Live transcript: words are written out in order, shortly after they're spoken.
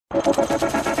Es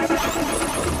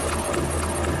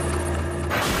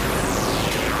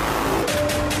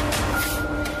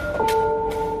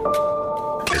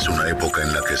una época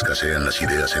en la que escasean las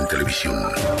ideas en televisión.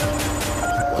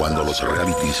 Cuando los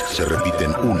realities se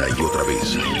repiten una y otra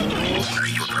vez. Una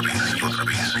y otra vez, y otra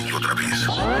vez, y otra vez.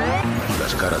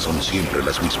 Las caras son siempre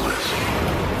las mismas.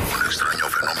 Un extraño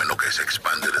fenómeno que se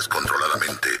expande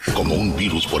descontroladamente, como un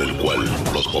virus por el cual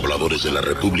los pobladores de la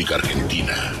República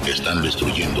Argentina están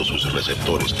destruyendo sus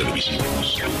receptores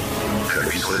televisivos.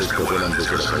 Televisores que vuelan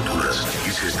desde las alturas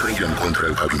y se estrellan contra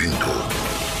el pavimento,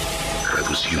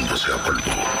 reduciéndose a polvo.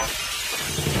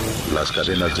 Las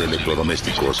cadenas de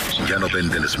electrodomésticos ya no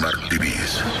venden Smart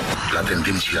TVs. La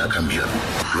tendencia ha cambiado.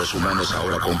 Los humanos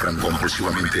ahora compran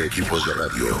compulsivamente equipos de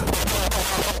radio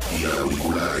y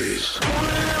auriculares.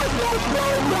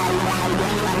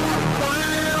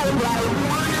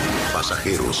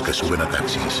 Pasajeros que suben a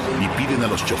taxis y piden a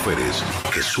los choferes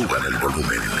que suban el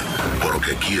volumen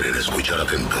porque quieren escuchar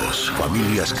atentos.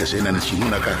 Familias que cenan sin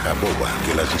una caja boba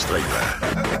que las distraiga.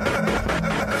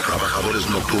 Trabajadores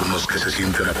nocturnos que se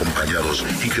sienten acompañados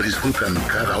y que disfrutan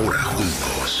cada hora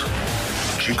juntos.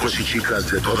 Chicos y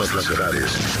chicas de todas las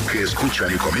edades que escuchan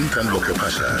y comentan lo que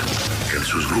pasa en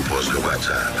sus grupos de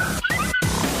WhatsApp.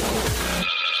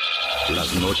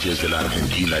 Las noches de la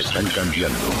Argentina están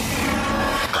cambiando.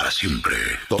 Para siempre.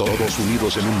 Todos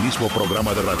unidos en un mismo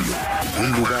programa de radio.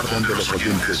 Un lugar donde los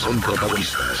oyentes son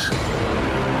protagonistas.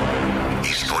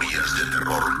 Historias de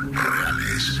terror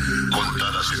reales,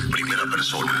 contadas en primera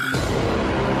persona.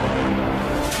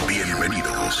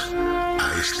 Bienvenidos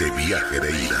a este viaje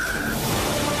de ida.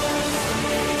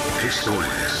 Esto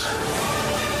es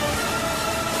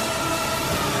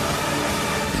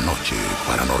Noche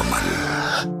Paranormal.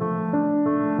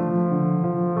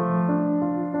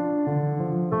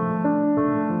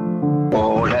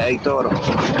 Hola Héctor,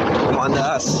 ¿cómo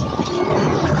andás?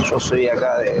 Yo soy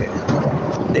acá de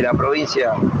la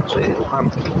provincia, soy de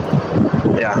Luján.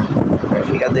 Mirá,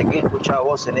 fíjate que he escuchado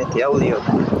vos en este audio,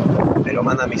 me lo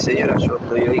manda mi señora, yo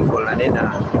estoy hoy con la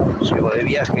nena, llego de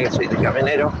viaje, soy de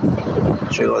camionero,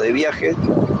 llego de viaje,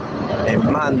 me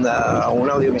manda un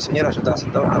audio mi señora, yo estaba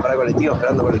sentado en una parada colectiva,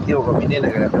 esperando colectivo con mi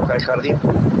nena que la fui a buscar al jardín,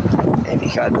 y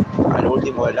fíjate, al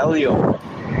último del audio,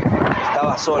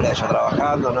 estaba sola ella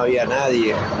trabajando, no había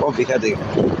nadie. Vos fíjate,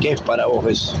 ¿qué es para vos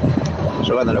eso?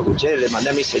 Yo cuando lo escuché, le mandé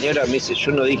a mi señora, me dice,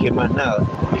 yo no dije más nada.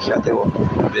 Fíjate vos,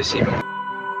 decime.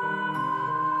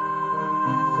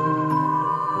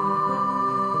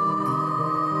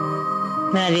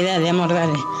 Dale, amor,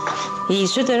 dale. Y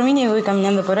yo termino y voy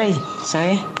caminando por ahí,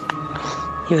 ¿sabes?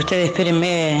 Y ustedes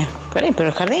espérenme por ahí, por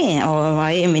el jardín, o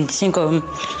ahí en 25...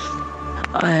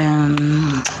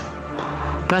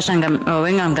 vayan o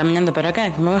vengan caminando para acá,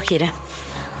 como vos quieras.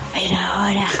 Pero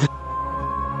ahora...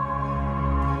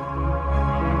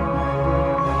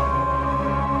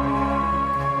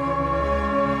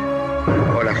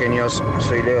 Hola genios,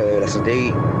 soy Leo de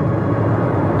Berazategui.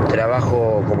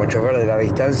 Trabajo como chofer de larga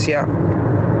distancia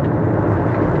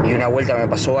y una vuelta me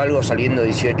pasó algo saliendo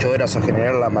 18 horas a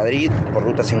General a Madrid por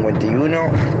ruta 51,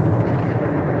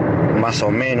 más o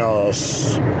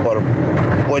menos por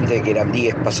Puente de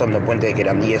Querandíes, pasando Puente de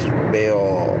Querandíes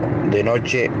veo de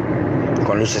noche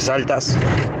con luces altas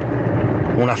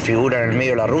una figura en el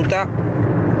medio de la ruta.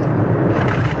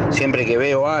 Siempre que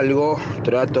veo algo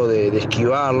trato de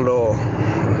esquivarlo,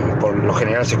 por lo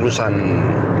general se cruzan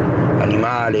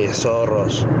animales,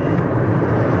 zorros,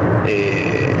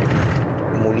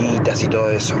 mulitas y todo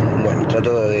eso. Bueno,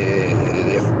 trato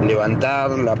de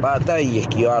levantar la pata y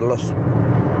esquivarlos.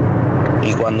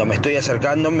 Y cuando me estoy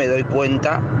acercando me doy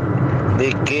cuenta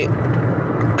de que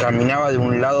caminaba de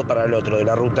un lado para el otro de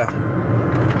la ruta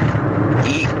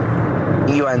y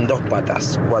iba en dos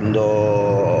patas.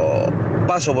 Cuando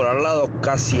paso por al lado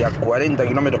casi a 40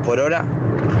 kilómetros por hora,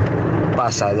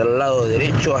 pasa del lado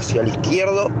derecho hacia el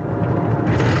izquierdo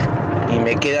y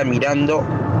me queda mirando.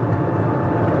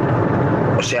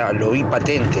 O sea, lo vi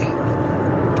patente.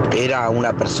 Era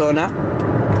una persona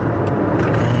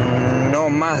no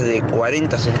más de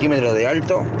 40 centímetros de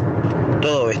alto,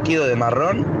 todo vestido de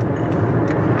marrón,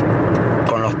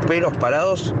 con los pelos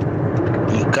parados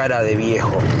y cara de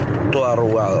viejo, todo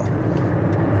arrugado.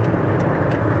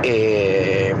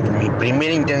 Mi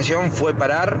primera intención fue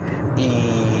parar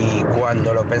y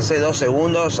cuando lo pensé 2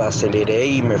 segundos aceleré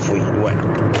y me fui. Bueno,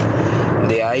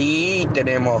 de ahí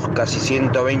tenemos casi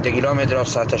 120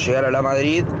 kilómetros hasta llegar a la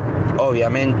Madrid.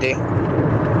 Obviamente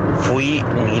fui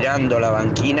mirando la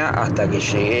banquina hasta que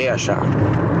llegué allá.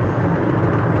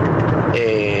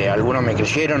 Algunos me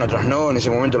creyeron, otros no. En ese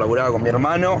momento laburaba con mi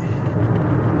hermano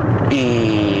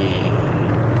y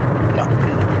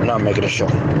no me creyó,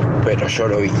 pero yo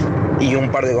lo vi. Y un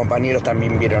par de compañeros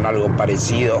también vieron algo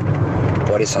parecido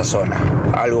por esa zona.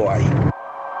 Algo hay.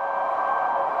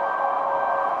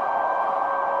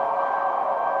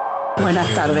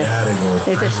 Buenas tardes.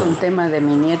 Este es un tema de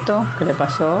mi nieto que le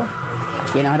pasó,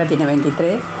 quien ahora tiene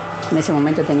 23. En ese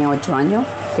momento tenía 8 años.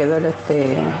 Quedó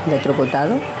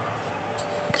electrocutado.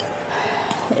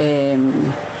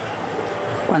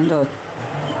 Cuando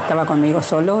estaba conmigo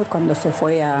solo, cuando se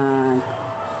fue a...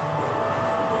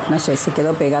 No sé, se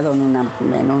quedó pegado en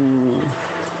un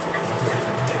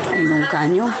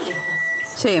caño.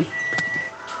 Sí.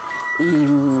 Y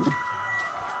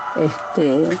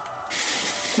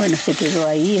bueno, se quedó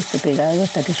ahí, pegado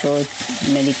hasta que yo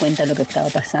me di cuenta de lo que estaba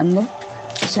pasando.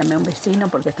 Llamé a un vecino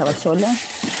porque estaba sola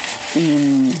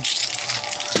y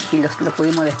lo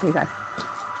pudimos despegar.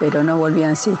 Pero no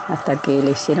volvían en sí, hasta que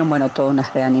le hicieron, todas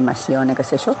unas reanimaciones, qué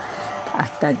sé yo,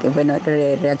 hasta que,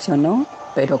 reaccionó,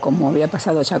 pero como había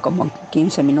pasado ya como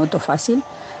 15 minutos fácil,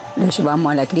 lo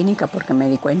llevamos a la clínica porque me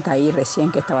di cuenta ahí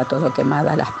recién que estaba todo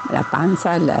quemada, la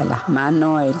panza, las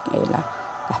manos,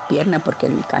 las piernas, porque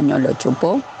el caño lo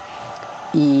chupó.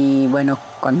 Y bueno,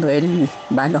 cuando él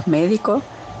va a los médicos,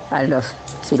 a los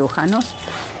cirujanos,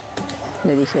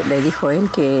 le dijo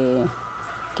él que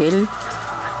él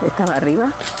estaba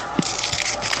arriba.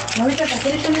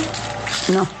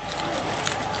 No,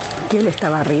 que él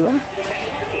estaba arriba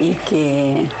y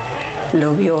que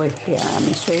lo vio a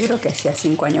mi suegro, que hacía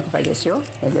 5 años que falleció,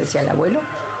 él decía el abuelo,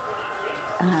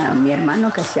 a mi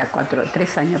hermano, que hacía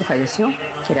 3 años que falleció,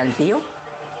 que era el tío,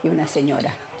 y una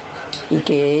señora. Y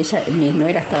que mi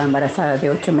nuera estaba embarazada de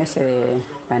 8 meses de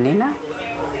la nena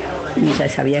y ella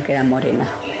sabía que era morena.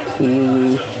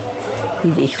 Y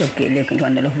dijo que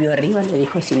cuando los vio arriba le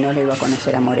dijo si no le iba a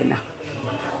conocer a Morena.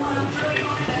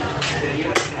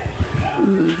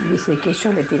 Y dice que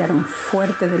ellos le tiraron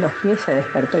fuerte de los pies, se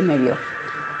despertó y me vio.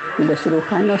 Y los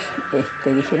cirujanos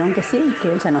dijeron que sí,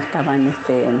 que él ya no estaba en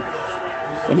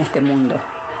este mundo.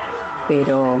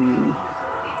 Pero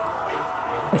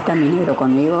está mi negro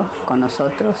conmigo, con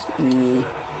nosotros, y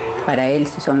para él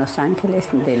son los ángeles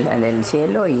del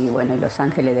cielo y los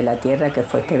ángeles de la tierra, que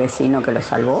fue este vecino que lo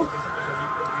salvó.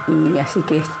 Y así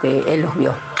que él los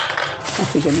vio.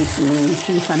 Así que mi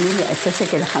familia, yo sé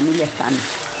que la familia están,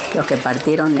 los que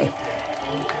partieron,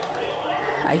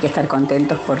 hay que estar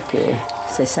contentos porque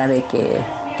se sabe que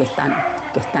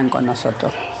están con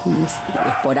nosotros. Y es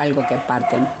por algo que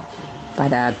parten,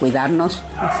 para cuidarnos,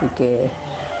 así que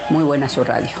muy buena su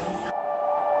radio.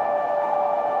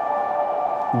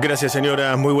 Gracias,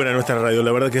 señora. Muy buena nuestra radio,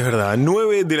 la verdad que es verdad.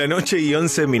 9 de la noche y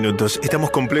 11 minutos.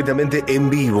 Estamos completamente en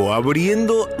vivo,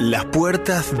 abriendo las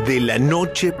puertas de la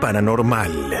noche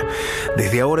paranormal.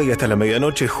 Desde ahora y hasta la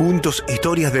medianoche, juntos,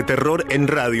 historias de terror en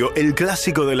radio. El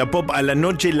clásico de la pop a la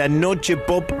noche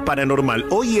pop paranormal.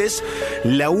 Hoy es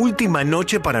la última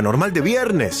noche paranormal de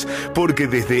viernes, porque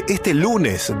desde este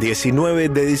lunes 19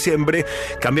 de diciembre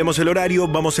cambiamos el horario,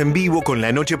 vamos en vivo con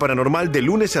la noche paranormal de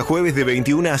lunes a jueves de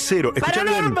 21 a 0. Escuchá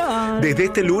bien. Desde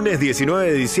este lunes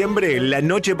 19 de diciembre, la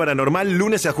noche paranormal,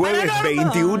 lunes a jueves,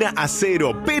 21 a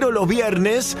 0. Pero los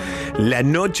viernes, la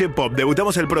noche pop.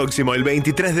 Debutamos el próximo, el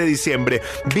 23 de diciembre,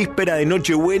 víspera de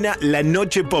Nochebuena, la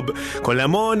noche pop. Con la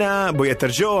Mona, voy a estar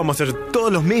yo, vamos a ser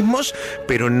todos los mismos,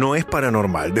 pero no es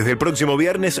paranormal. Desde el próximo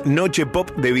viernes, noche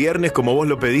pop de viernes, como vos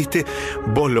lo pediste,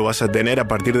 vos lo vas a tener a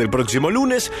partir del próximo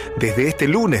lunes. Desde este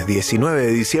lunes 19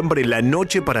 de diciembre, la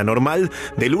noche paranormal,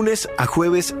 de lunes a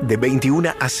jueves, de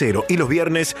 21 a 0. Y los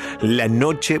viernes, la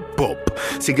noche pop.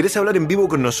 Si querés hablar en vivo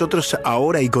con nosotros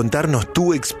ahora y contarnos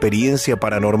tu experiencia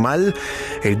paranormal,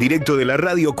 el directo de la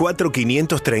radio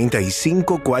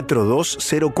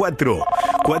 4535-4204,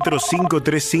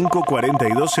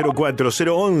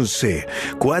 4535-4204, 011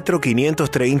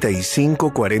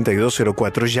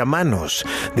 4535-4204. Llamanos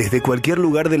desde cualquier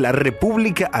lugar de la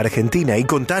República Argentina y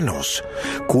contanos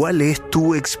cuál es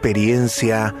tu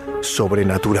experiencia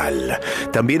sobrenatural.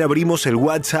 También abrimos el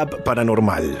WhatsApp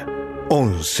paranormal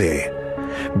 11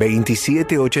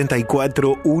 27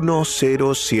 84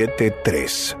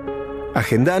 1073.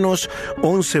 Agendanos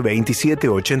 11 27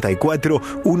 84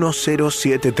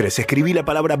 1073. Escribí la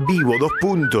palabra vivo, 2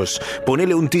 puntos.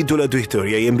 Ponele un título a tu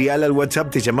historia y envíala al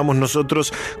WhatsApp. Te llamamos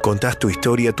nosotros, contás tu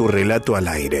historia, tu relato al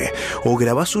aire. O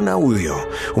grabás un audio,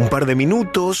 un par de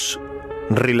minutos,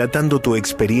 relatando tu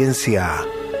experiencia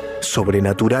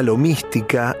sobrenatural o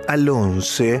mística al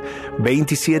 11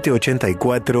 27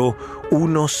 84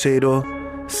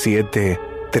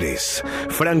 1073.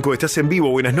 Franco, estás en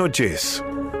vivo, buenas noches.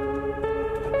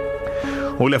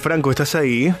 Hola Franco, ¿estás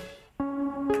ahí?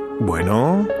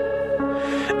 Bueno.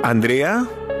 ¿Andrea?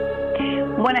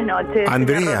 Buenas noches.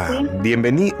 Andrea,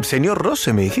 bienvenido. Señor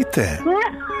Rossi, ¿me dijiste?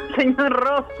 Señor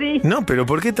Rossi. No, pero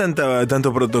 ¿por qué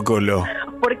tanto protocolo?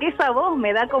 Porque esa voz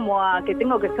me da como a que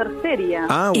tengo que ser seria.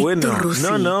 Ah, bueno.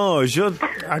 No, yo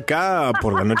acá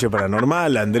por la noche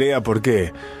paranormal, Andrea, ¿por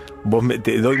qué? ¿Vos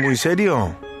te doy muy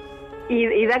serio?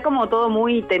 Y da como todo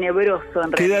muy tenebroso,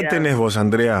 en realidad. ¿Qué edad tenés vos,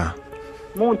 Andrea?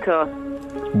 Muchos.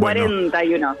 Bueno,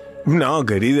 41. No,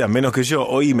 querida, menos que yo.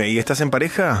 Oíme, ¿y estás en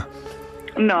pareja?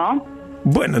 No.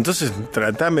 Bueno, entonces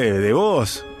tratame de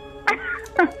vos.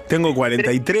 Tengo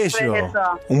 43 yo.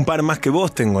 Un par más que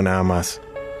vos tengo nada más.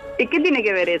 ¿Y qué tiene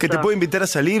que ver eso? ¿Que te puedo invitar a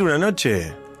salir una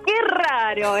noche? ¡Qué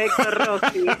raro, Héctor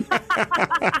Rossi!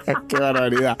 ¡Qué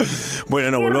barbaridad!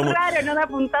 Bueno, no, volvamos. ¡Qué raro, no da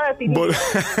puntada sin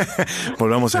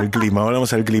volvamos al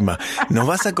clima. ¿Nos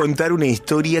vas a contar una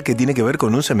historia que tiene que ver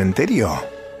con un cementerio?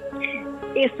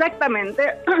 Exactamente.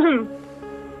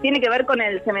 Tiene que ver con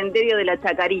el cementerio de la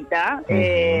Chacarita.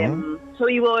 Yo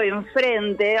vivo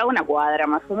enfrente, a una cuadra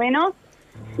más o menos,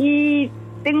 y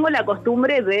tengo la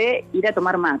costumbre de ir a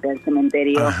tomar mate al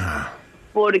cementerio. Ajá.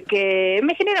 Porque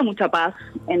me genera mucha paz.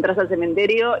 Entras al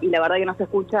cementerio y la verdad que no se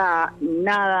escucha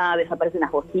nada, desaparecen las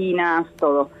bocinas,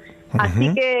 todo.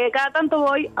 Así que cada tanto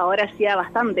voy, ahora hacía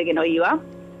bastante que no iba,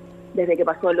 desde que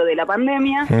pasó lo de la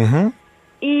pandemia.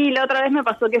 Y la otra vez me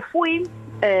pasó que fui,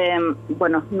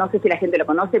 bueno, no sé si la gente lo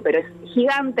conoce, pero es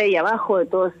gigante y abajo de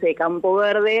todo ese campo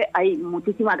verde hay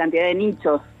muchísima cantidad de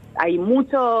nichos. Hay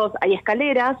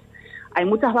escaleras, hay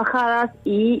muchas bajadas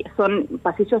y son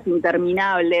pasillos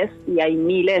interminables y hay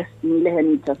miles y miles de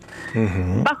nichos.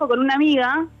 Bajo con una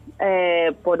amiga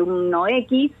por un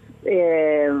OX,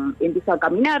 empiezo a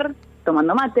caminar,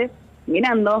 tomando mate,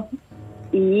 mirando,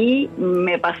 y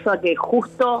me pasó que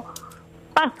justo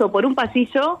paso por un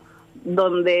pasillo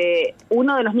donde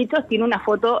uno de los nichos tiene una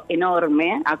foto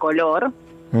enorme, a color,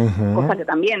 cosa que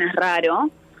también es raro,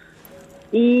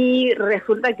 y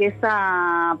resulta que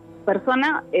esa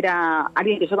persona era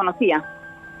alguien que yo conocía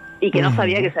y que no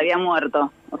sabía que se había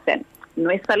muerto. O sea, no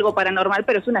es algo paranormal,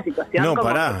 pero es una situación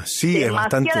sí, es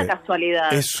bastante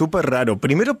casualidad. Es súper raro.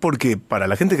 Primero porque para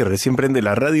la gente que recién prende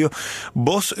la radio,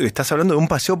 vos estás hablando de un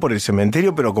paseo por el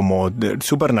cementerio, pero como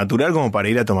súper natural, como para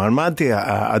ir a tomar mate,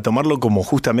 a tomarlo como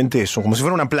justamente eso, como si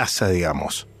fuera una plaza,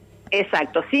 digamos.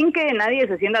 Exacto, sin que nadie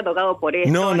se sienta tocado por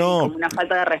eso, como una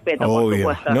falta de respeto, obvio.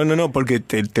 Por supuesto. No, porque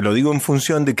te lo digo en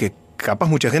función de que capaz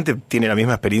mucha gente tiene la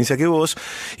misma experiencia que vos,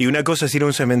 y una cosa es ir a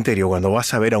un cementerio cuando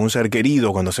vas a ver a un ser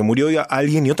querido, cuando se murió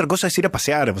alguien, y otra cosa es ir a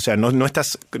pasear. O sea, no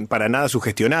estás para nada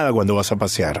sugestionada cuando vas a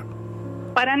pasear.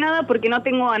 Para nada, porque no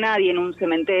tengo a nadie en un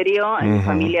cementerio, en mi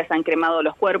familia se han cremado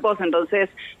los cuerpos, entonces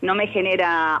no me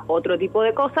genera otro tipo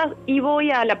de cosas, y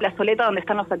voy a la plazoleta donde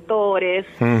están los actores,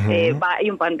 hay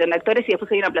un panteón de actores, y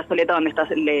después hay una plazoleta donde está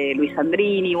Luis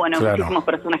Sandrini, bueno, muchísimos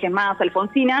personajes más,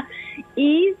 Alfonsina,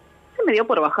 y se me dio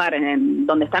por bajar en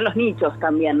donde están los nichos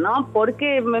también, ¿no?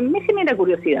 Porque me genera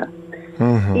curiosidad.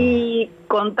 Y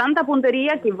con tanta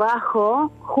puntería que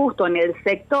bajo justo en el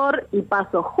sector y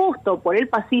paso justo por el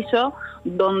pasillo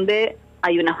donde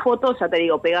hay una foto, ya te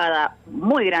digo, pegada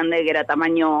muy grande, que era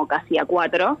tamaño casi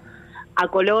A4, a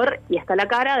color, y está la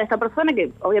cara de esta persona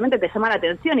que obviamente te llama la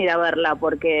atención ir a verla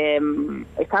porque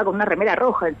estaba con una remera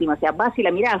roja encima, o sea, vas y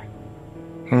la mirás.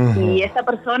 Y esta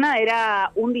persona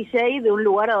era un DJ de un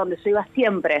lugar a donde yo iba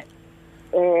siempre.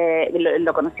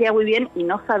 Lo conocía muy bien y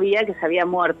no sabía que se había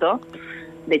muerto.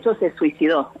 De hecho, se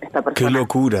suicidó esta persona. ¡Qué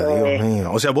locura, Dios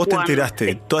mío! O sea, vos te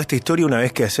enteraste toda esta historia una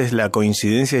vez que haces la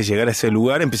coincidencia de llegar a ese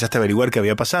lugar, empezaste a averiguar qué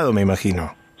había pasado, me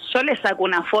imagino. Yo le saco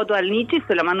una foto al nicho y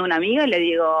se lo mando a una amiga y le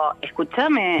digo,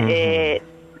 escúchame,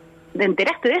 ¿te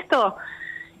enteraste de esto?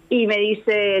 Y me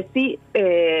dice, sí,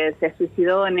 se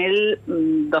suicidó en el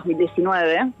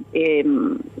 2019,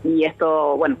 y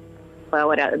esto, bueno, fue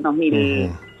ahora,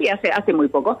 2000, sí, hace muy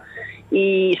poco.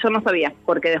 Y yo no sabía,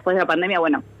 porque después de la pandemia,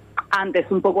 bueno,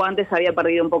 un poco antes había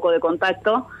perdido un poco de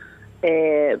contacto,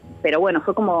 pero bueno,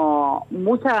 fue como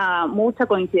mucha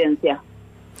coincidencia,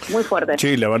 muy fuerte.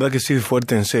 Sí, la verdad que sí,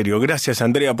 fuerte, en serio. Gracias,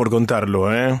 Andrea, por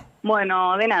contarlo, ¿eh?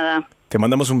 Bueno, de nada. Te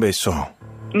mandamos un beso.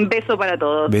 Un beso para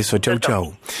todos. Beso,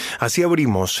 chau. Así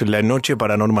abrimos la noche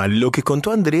paranormal. Lo que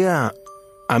contó Andrea,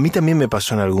 a mí también me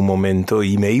pasó en algún momento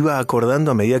y me iba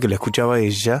acordando a medida que la escuchaba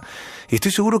ella. Y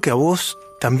estoy seguro que a vos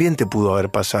también te pudo haber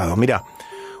pasado. Mirá,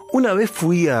 una vez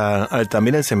fui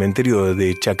también al cementerio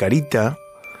de Chacarita.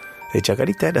 ¿De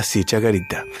Chacarita era? Sí,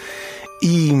 Chacarita.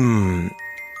 Y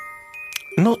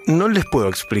no les puedo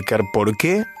explicar por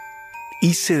qué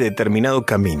hice determinado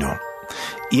camino.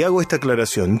 Y hago esta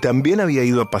aclaración, también había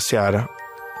ido a pasear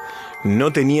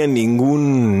no tenía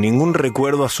ningún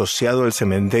recuerdo asociado al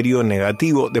cementerio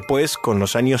negativo. Después, con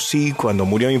los años sí, cuando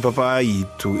murió mi papá y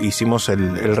hicimos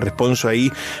el responso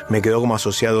ahí, me quedó como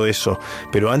asociado eso.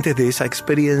 Pero antes de esa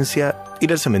experiencia,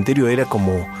 ir al cementerio era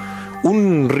como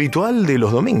un ritual de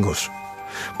los domingos.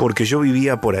 Porque yo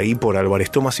vivía por ahí, por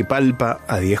Álvarez Thomas y Palpa,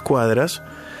 a 10 cuadras,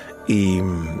 y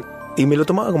me lo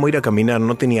tomaba como ir a caminar.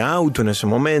 No tenía auto en ese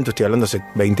momento, estoy hablando hace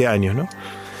 20 años, ¿no?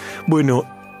 Bueno,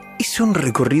 hice un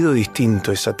recorrido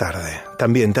distinto esa tarde,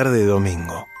 también tarde de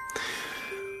domingo.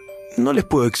 No les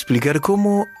puedo explicar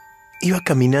cómo. Iba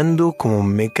caminando como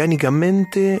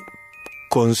mecánicamente,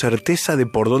 con certeza de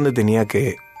por dónde tenía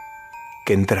que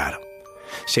entrar.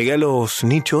 Llegué a los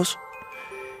nichos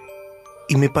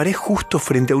y me paré justo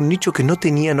frente a un nicho que no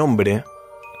tenía nombre,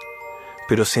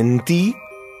 pero sentí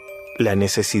la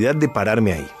necesidad de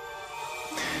pararme ahí.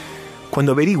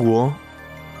 Cuando averiguo,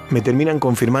 me terminan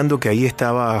confirmando que ahí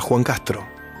estaba Juan Castro,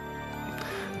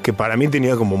 que para mí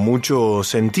tenía como mucho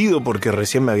sentido porque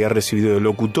recién me había recibido de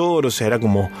locutor, o sea, era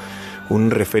como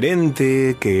un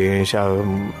referente que ya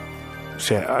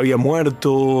había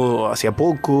muerto hacía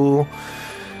poco.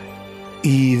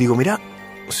 Y digo, mirá,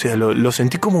 o sea, lo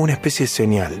sentí como una especie de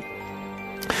señal.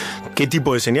 ¿Qué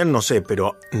tipo de señal? No sé,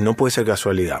 pero no puede ser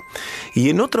casualidad. Y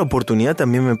en otra oportunidad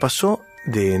también me pasó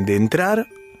de entrar,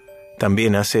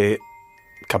 también hace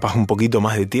capaz un poquito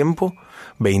más de tiempo,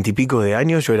 20 y pico de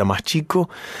años, yo era más chico,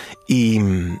 y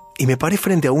me paré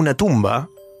frente a una tumba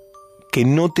que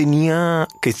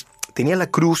tenía la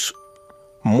cruz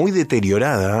muy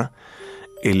deteriorada,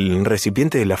 el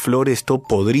recipiente de las flores todo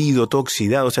podrido, todo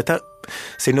oxidado, o sea,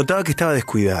 se notaba que estaba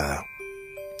descuidada.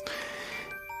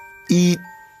 Y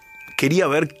quería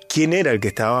ver quién era el que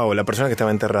estaba, o la persona que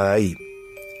estaba enterrada ahí.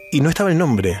 Y no estaba el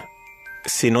nombre.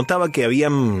 Se notaba que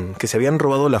se habían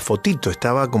robado la fotito.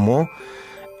 Estaba como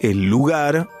el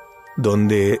lugar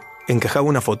donde encajaba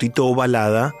una fotito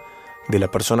ovalada de la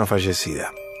persona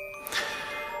fallecida.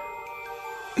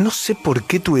 No sé por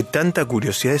qué tuve tanta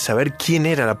curiosidad de saber quién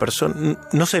era la persona.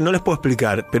 No sé, no les puedo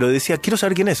explicar, pero decía, quiero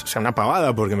saber quién es. O sea, una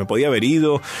pavada porque me podía haber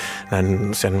ido.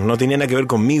 O sea, no tenía nada que ver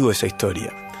conmigo esa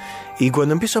historia. Y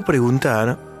cuando empiezo a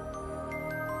preguntar,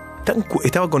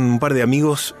 estaba con un par de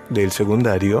amigos del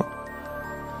secundario.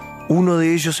 Uno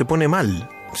de ellos se pone mal,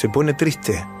 se pone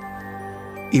triste.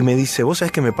 Y me dice, ¿vos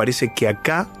sabés que me parece que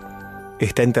acá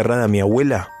está enterrada mi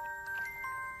abuela?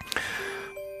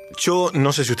 Yo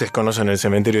no sé si ustedes conocen el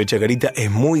cementerio de Chacarita, es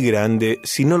muy grande.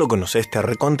 Si no lo conocés, te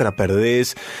recontra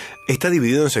perdés. Está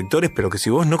dividido en sectores, pero que si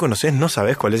vos no conocés, no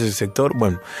sabés cuál es el sector.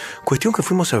 Bueno, cuestión que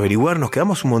fuimos a averiguar, nos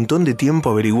quedamos un montón de tiempo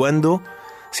averiguando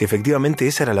si efectivamente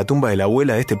esa era la tumba de la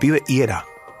abuela de este pibe, y era.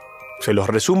 Se los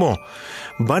resumo,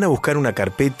 van a buscar una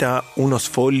carpeta, unos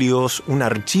folios, un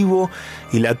archivo,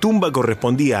 y la tumba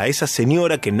correspondía a esa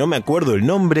señora que no me acuerdo el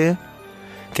nombre,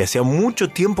 que hacía mucho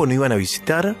tiempo no iban a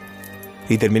visitar,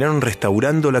 y terminaron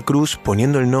restaurando la cruz,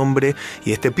 poniendo el nombre,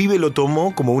 y este pibe lo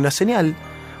tomó como una señal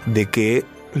de que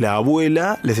la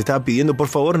abuela les estaba pidiendo, por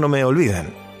favor, no me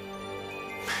olviden.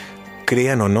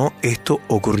 Crean o no, esto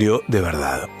ocurrió de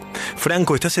verdad.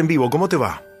 Franco, estás en vivo, ¿cómo te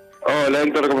va? Hola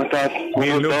Héctor, ¿cómo estás?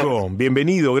 Bien, loco,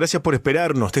 bienvenido, gracias por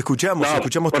esperarnos, te escuchamos,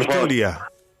 escuchamos tu historia.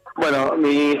 Bueno,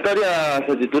 mi historia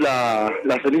se titula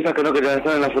Las cenizas que no querían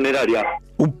estar en la funeraria.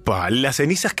 Upa, ¿las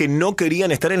cenizas que no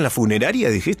querían estar en la funeraria,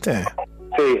 dijiste?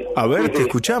 Sí. A ver, sí, te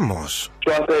escuchamos.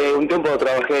 Yo hace un tiempo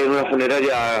trabajé en una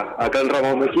funeraria acá en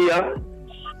Ramos Mejía,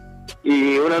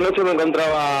 y una noche me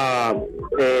encontraba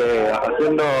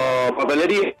haciendo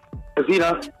papelería,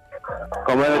 oficinas,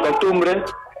 como es de costumbre,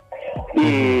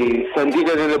 y sentí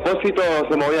que en el depósito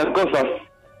se movían cosas.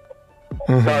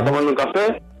 Estaba tomando un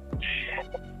café,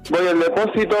 voy al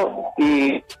depósito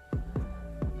y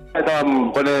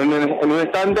estaban en un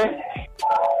estante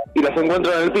y las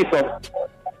encuentro en el piso.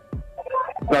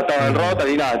 No estaban rotas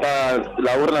ni nada, estaba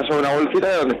la urna lleva una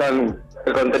bolsita donde está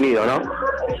el contenido, ¿no?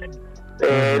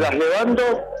 Las levanto,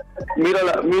 miro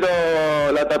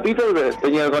la tapita y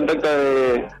tenía el contacto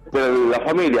de la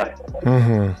familia.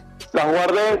 Las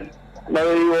guardé, me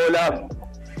di bola.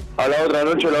 A la otra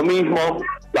noche lo mismo,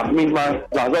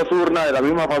 las dos urnas de la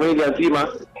misma familia encima.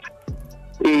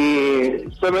 Y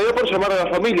se me dio por llamar a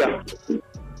la familia.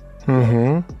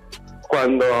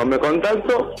 Cuando me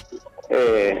contacto,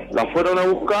 la fueron a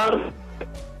buscar.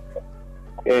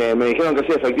 Me dijeron que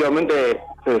sí, efectivamente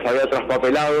se les había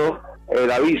traspapelado el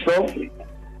aviso,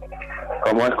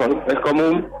 como es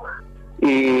común.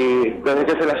 Y desde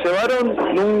que se las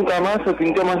llevaron, nunca más se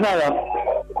sintió más nada.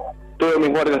 Tuve mis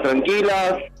guardias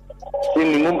tranquilas,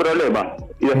 sin ningún problema.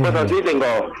 Y después así tengo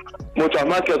muchas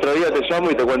más que otro día te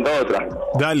llamo y te cuento otra.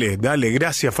 Dale,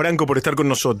 gracias Franco por estar con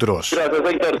nosotros. Gracias,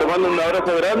 Héctor, te mando un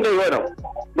abrazo grande y bueno,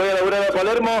 voy a laburar a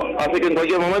Palermo, así que en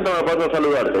cualquier momento me paso a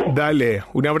saludarte. Dale,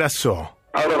 un abrazo.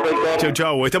 Abrazo, Héctor.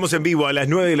 Chau, estamos en vivo a las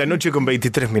 9 de la noche con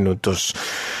 23 minutos.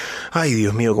 Ay,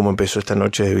 Dios mío, cómo empezó esta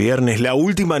noche de viernes. La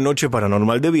última noche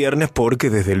paranormal de viernes, porque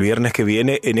desde el viernes que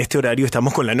viene, en este horario,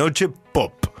 estamos con la noche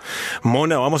pop.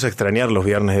 Mona, vamos a extrañar los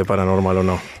viernes de Paranormal, ¿o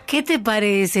no? ¿Qué te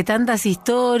parece? Tantas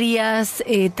historias,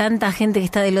 tanta gente que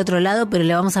está del otro lado, pero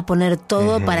le vamos a poner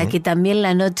todo para que también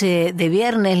la noche de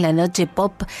viernes, la noche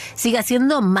pop, siga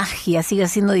siendo magia, siga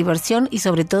siendo diversión y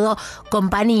sobre todo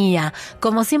compañía.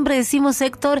 Como siempre decimos,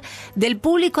 Héctor, del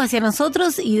público hacia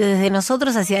nosotros y desde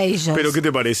nosotros hacia ellos. ¿Pero qué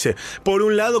te parece? Por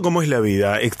un lado, ¿cómo es la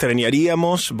vida?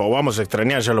 Extrañaríamos, o vamos a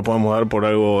extrañar, ya lo podemos dar por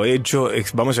algo hecho,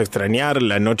 vamos a extrañar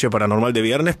la noche paranormal de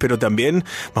viernes, pero también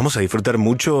vamos a disfrutar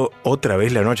mucho otra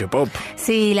vez la noche pop.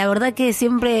 Sí, la verdad que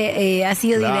siempre ha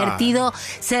sido divertido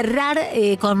cerrar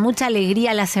con mucha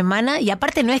alegría la semana, y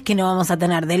aparte no es que no vamos a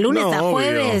tener, de lunes a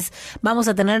jueves vamos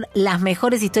a tener las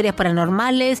mejores historias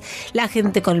paranormales, la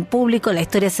gente con el público, la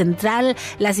historia central,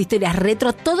 las historias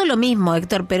retro, todo lo mismo,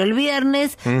 Héctor, pero el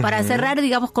viernes, para cerrar,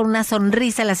 digamos, con una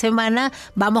sonrisa la semana,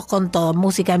 vamos con todo,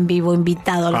 música en vivo,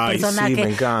 invitados, los personajes. Sí, me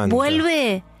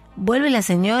encanta. Vuelve la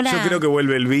señora. Yo creo que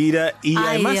vuelve Elvira y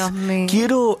además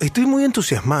estoy muy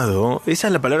entusiasmado, esa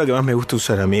es la palabra que más me gusta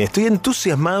usar a mí, estoy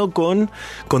entusiasmado con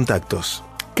contactos.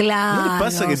 Claro, ¿no les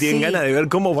pasa que tienen ganas de ver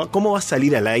cómo va a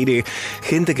salir al aire?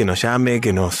 Gente que nos llame,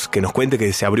 que nos cuente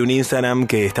que se abrió un Instagram,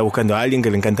 que está buscando a alguien, que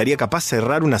le encantaría capaz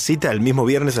cerrar una cita el mismo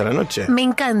viernes a la noche. Me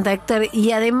encanta, Héctor.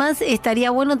 Y además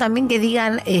estaría bueno también que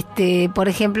digan, por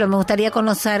ejemplo, me gustaría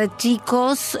conocer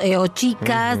chicos o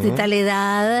chicas de tal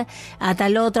edad a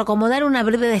tal otro, como dar una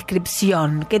breve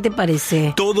descripción. ¿Qué te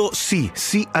parece? Todo, sí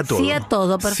a todo. Sí a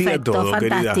todo, perfecto, sí a todo,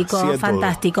 fantástico, querida, sí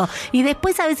fantástico. Todo. Y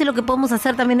después a veces lo que podemos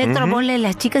hacer también, Héctor, vos lees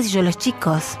las chicas y yo los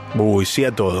chicos. Uy, sí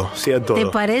a todo. ¿Te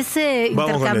parece?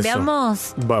 Vamos,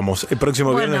 ¿intercambiamos? Vamos, el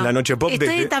próximo viernes la noche pop.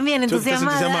 Estoy también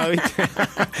entusiasmada.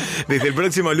 Desde el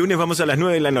próximo lunes vamos a las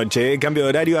 9 de la noche. Cambio de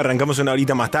horario, arrancamos una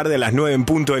horita más tarde, a las 9 en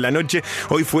punto de la noche.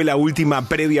 Hoy fue la última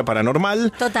previa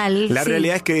paranormal. Total. La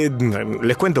realidad es que,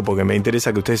 les cuento porque me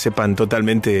interesa que ustedes sepan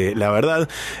totalmente la verdad.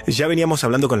 Ya veníamos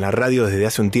hablando con la radio desde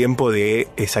hace un tiempo de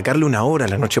sacarle una hora a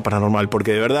la noche paranormal,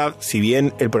 porque de verdad, si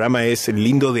bien el programa es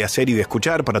lindo de hacer y de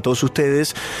escuchar para todos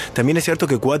ustedes, también es cierto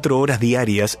que 4 horas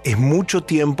diarias es mucho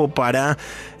tiempo para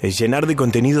llenar de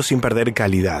contenido sin perder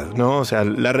calidad, ¿no? O sea,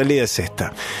 la realidad es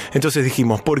esta. Entonces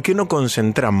dijimos, ¿por qué no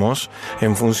concentramos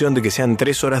en función de que sean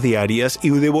 3 horas diarias y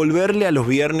devolverle a los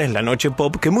viernes la noche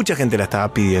pop, que mucha gente la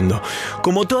estaba pidiendo?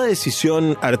 Como toda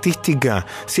decisión artística,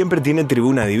 siempre tiene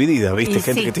tribuna dividida, ¿viste?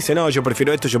 Gente que te dice, no, yo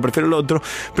prefiero esto, yo prefiero lo otro,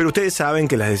 pero ustedes saben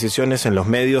que las decisiones en los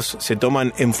medios se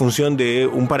toman en función de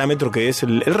un parámetro que es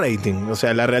el rating, o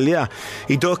sea, la realidad.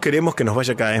 Y todos queremos que nos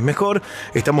vaya cada vez mejor.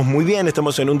 Estamos muy bien,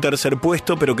 estamos en un tercer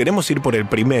puesto, pero queremos ir por el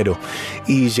primero.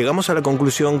 Y llegamos a la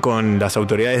conclusión con las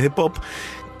autoridades de pop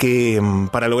que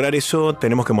para lograr eso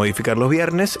tenemos que modificar los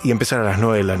viernes y empezar a las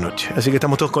 9 de la noche. Así que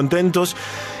estamos todos contentos.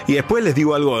 Y después les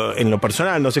digo algo en lo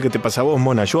personal, no sé qué te pasa a vos,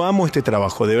 Mona. Yo amo este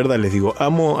trabajo, de verdad les digo,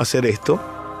 amo hacer esto.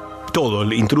 Todo,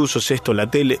 Intrusos, esto, la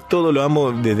tele, todo lo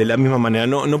amo de la misma manera.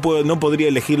 No podría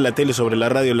elegir la tele sobre la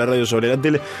radio sobre la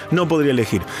tele, no podría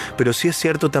elegir. Pero sí es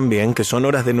cierto también que son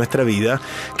horas de nuestra vida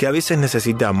que a veces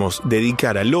necesitamos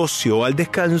dedicar al ocio o al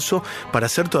descanso para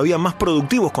ser todavía más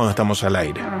productivos cuando estamos al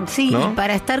aire. Sí, ¿no?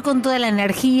 Para estar con toda la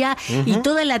energía y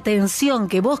toda la atención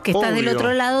que vos que estás del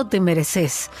otro lado te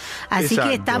mereces. Así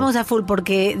que estamos a full,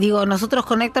 porque digo, nosotros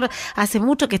con Héctor hace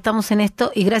mucho que estamos en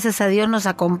esto y gracias a Dios nos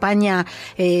acompaña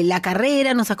la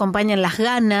carrera, nos acompañan las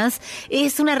ganas,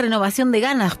 es una renovación de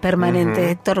ganas permanente,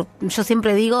 Héctor. Yo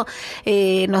siempre digo,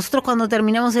 nosotros cuando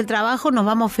terminamos el trabajo nos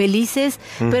vamos felices,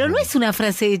 pero no es una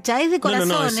frase hecha, es de corazón,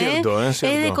 no, es cierto, es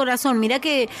cierto. Es de corazón. Mirá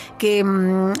que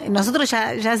nosotros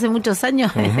ya hace muchos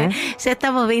años, ya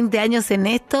estamos 20 años en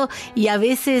esto y a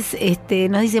veces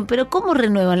nos dicen, pero ¿cómo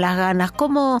renuevan las ganas?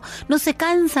 ¿Cómo no se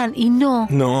cansan? Y no,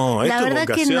 la verdad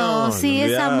vocación, que no, sí,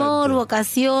 olvidate. Es amor,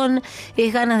 vocación,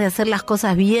 es ganas de hacer las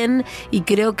cosas bien. Y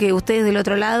creo que ustedes del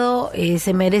otro lado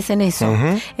se merecen eso.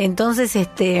 Entonces,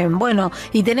 bueno,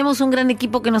 y tenemos un gran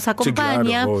equipo que nos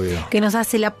acompaña, que nos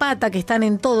hace la pata, que están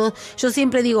en todos. Yo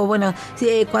siempre digo, bueno,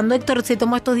 cuando Héctor se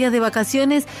tomó estos días de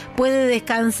vacaciones, puede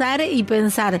descansar y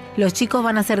pensar, los chicos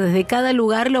van a hacer desde cada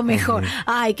lugar lo mejor.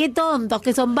 Ay, qué tontos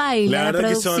que son bailes, la verdad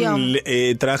producción. Que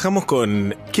son, trabajamos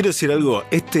con, quiero decir algo,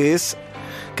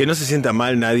 que no se sienta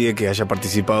mal nadie que haya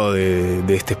participado de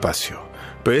este espacio.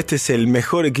 pero este es el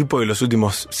mejor equipo de los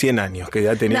últimos 100 años que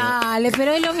ha tenido. Dale,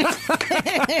 pero es lo mismo.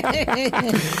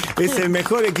 Es el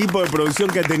mejor equipo de producción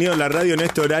que ha tenido la radio en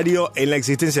este horario en la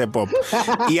existencia de Pop.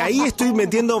 Y ahí estoy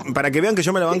metiendo, para que vean que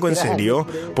yo me la banco en serio,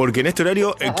 porque en este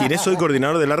horario, quien es hoy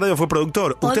coordinador de la radio fue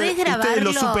productor. Ustedes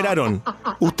lo superaron.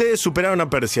 Ustedes superaron a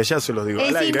Persia, ya se los digo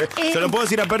al aire. Se lo puedo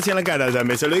decir a Persia en la cara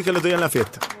también. Se lo dije el otro día en la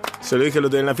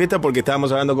fiesta. Porque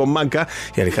estábamos hablando con Maca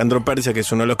y Alejandro Persia, que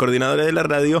es uno de los coordinadores de la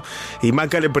radio, y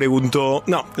Maca le preguntó...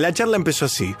 No, la charla empezó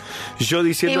así. Yo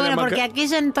diciendo... bueno, Maca, porque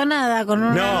aquella entonada con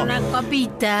una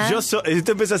copita...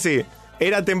 Esto empezó así.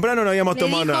 Era temprano, no habíamos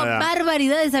tomado nada.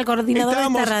 Barbaridades al coordinador de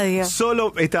esta radio.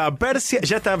 Solo estaba Persia,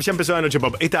 ya empezó la Noche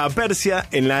Pop. Estaba Persia,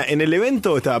 en el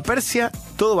evento estaba Persia,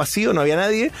 todo vacío, no había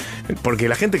nadie, porque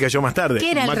la gente cayó más tarde.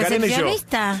 ¿Qué era, Macarena el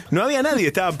recepcionista? No había nadie,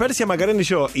 estaba Persia, Macarena y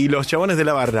yo, y los chabones de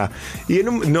la barra. Y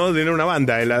no de una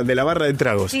banda, de la barra de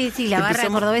tragos. Sí, la barra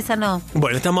cordobesa no.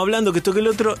 Bueno, estamos hablando que esto que el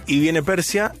otro, y viene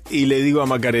Persia, y le digo a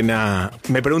Macarena,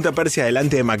 me pregunta Persia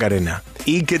delante de Macarena,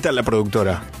 ¿y qué tal la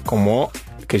productora? Como...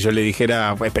 que yo le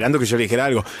dijera, esperando que yo le dijera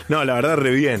algo. No, la verdad,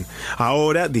 re bien.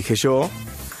 Ahora, dije yo,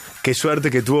 qué suerte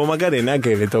que tuvo Macarena,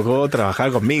 que le tocó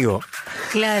trabajar conmigo.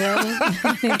 Claro.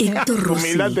 Héctor Rossi.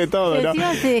 Humildate todo,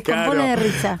 ¿no? Se descompone de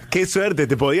risa. Qué suerte,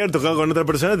 te podía haber tocado con otra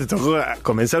persona, te tocó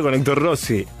comenzar con Héctor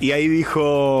Rossi. Y ahí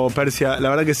dijo Persia, la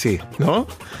verdad que sí, ¿no?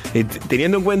 Y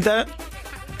teniendo en cuenta...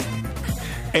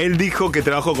 Él dijo que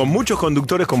trabajó con muchos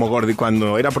conductores como Gordy.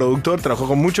 Cuando era productor trabajó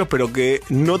con muchos, pero que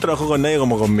no trabajó con nadie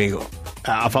como conmigo.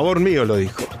 A favor mío lo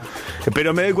dijo.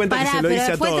 Pero me doy cuenta que se lo dice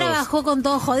a todos. Después trabajó con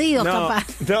todos jodidos, capaz.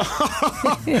 No.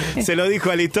 Se lo dijo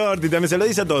a Listorti, también se lo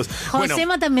dice a todos.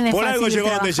 Josema también es por fácil algo llegó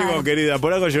de donde trabajar. llegó, querida.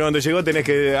 Por algo llegó donde llegó,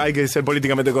 hay que ser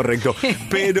políticamente correcto.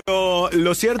 Pero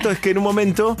lo cierto es que en un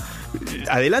momento,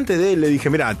 adelante de él, le dije,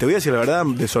 mira, te voy a decir la verdad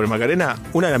sobre Macarena,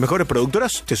 una de las mejores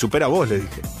productoras te supera a vos, le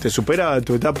dije. Te supera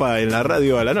tu etapa en la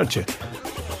radio a la noche.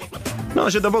 No,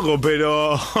 yo tampoco,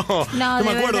 pero... No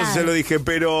me acuerdo si se lo dije,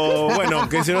 pero bueno,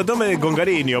 que se lo tome con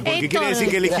cariño, porque quiere decir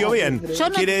que eligió bien.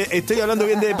 Estoy hablando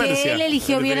bien de Persia. Que él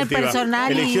eligió bien el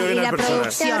personal y la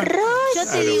producción. Yo te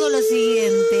Claro. digo lo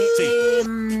siguiente. Sí.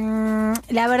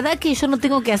 La verdad que yo no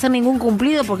tengo que hacer ningún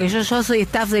cumplido porque yo soy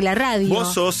staff de la radio.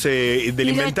 Vos sos del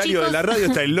inventario chicos... de la radio,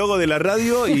 está el logo de la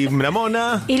radio y la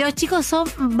mona. Y los chicos son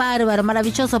bárbaros,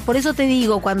 maravillosos. Por eso te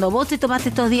digo, cuando vos te tomaste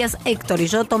estos días, Héctor, y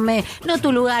yo tomé, no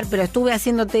tu lugar, pero estuve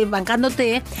haciéndote,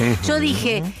 bancándote, yo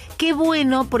dije... Qué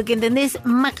bueno, porque ¿entendés?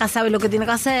 Maca sabe lo que tiene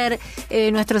que hacer.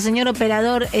 Nuestro señor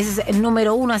operador es el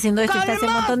número 1 haciendo esto desde hace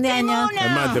un montón de años.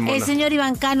 El señor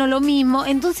Iván Cano lo mismo.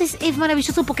 Entonces es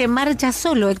maravilloso porque marcha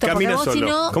solo, Héctor. Camina vos, solo, si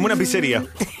no, como una pizzería.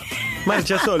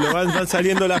 Marcha solo, van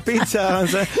saliendo las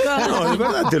pizzas. No, de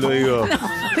verdad te lo digo. No,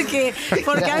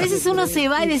 porque a veces uno se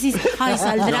va y decís, ay,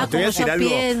 saldrá te voy a como decir yo algo.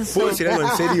 pienso. ¿Puedo decir algo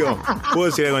en serio? ¿Puedo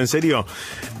decir algo en serio?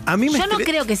 A mí Yo no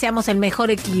creo que seamos el mejor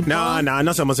equipo.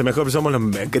 No somos el mejor, somos los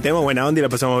que tenemos buena onda y la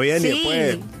pasamos bien. Sí, y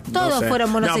después. todos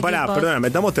fueron buenos equipos. Perdona,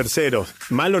 metamos terceros.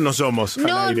 Malos no somos.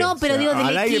 No, pero digo del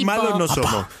al aire equipo. Malos no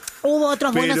somos. Hubo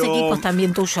otros buenos equipos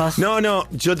también tuyos. No,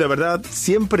 yo de verdad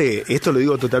siempre, esto lo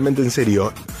digo totalmente en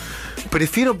serio,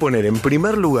 prefiero poner en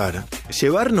primer lugar,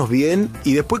 llevarnos bien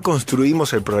y después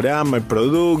construimos el programa, el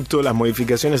producto, las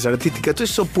modificaciones artísticas, todo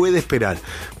eso puede esperar.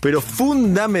 Pero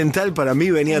fundamental para mí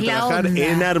venir a trabajar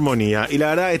en armonía. Y la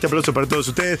verdad, este aplauso para todos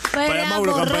ustedes, para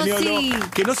Mauro Campagnolo, Rossi.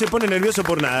 que no se pone nervioso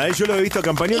por nada. Yo lo he visto a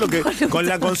Campagnolo que con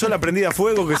la consola prendida a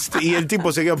fuego y el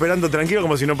tipo se queda operando tranquilo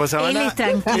como si no pasaba Él nada. es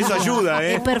tranquilo. Eso ayuda,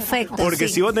 Es perfecto. Porque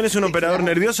sí. si vos tenés un operador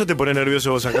nervioso, te pone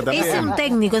nervioso vos acá también. Es un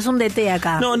técnico, es un DT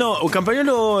acá. No,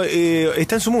 Campagnolo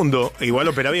está en su mundo, igual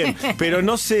opera bien, pero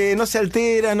no se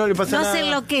altera, no le pasa nada. No se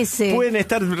enloquece. Pueden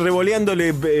estar revoleando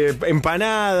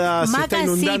empanadas, se está Maca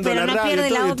inundando sí, pero la no radio, pierde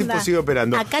todo la el onda. tipo sigue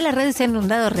operando. Acá la red se ha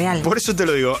inundado real. Por eso te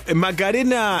lo digo.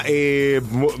 Macarena, la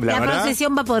verdad,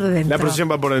 procesión va por dentro. La procesión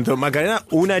va por dentro. Macarena,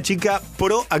 una chica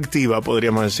proactiva,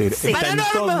 podríamos decir. Sí. Está en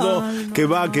todo, que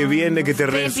va, que viene, que te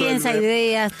resuelve. Piensa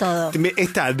ideas, todo.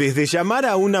 Está desde llamar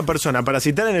a una persona para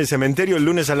citar en el cementerio el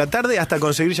lunes a la tarde hasta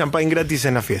conseguir champán gratis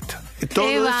en la fiesta. Todo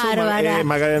Qué eso bárbara.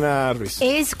 Macarena Ruiz.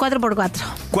 Es 4x4.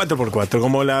 4x4,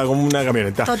 como una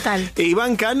camioneta. Total.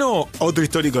 Iván Cano, otro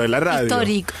histórico de la radio.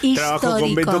 Trabajó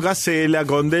con Beto Casella,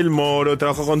 con Del Moro,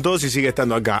 trabajó con todos y sigue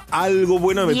estando acá. Algo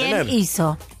bueno debe Bien tener.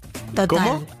 hizo. Total.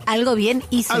 ¿Cómo? Algo bien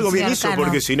hizo. Algo bien señor hizo, Cano.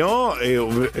 porque si no,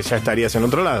 ya estarías en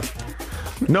otro lado.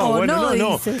 No, O bueno, no,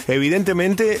 no. dice.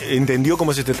 Evidentemente entendió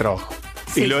cómo es este trabajo.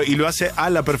 Sí. Y lo hace a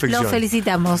la perfección. Lo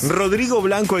felicitamos. Rodrigo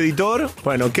Blanco, editor.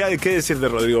 Bueno, ¿qué decir de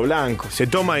Rodrigo Blanco? Se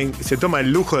toma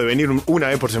el lujo de venir una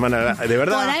vez por semana, de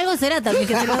verdad. Por algo será también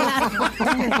que se lo da.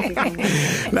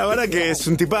 La verdad que es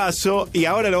un tipazo y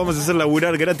ahora lo vamos a hacer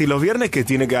laburar gratis los viernes, que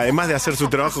tiene que, además de hacer su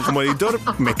trabajo como editor,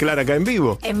 mezclar acá en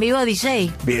vivo. En vivo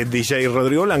DJ. Bien, DJ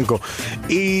Rodrigo Blanco.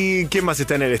 ¿Y quién más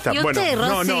está en el staff? ¿Y usted,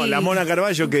 Bueno, Rossi? la Mona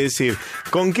Carballo, qué decir.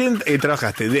 ¿Con quién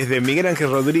trabajaste? Desde Miguel Ángel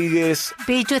Rodríguez,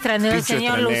 Pichu Estraneo, el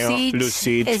señor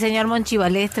Lucich, el señor Monchi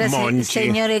Balestra, el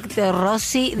señor Héctor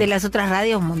Rossi, de las otras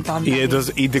radios un montón.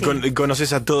 Y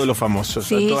conoces a todos los famosos,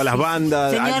 Sí, a todas las sí.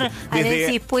 bandas. Señor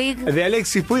Alexis Puig. De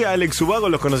Alexis Puig a Alex Ubago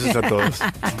los conoces a todos.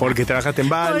 Porque trabajaste en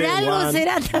Vale. Por algo One.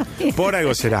 será también. Por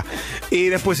algo será. Y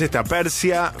después está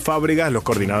Persia, Fábregas, los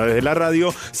coordinadores de la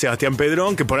radio, Sebastián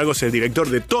Pedrón, que por algo es el director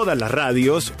de todas las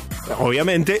radios,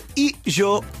 obviamente, y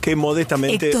yo, que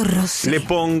modestamente Héctor Rossi. le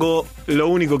pongo lo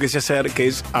único que sé hacer, que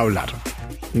es hablar.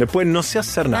 Después no sé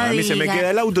hacer nada. No A mí se me diga.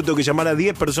 queda el auto, tengo que llamar a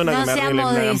 10 personas No que me sea arreglen la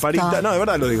modesto. lamparita. No, de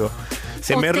verdad lo digo.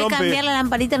 Se me rompe. Cambiar la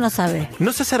lamparita no sabe.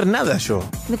 No sé hacer nada yo.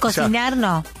 Cocinar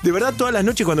no. De verdad, todas las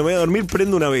noches cuando me voy a dormir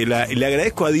prendo una vela y le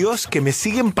agradezco a Dios que me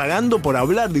siguen pagando por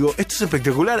hablar. Digo, esto es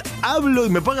espectacular. Hablo y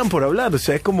me pagan por hablar. O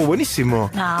sea, es como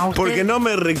buenísimo. No, usted- Porque no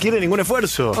me requiere ningún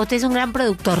esfuerzo. Usted es un gran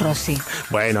productor, Rossi.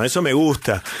 Bueno, eso me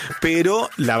gusta. Pero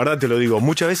la verdad te lo digo,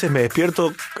 muchas veces me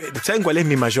despierto. ¿Saben cuál es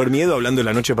mi mayor miedo hablando de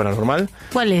la noche paranormal?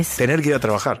 ¿Cuál es? Tener que ir a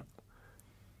trabajar.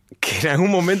 Que en algún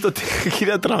momento tenga que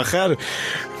ir a trabajar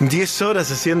 10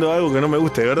 horas haciendo algo que no me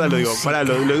gusta, de verdad lo digo.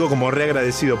 Lo digo como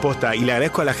reagradecido, posta. Y le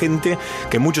agradezco a la gente,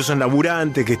 que muchos son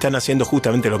laburantes, que están haciendo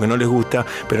justamente lo que no les gusta,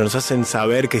 pero nos hacen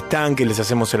saber que están, que les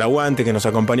hacemos el aguante, que nos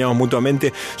acompañamos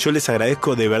mutuamente. Yo les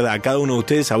agradezco de verdad a cada uno de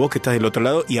ustedes, a vos que estás del otro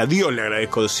lado, y a Dios le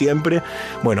agradezco siempre.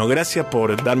 Bueno, gracias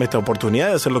por darme esta oportunidad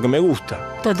de hacer lo que me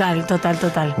gusta. Total.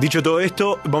 Dicho todo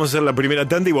esto, vamos a hacer la primera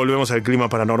tanda y volvemos al clima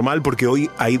paranormal, porque hoy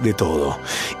hay de todo.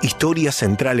 Historia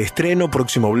central, estreno,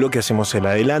 próximo bloque hacemos el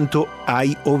adelanto.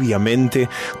 Hay obviamente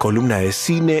columna de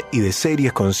cine y de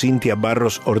series con Cintia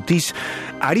Barros Ortiz.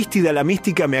 Aristida la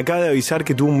mística me acaba de avisar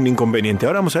que tuvo un inconveniente.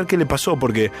 Ahora vamos a ver qué le pasó,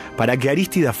 porque para que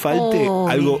Aristida falte,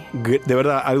 algo, de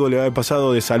verdad, algo le ha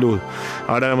pasado de salud.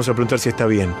 Ahora vamos a preguntar si está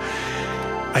bien.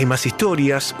 Hay más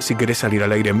historias, si querés salir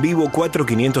al aire en vivo,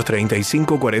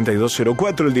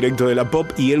 4535-4204, el directo de la Pop,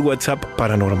 y el WhatsApp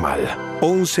Paranormal,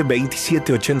 11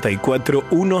 27 84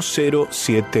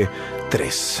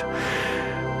 1073.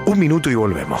 Un minuto y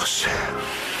volvemos.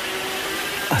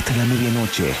 Hasta la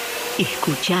medianoche.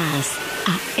 Escuchás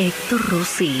a Héctor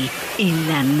Rossi en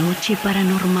la Noche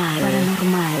Paranormal.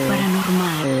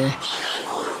 Paranormal.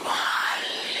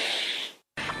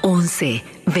 11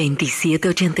 27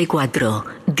 84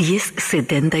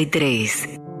 1073.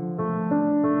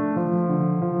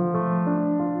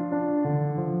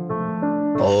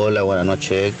 Hola, buenas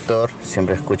noches, Héctor.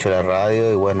 Siempre escucho la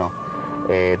radio y bueno,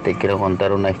 te quiero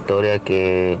contar una historia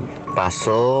que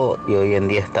pasó y hoy en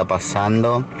día está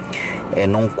pasando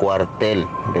en un cuartel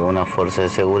de una fuerza de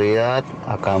seguridad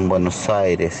acá en Buenos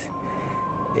Aires.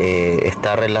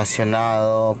 Está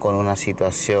relacionado con una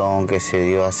situación que se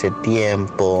dio hace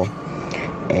tiempo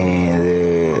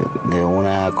de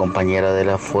una compañera de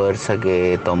la fuerza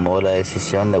que tomó la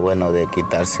decisión de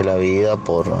quitarse la vida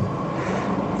por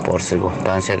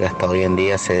circunstancias que hasta hoy en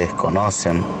día se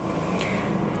desconocen.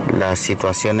 La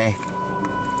situación es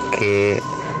que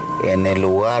en el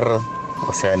lugar,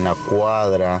 o sea, en la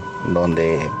cuadra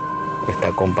donde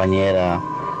esta compañera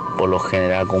por lo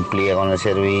general cumplía con el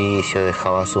servicio,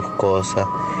 dejaba sus cosas,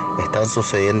 están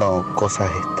sucediendo cosas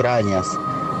extrañas.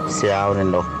 Se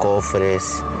abren los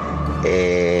cofres,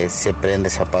 se prende,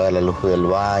 se apaga la luz del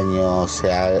baño,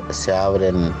 se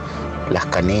abren las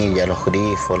canillas, los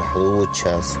grifos, las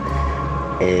duchas.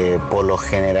 Por lo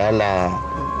general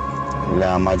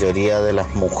la mayoría de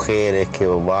las mujeres que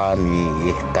van y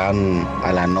están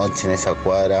a la noche en esa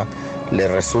cuadra, les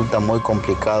resulta muy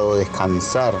complicado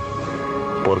descansar,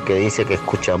 porque dice que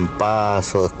escuchan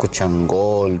pasos, escuchan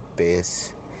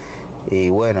golpes. Y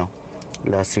bueno,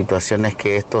 la situación es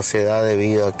que esto se da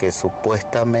debido a que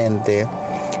supuestamente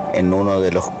en uno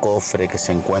de los cofres que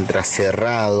se encuentra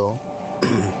cerrado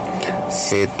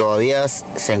todavía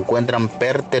se encuentran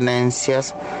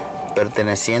pertenencias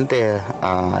pertenecientes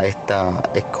a esta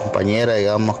ex compañera,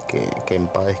 digamos, que en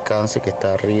paz descanse, que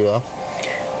está arriba.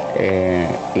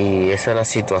 Y esa es la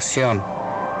situación.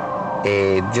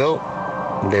 Yo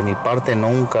de mi parte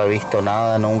nunca he visto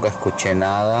nada, nunca escuché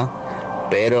nada,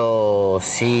 pero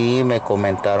sí me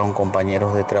comentaron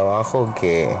compañeros de trabajo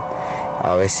que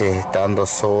a veces estando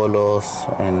solos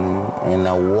en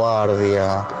la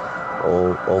guardia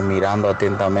o mirando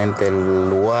atentamente el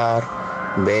lugar,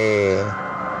 ve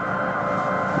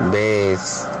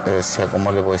ves, o sea,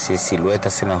 ¿cómo le puedo decir?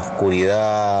 Siluetas en la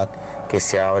oscuridad, que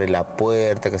se abre la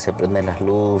puerta, que se prenden las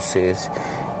luces.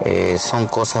 Son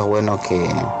cosas, bueno,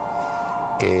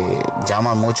 que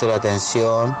llaman mucho la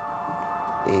atención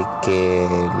y que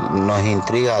nos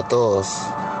intriga a todos.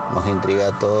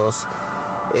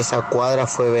 Esa cuadra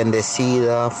fue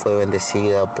bendecida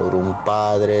por un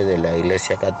padre de la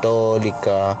Iglesia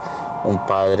Católica, un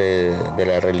padre de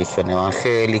la religión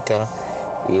evangélica,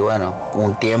 y bueno,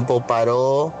 un tiempo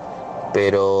paró,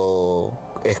 pero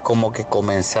es como que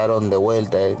comenzaron de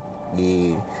vuelta,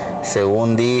 y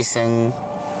según dicen,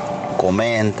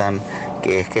 comentan,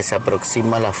 que es que se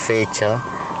aproxima la fecha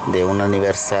de un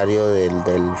aniversario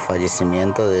del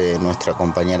fallecimiento de nuestra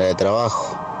compañera de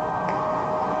trabajo.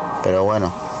 Pero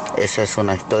bueno, eso es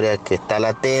una historia que está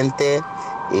latente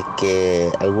y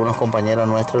que algunos compañeros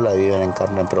nuestros la viven en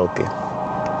carne propia.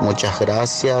 Muchas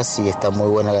gracias y está muy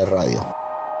buena la radio.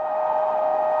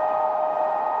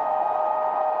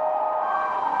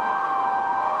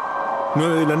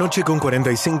 Nueve de la noche con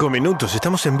 45 minutos.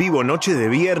 Estamos en vivo, noche de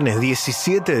viernes,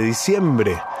 17 de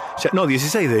diciembre.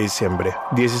 16 de diciembre.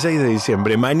 16 de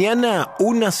diciembre. Mañana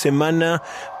una semana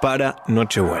para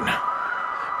Nochebuena.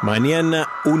 Mañana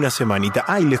una semanita.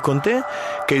 Y les conté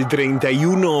que el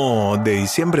 31 de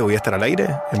diciembre voy a estar al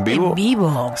aire, en vivo. En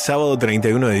vivo. Sábado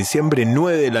 31 de diciembre,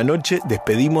 9 de la noche,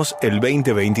 despedimos el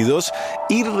 2022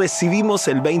 y recibimos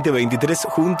el 2023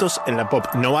 juntos en la Pop.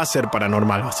 No va a ser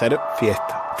paranormal, va a ser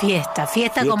fiesta.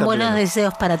 Fiesta con buenos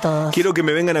deseos para todos. Quiero que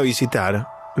me vengan a visitar,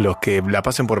 los que la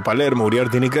pasen por Palermo,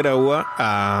 Uriarte, Nicaragua,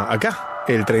 acá,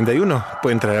 el 31.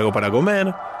 Pueden traer algo para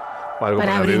comer. O algo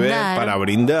para beber, para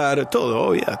brindar, todo,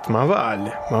 obvio, más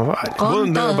vale. ¿Vos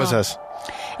dónde me pasás?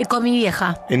 Con mi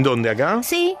vieja. ¿En dónde, acá?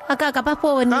 Sí, acá, capaz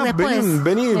puedo venir después.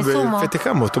 Vení,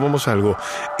 festejamos, tomamos algo.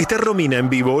 Está Romina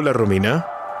en vivo. Hola, Romina.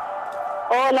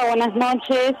 Hola, buenas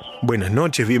noches. Buenas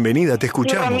noches, bienvenida, te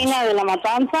escuchamos. Soy Romina de La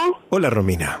Matanza. Hola,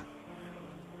 Romina.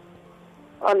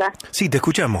 Hola. Sí, te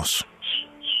escuchamos.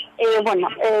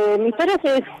 Mi historia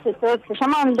se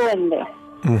llama Un Duende.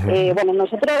 Bueno,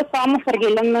 nosotros estábamos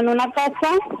alquilando en una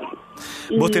casa.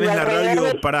 Vos tenés la radio,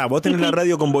 vos tenés la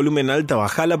radio con volumen alta,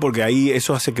 bajala, porque ahí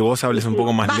eso hace que vos hables un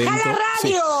poco más lento. ¡Bajá la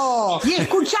radio! Sí. Y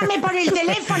escúchame por el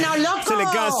teléfono, loco. Hacele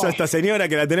caso a esta señora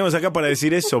que la tenemos acá para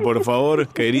decir eso, por favor,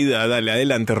 querida. Dale,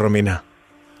 adelante, Romina.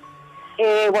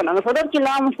 Nosotros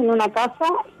alquilábamos en una casa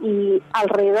y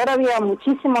alrededor había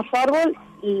muchísimos árboles,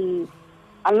 y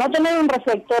al no tener un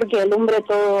reflector que alumbre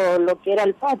todo lo que era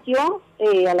el patio,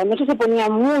 a la noche se ponía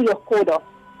muy oscuro.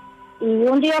 Y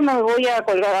un día me voy a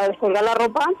descolgar la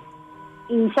ropa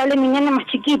y sale mi nene más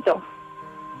chiquito.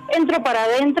 Entro para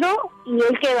adentro y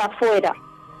él queda afuera.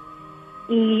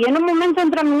 Y en un momento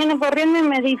entra mi nene corriendo y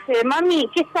me dice: mami,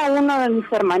 ¿qué está uno de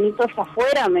mis hermanitos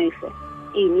afuera? Me dice.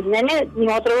 Y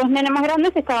mis otros dos nenes más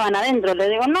grandes estaban adentro. Le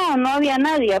digo: no había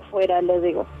nadie afuera, le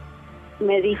digo.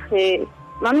 Me dice: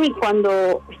 mami,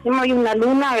 cuando había una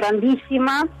luna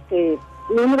grandísima, que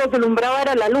lo único que alumbraba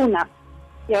era la luna.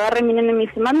 Y agarré mi nene y me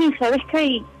dice: mami, ¿sabes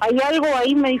qué? Hay algo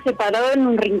ahí, me dice, parado en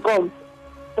un rincón.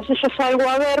 Entonces yo salgo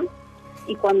a ver,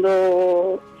 y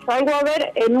cuando salgo a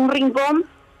ver, en un rincón,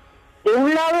 de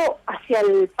un lado hacia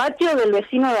el patio del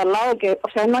vecino de al lado, que,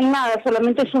 no hay nada,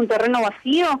 solamente es un terreno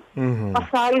vacío,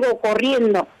 pasa algo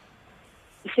corriendo.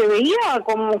 Y se veía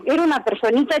como era una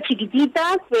personita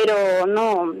chiquitita, pero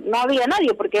no había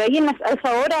nadie, porque ahí a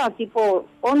esa hora, tipo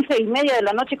 11:30 de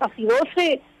la noche, casi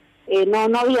 12,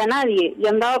 no había nadie. Y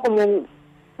andaba como,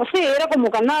 era como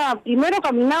que andaba, primero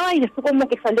caminaba y después como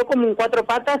que salió como en cuatro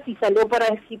patas y salió para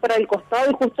el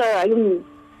costado, y justo hay un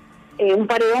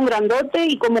paredón grandote,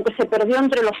 y como que se perdió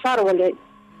entre los árboles.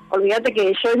 Olvídate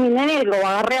que yo y mi nene lo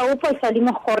agarré a upa y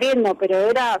salimos corriendo, pero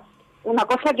era una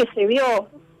cosa que se vio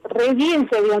re bien,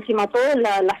 se vio encima todo,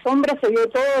 la sombra se vio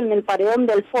todo en el paredón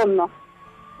del fondo.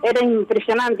 Era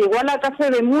impresionante. Igual acá se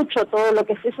ve mucho, todo lo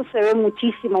que es eso se ve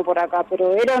muchísimo por acá,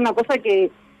 pero era una cosa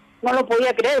que no lo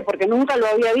podía creer porque nunca lo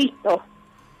había visto.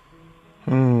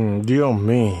 Dios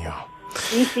mío.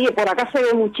 Sí, por acá se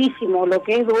ve muchísimo, lo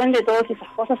que es duende, todas esas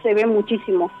cosas se ve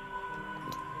muchísimo.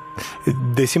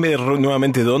 Decime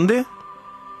nuevamente, ¿dónde?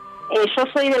 Yo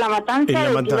soy de La Matanza,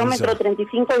 del kilómetro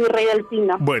 35, Virrey del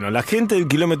Pino. Bueno, la gente del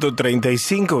kilómetro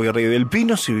 35, Virrey del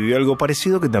Pino, si vivió algo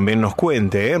parecido, que también nos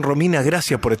cuente, ¿eh? Romina,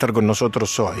 gracias por estar con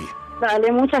nosotros hoy.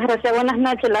 Dale, muchas gracias, buenas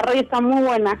noches, la radio está muy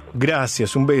buena.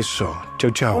 Gracias, un beso.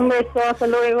 Chau. Un beso, hasta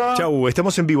luego. Chau,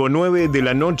 estamos en vivo, 9 de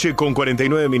la noche con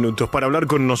 49 minutos. Para hablar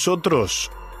con nosotros,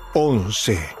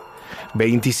 11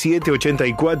 27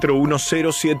 84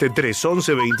 1073.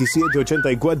 11 27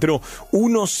 84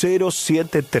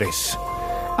 1073.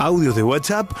 audios de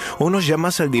WhatsApp o nos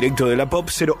llamas al directo de la Pop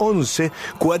 011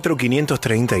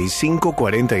 4535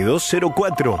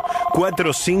 4204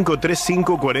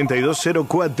 4535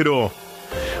 4204.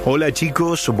 Hola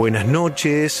chicos, buenas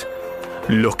noches.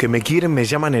 Los que me quieren me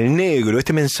llaman el negro.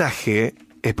 Este mensaje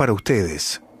es para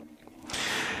ustedes.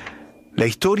 La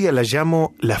historia la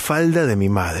llamo La falda de mi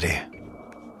madre.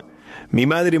 Mi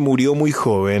madre murió muy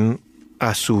joven,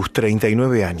 a sus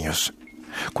 39 años.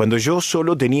 Cuando yo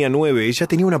solo tenía 9, ella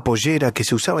tenía una pollera que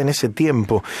se usaba en ese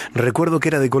tiempo. Recuerdo que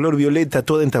era de color violeta,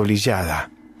 toda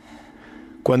entablillada.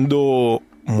 Cuando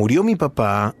murió mi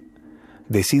papá,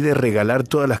 decide regalar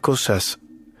todas las cosas.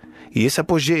 Y esa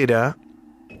pollera...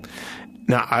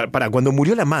 Cuando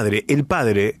murió la madre, el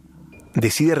padre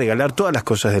decide regalar todas las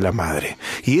cosas de la madre.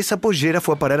 Y esa pollera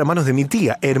fue a parar a manos de mi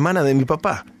tía, hermana de mi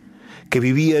papá, que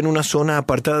vivía en una zona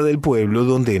apartada del pueblo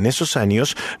donde en esos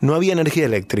años no había energía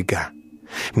eléctrica.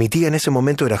 Mi tía en ese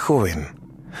momento era joven.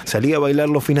 Salía a bailar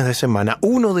los fines de semana.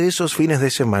 Uno de esos fines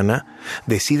de semana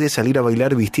decide salir a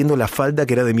bailar vistiendo la falda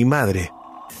que era de mi madre.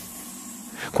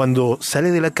 Cuando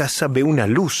sale de la casa ve una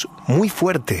luz muy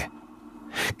fuerte.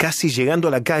 Casi llegando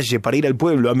a la calle para ir al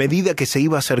pueblo, a medida que se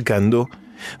iba acercando,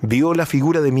 vio la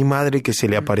figura de mi madre que se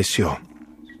le apareció.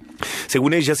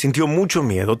 Según ella, sintió mucho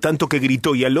miedo, tanto que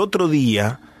gritó, y al otro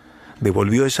día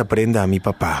devolvió esa prenda a mi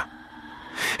papá.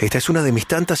 Esta es una de mis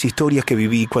tantas historias que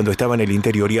viví cuando estaba en el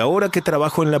interior, y ahora que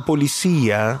trabajo en la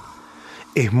policía,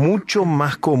 es mucho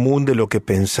más común de lo que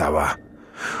pensaba.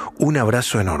 Un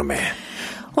abrazo enorme.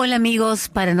 Hola amigos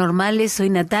paranormales, soy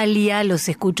Natalia, los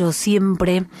escucho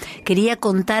siempre. Quería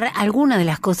contar algunas de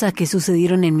las cosas que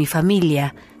sucedieron en mi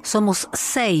familia. Somos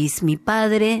 6, mi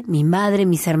padre, mi madre,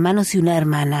 mis hermanos y una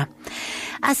hermana.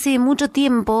 Hace mucho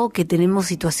tiempo que tenemos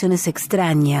situaciones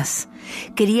extrañas.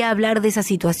 Quería hablar de esas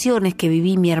situaciones que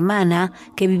viví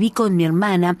con mi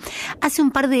hermana. Hace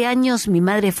un par de años mi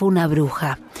madre fue una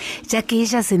bruja, ya que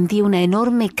ella sentía una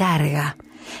enorme carga.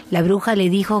 La bruja le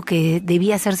dijo que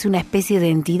debía hacerse una especie de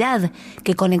entidad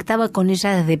que conectaba con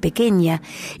ella desde pequeña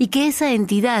y que esa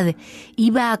entidad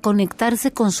iba a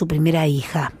conectarse con su primera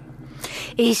hija.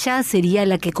 Ella sería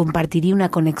la que compartiría una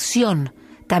conexión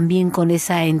también con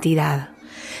esa entidad.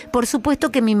 Por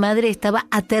supuesto que mi madre estaba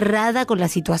aterrada con la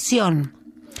situación.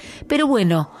 Pero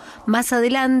bueno, más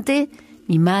adelante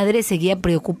mi madre seguía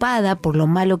preocupada por lo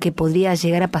malo que podría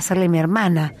llegar a pasarle a mi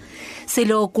hermana. Se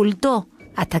lo ocultó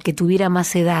hasta que tuviera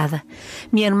más edad.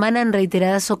 Mi hermana en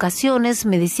reiteradas ocasiones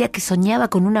me decía que soñaba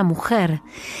con una mujer.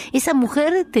 Esa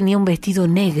mujer tenía un vestido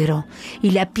negro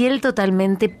y la piel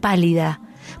totalmente pálida.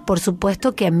 Por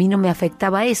supuesto que a mí no me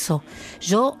afectaba eso.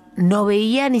 Yo no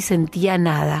veía ni sentía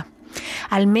nada.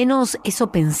 Al menos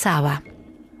eso pensaba.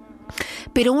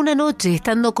 Pero una noche,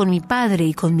 estando con mi padre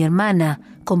y con mi hermana,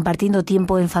 compartiendo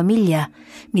tiempo en familia,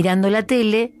 mirando la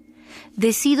tele,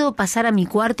 decido pasar a mi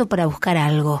cuarto para buscar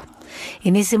algo.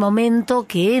 En ese momento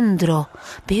que entro,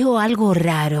 veo algo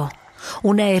raro,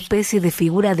 una especie de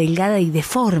figura delgada y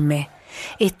deforme.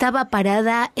 Estaba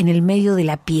parada en el medio de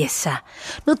la pieza.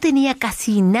 No tenía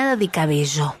casi nada de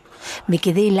cabello. Me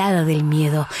quedé helada del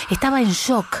miedo. Estaba en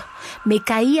shock. Me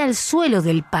caí al suelo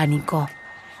del pánico.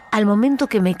 Al momento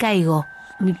que me caigo,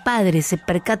 mi padre se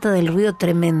percata del ruido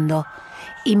tremendo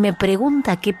y me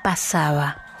pregunta qué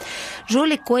pasaba. Yo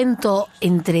le cuento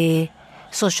entre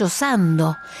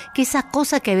sollozando que esa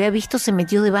cosa que había visto se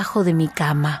metió debajo de mi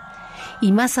cama.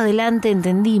 Y más adelante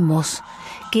entendimos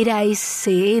que era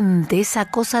ese ente, esa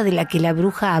cosa de la que la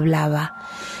bruja hablaba.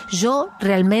 Yo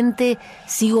realmente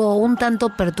sigo un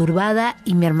tanto perturbada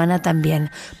y mi hermana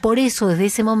también. Por eso desde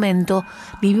ese momento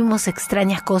vivimos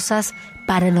extrañas cosas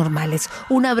paranormales.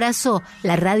 Un abrazo,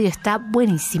 la radio está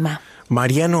buenísima.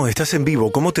 Mariano, estás en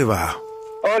vivo, ¿cómo te va?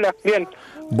 Hola, bien.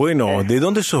 Bueno, ¿de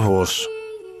dónde sos vos?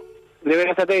 De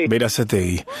Verazategui.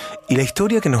 Verazategui. ¿Y la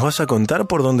historia que nos vas a contar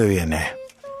por dónde viene?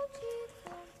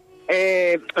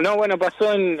 No, bueno,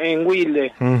 pasó en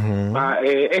Wilde. Uh-huh.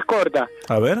 Es corta.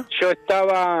 A ver. Yo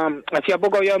estaba, hacía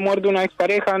poco había muerto una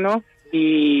expareja, ¿no?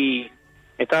 Y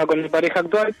estaba con mi pareja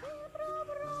actual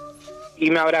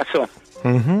y me abrazó.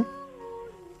 Uh-huh.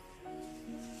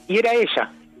 Y era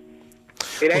ella.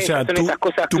 Era ella. Son esas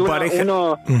cosas que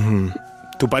uno... Uh-huh.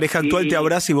 Tu pareja actual te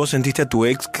abraza y vos sentiste a tu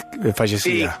ex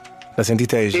fallecida. Sí. ¿La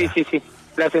sentiste a ella? Sí.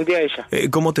 La sentí a ella.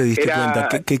 ¿Cómo te diste cuenta?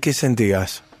 ¿Qué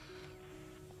sentías?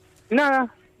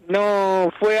 Nada,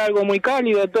 no fue algo muy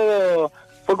cálido, todo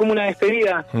fue como una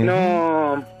despedida. Uh-huh.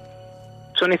 No,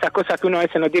 son esas cosas que uno a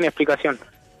veces no tiene explicación.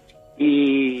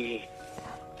 Y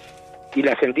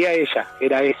la sentí a ella,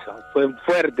 era eso. Fue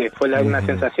fuerte, fue una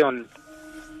sensación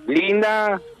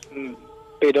linda,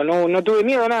 pero no tuve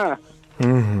miedo a nada.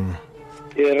 Uh-huh.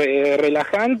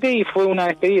 Relajante y fue una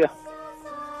despedida.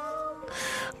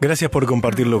 Gracias por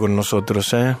compartirlo con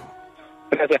nosotros, ¿eh?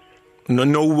 Gracias.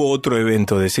 No hubo otro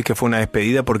evento, decís que fue una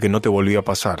despedida porque no te volvió a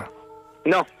pasar.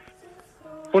 No,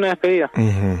 fue una despedida.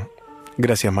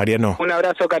 Gracias, Mariano. Un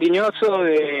abrazo cariñoso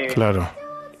de... Claro.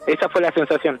 Esa fue la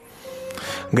sensación.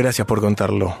 Gracias por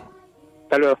contarlo.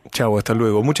 Hasta luego. Chau, hasta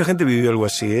luego. Mucha gente vivió algo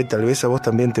así, ¿eh? Tal vez a vos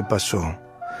también te pasó.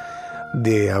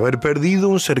 De haber perdido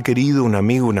un ser querido, un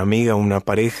amigo, una amiga, una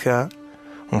pareja,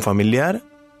 un familiar,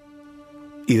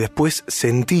 y después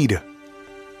sentir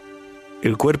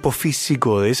el cuerpo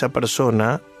físico de esa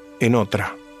persona en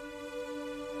otra.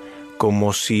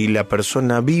 Como si la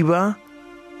persona viva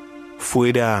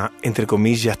fuera, entre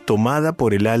comillas, tomada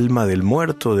por el alma del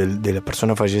muerto, de la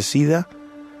persona fallecida,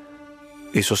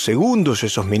 esos segundos,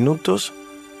 esos minutos,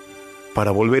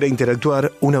 para volver a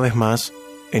interactuar una vez más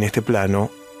en este plano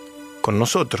con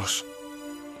nosotros.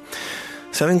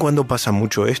 ¿Saben cuándo pasa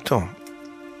mucho esto?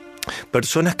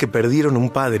 Personas que perdieron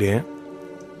un padre,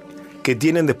 que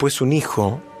tienen después un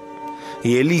hijo,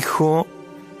 y el hijo,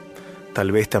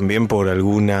 tal vez también por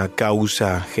alguna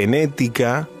causa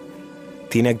genética,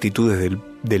 tiene actitudes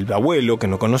del abuelo que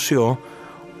no conoció,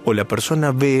 o la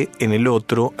persona ve en el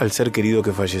otro al ser querido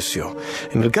que falleció.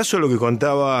 En el caso de lo que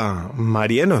contaba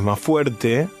Mariano es más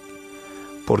fuerte,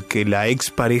 porque la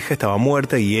expareja estaba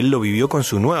muerta y él lo vivió con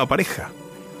su nueva pareja.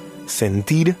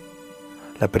 Sentir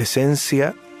la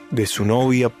presencia de su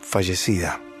novia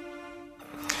fallecida.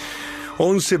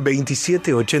 11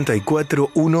 27 84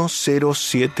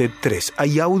 1073.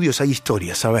 Hay audios, hay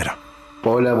historias, a ver.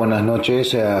 Hola, buenas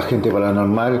noches, agente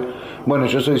paranormal. Bueno,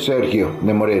 yo soy Sergio,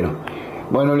 de Moreno.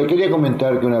 Bueno, le quería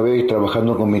comentar que una vez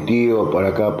trabajando con mi tío por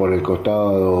acá, por el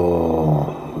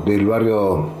costado del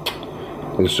barrio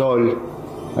El Sol,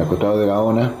 al costado de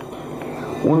Gaona,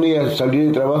 un día al salir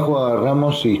de trabajo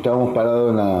agarramos y estábamos parados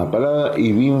en la parada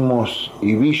y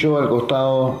vi yo al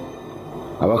costado,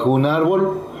 abajo de un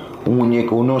árbol, un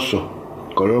muñeco, un oso,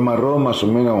 color marrón, más o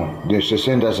menos de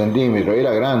 60 centímetros,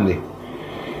 era grande.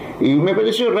 Y me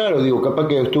pareció raro, digo, capaz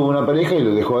que estuvo una pareja y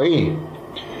lo dejó ahí.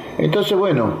 Entonces,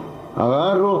 bueno,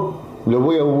 agarro, lo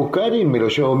voy a buscar y me lo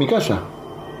llevo a mi casa.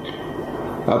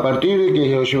 A partir de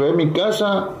que lo llevé a mi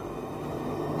casa,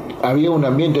 había un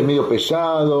ambiente medio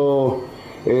pesado,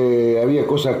 había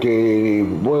cosas que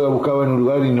vos buscabas en un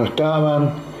lugar y no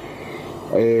estaban,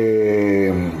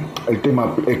 el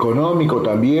tema económico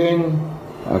también,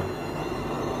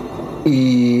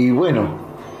 y bueno,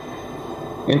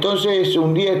 entonces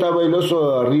un día estaba el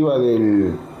oso arriba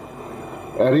de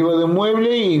un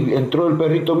mueble y entró el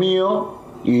perrito mío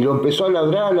y lo empezó a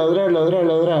ladrar,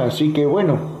 así que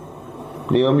bueno,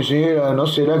 digo a mi señora, ¿no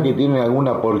será que tiene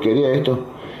alguna porquería esto?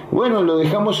 Bueno, lo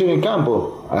dejamos en el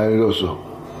campo al oso,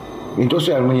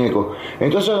 entonces al muñeco.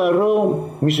 Entonces agarró,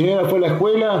 mi señora fue a la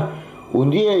escuela un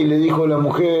día y le dijo a la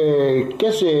mujer, ¿qué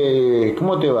hace?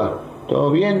 ¿Cómo te va?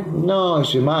 ¿Todo bien? No,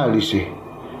 dice, mal, dice.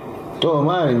 Todo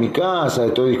mal en mi casa,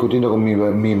 estoy discutiendo con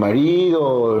mi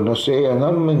marido, no sé,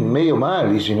 andamos medio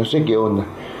mal, dice, no sé qué onda.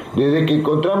 Desde que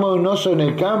encontramos un oso en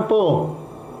el campo,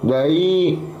 de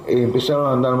ahí empezaron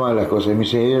a andar mal las cosas. Mi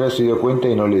señora se dio cuenta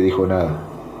y no le dijo nada.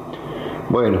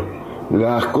 Bueno,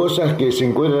 las cosas que se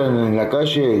encuentran en la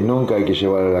calle nunca hay que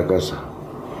llevar a la casa,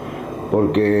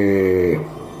 porque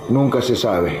nunca se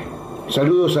sabe.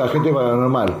 Saludos a Gente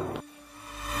Paranormal.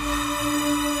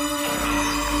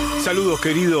 Saludos,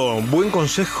 querido. Buen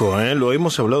consejo, ¿eh? Lo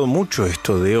hemos hablado mucho,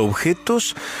 esto de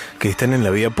objetos que están en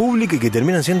la vía pública y que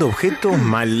terminan siendo objetos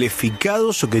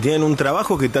maleficados o que tienen un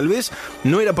trabajo que tal vez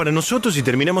no era para nosotros y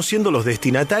terminamos siendo los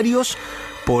destinatarios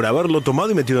por haberlo tomado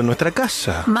y metido en nuestra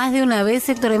casa. Más de una vez,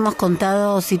 Héctor, hemos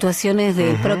contado situaciones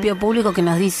del propio público que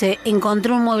nos dice,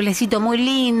 encontré un mueblecito muy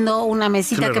lindo, una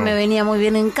mesita que me venía muy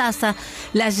bien en casa,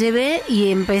 la llevé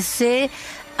y empecé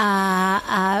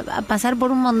a pasar por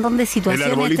un montón de situaciones.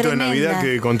 El arbolito tremendas de Navidad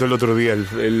que contó el otro día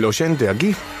el oyente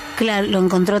aquí. Claro, lo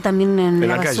encontró también en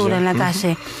la basura, en la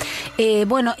calle.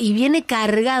 Bueno, y viene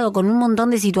cargado con un montón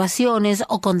de situaciones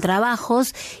o con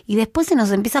trabajos y después se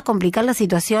nos empieza a complicar la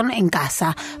situación en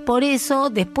casa. Por eso,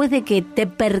 después de que te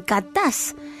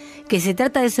percatás que se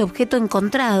trata de ese objeto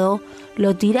encontrado,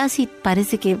 lo tirás y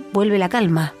parece que vuelve la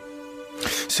calma.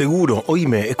 Seguro.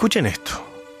 Oíme, escuchen esto.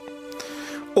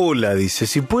 Hola, dice,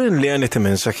 si pueden lean este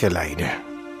mensaje al aire.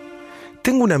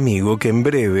 Tengo un amigo que en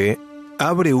breve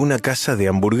abre una casa de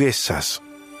hamburguesas.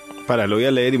 Lo voy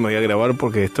a leer y me voy a grabar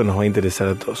porque esto nos va a interesar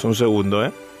a todos. Un segundo,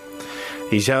 ¿eh?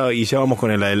 Y ya vamos con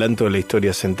el adelanto de la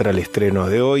historia central, estreno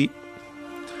de hoy.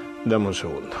 Dame un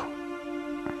segundo.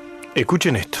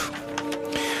 Escuchen esto.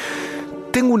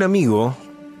 Tengo un amigo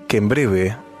que en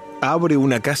breve abre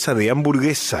una casa de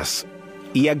hamburguesas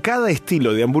y a cada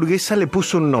estilo de hamburguesa le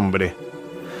puso un nombre.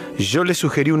 Yo le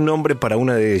sugerí un nombre para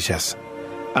una de ellas.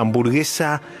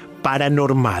 Hamburguesa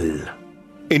Paranormal.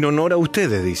 En honor a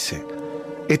ustedes, dice.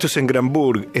 Esto es en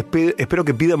Granburg. Espero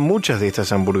que pidan muchas de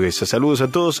estas hamburguesas. Saludos a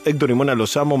todos. Héctor y Mona,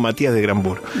 los amo. Matías de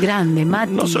Granburg. Grande,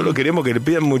 Mati. No solo queremos que le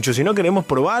pidan mucho, sino queremos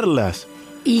probarlas.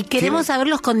 Y queremos saber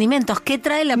los condimentos. ¿Qué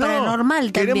trae la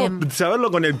Paranormal también? Queremos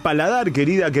saberlo con el paladar,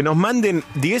 querida. Que nos manden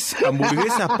 10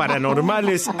 hamburguesas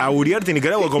paranormales a Uriarte,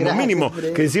 Nicaragua, como mínimo.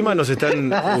 Que encima nos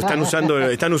están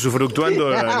usufructuando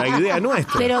la idea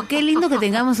nuestra. Pero qué lindo que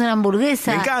tengamos una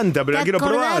hamburguesa. Me encanta, pero la quiero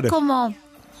probar.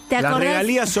 Las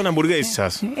regalías son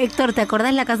hamburguesas. Héctor, ¿te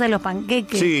acordás la casa de los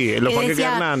panqueques? Sí, los panqueques de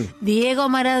Hernán. Diego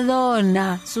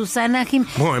Maradona, Susana Jim.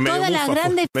 Todas las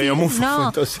grandes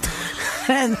figuras.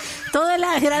 Todas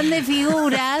las grandes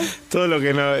figuras. Todo lo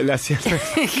que no le hacían.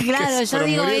 Claro, yo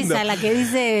digo muriendo. Esa, la que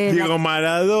dice. Diego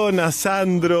Maradona,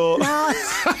 Sandro. No.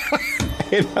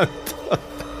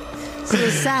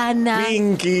 Susana.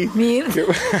 Pinky.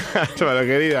 Bueno,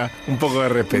 querida, un poco de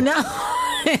respeto.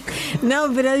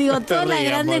 No, pero digo, no todas las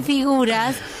grandes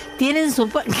figuras tienen su...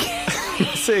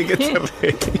 Sí, que te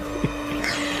reí.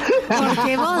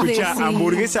 Porque vos Escucha,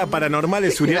 hamburguesa Paranormal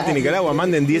Uriarte, Nicaragua.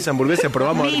 Manden 10 hamburguesas,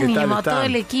 probamos a ver qué tal está. Todo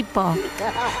el equipo.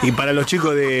 Y para los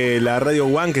chicos de la Radio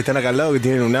One que están acá al lado, que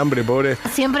tienen un hambre, pobre.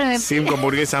 Siempre me 5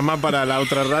 hamburguesas más para la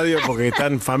otra radio, porque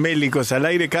están famélicos al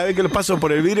aire. Cada vez que los paso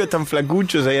por el vidrio están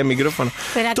flacuchos ahí al micrófono.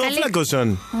 Todos flacos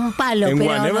son. Un palo, en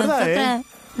pero One, es verdad,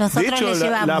 nosotros de hecho, le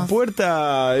llevamos. La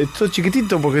puerta es todo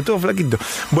chiquitito porque es todo flaquito.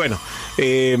 Bueno,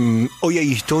 hoy hay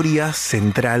historia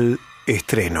central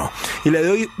estreno. Y la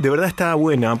de hoy de verdad está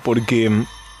buena porque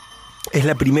es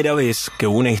la primera vez que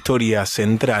una historia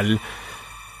central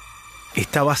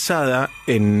está basada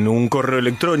en un correo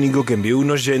electrónico que envió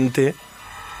un oyente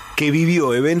que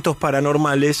vivió eventos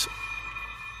paranormales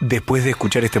después de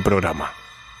escuchar este programa.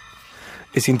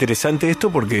 Es interesante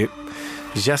esto porque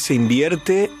ya se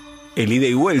invierte el ida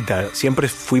y vuelta. Siempre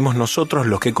fuimos nosotros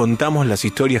los que contamos las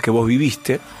historias que vos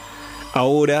viviste.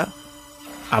 Ahora,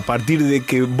 a partir de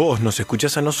que vos nos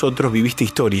escuchás a nosotros, viviste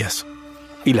historias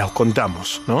y las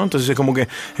contamos, ¿no? Entonces es como que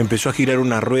empezó a girar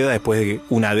una rueda después de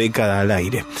una década al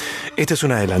aire. Este es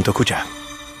un adelanto, escuchá.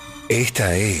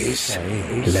 Esta es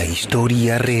la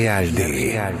historia real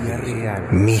de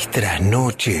mis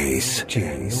trasnoches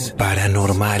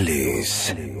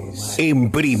paranormales.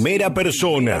 En primera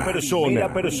persona.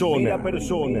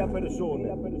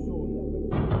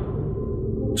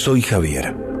 Soy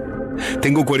Javier.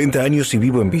 Tengo 40 años y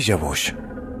vivo en Villa Bosch.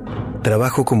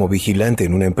 Trabajo como vigilante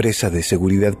en una empresa de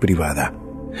seguridad privada.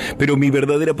 Pero mi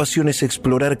verdadera pasión es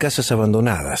explorar casas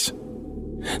abandonadas.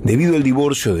 Debido al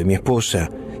divorcio de mi esposa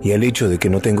y al hecho de que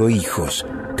no tengo hijos,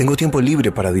 tengo tiempo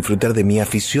libre para disfrutar de mi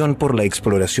afición por la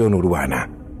exploración urbana.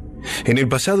 En el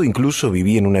pasado incluso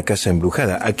viví en una casa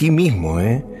embrujada, aquí mismo,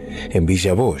 en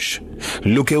Villa Bosch,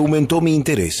 lo que aumentó mi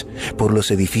interés por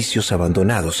los edificios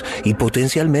abandonados y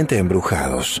potencialmente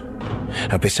embrujados.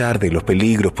 A pesar de los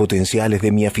peligros potenciales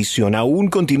de mi afición, aún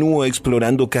continúo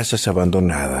explorando casas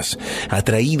abandonadas,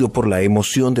 atraído por la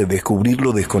emoción de descubrir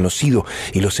lo desconocido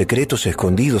y los secretos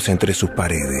escondidos entre sus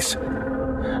paredes.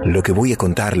 Lo que voy a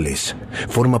contarles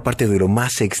forma parte de lo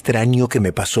más extraño que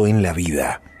me pasó en la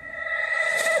vida.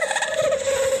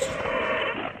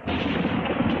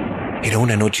 Era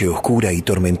una noche oscura y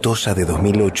tormentosa de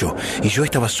 2008 y yo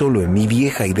estaba solo en mi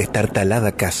vieja y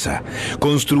destartalada casa,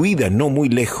 construida no muy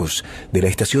lejos de la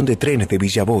estación de trenes de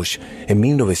Villa Bosch en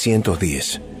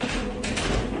 1910.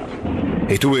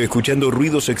 Estuve escuchando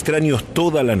ruidos extraños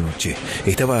toda la noche.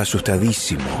 Estaba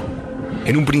asustadísimo.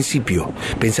 En un principio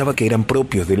pensaba que eran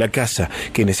propios de la casa,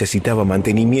 que necesitaba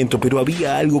mantenimiento, pero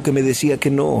había algo que me decía que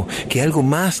no, que algo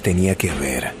más tenía que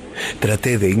ver.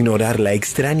 Traté de ignorar la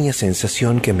extraña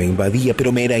sensación que me invadía,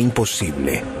 pero me era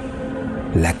imposible.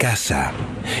 La casa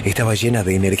estaba llena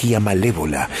de energía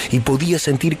malévola y podía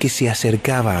sentir que se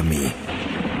acercaba a mí.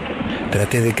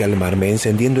 Traté de calmarme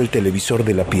encendiendo el televisor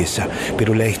de la pieza,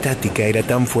 pero la estática era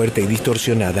tan fuerte y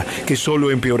distorsionada que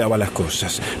solo empeoraba las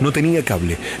cosas. No tenía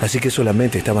cable, así que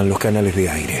solamente estaban los canales de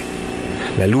aire.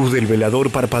 La luz del velador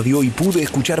parpadeó y pude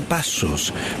escuchar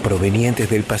pasos provenientes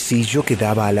del pasillo que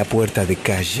daba a la puerta de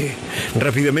calle.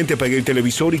 Rápidamente apagué el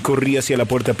televisor y corrí hacia la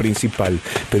puerta principal,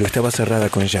 pero estaba cerrada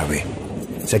con llave.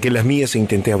 Saqué las mías e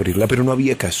intenté abrirla, pero no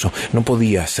había caso, no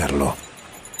podía hacerlo.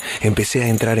 Empecé a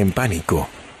entrar en pánico.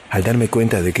 Al darme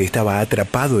cuenta de que estaba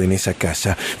atrapado en esa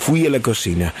casa, fui a la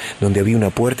cocina, donde había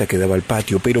una puerta que daba al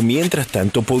patio, pero mientras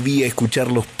tanto podía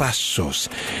escuchar los pasos,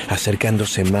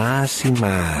 acercándose más y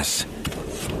más.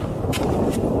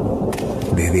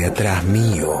 Desde atrás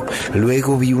mío,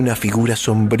 luego vi una figura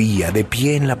sombría de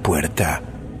pie en la puerta.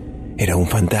 Era un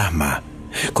fantasma,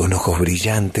 con ojos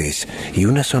brillantes y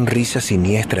una sonrisa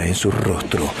siniestra en su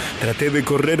rostro. Traté de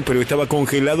correr, pero estaba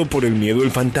congelado por el miedo.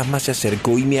 El fantasma se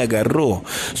acercó y me agarró.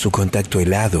 Su contacto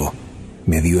helado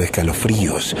me dio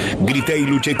escalofríos. Grité y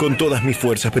luché con todas mis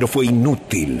fuerzas, pero fue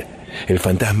inútil. El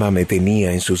fantasma me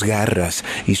tenía en sus garras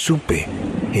y supe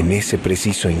en ese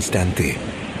preciso instante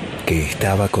que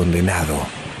estaba condenado.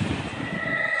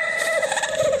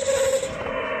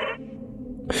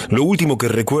 Lo último que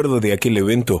recuerdo de aquel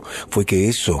evento fue que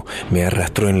eso me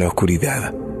arrastró en la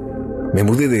oscuridad. Me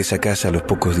mudé de esa casa a los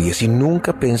pocos días y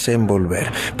nunca pensé en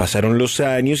volver. Pasaron los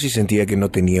años y sentía que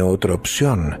no tenía otra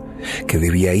opción, que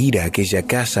debía ir a aquella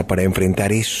casa para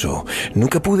enfrentar eso.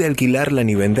 Nunca pude alquilarla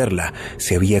ni venderla.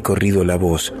 Se había corrido la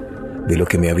voz de lo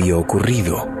que me había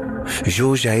ocurrido.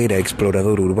 Yo ya era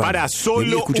explorador urbano. Para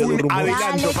solo un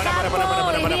adelanto. Para.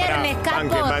 Viernes,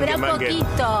 Capo, espera un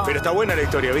poquito. Pero está buena la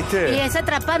historia, ¿viste? Y es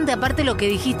atrapante, aparte lo que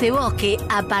dijiste vos, que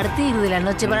a partir de la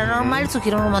noche paranormal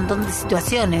surgieron un montón de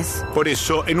situaciones. Por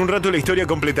eso, en un rato la historia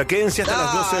completa. Quédense hasta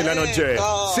las 12 de la noche.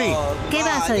 Sí. ¿Qué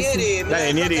vas a decir?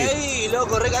 Dale, Nieri. Ahí,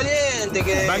 loco, recaliente.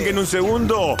 Que... Banquen un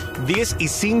segundo.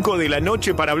 10:05 de la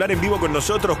noche para hablar en vivo con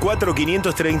nosotros.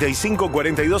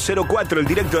 4535-4204, el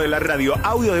directo de la radio.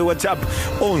 Audio de WhatsApp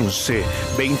 11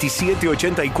 27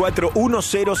 84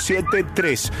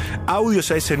 1073. Audios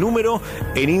a ese número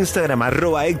en Instagram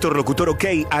 @Héctor Locutor OK,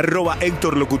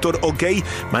 @Héctor Locutor OK.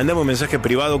 Mandame un mensaje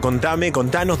privado,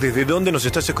 contanos desde dónde nos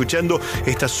estás escuchando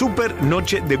esta super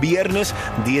noche de viernes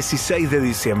 16 de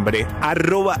diciembre.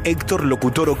 @Héctor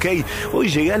Locutor OK. Hoy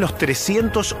llegué a los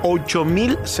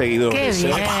 308.000 seguidores. Qué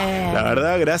bien. La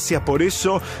verdad, gracias por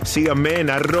eso. Síganme en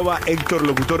 @Héctor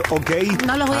Locutor OK.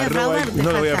 No los voy a defraudar.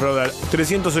 No los voy a defraudar.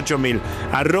 308.000.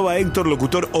 @Héctor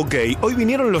Locutor OK. Hoy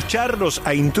vinieron los charros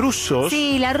a intrusos.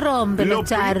 Sí, la rompen los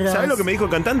charros. ¿Sabes lo que me dijo el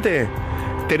cantante?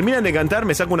 Terminan de cantar,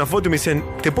 me saco una foto y me dicen,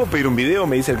 ¿te puedo pedir un video?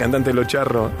 Me dice el cantante de Los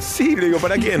Charros. Sí, le digo,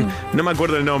 ¿para quién? No me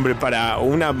acuerdo el nombre. Para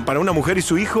una mujer y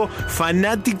su hijo,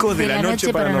 fanáticos de la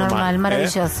noche paranormal.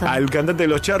 Maravilloso. Al cantante de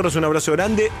Los Charros, un abrazo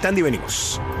grande. Tandy,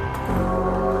 venimos.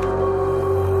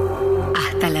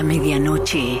 Hasta la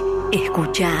medianoche,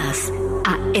 escuchás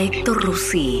a Héctor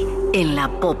Rossi en la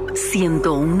Pop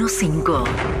 101.5.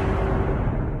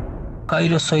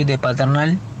 Jairo, soy de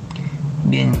Paternal.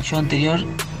 Bien, yo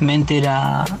anteriormente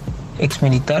era ex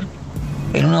militar.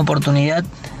 En una oportunidad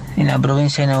en la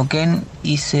provincia de Neuquén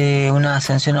hice una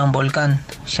ascensión a un volcán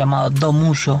llamado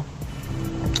Domullo,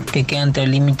 que queda entre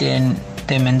el límite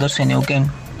de Mendoza y Neuquén.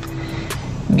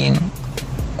 Bien,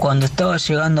 cuando estaba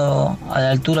llegando a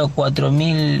la altura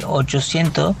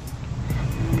 4800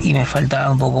 y me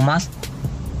faltaba un poco más,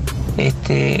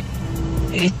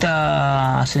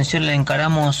 esta ascensión la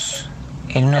encaramos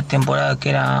en una temporada que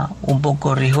era un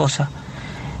poco riesgosa,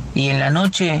 y en la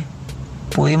noche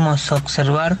pudimos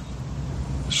observar,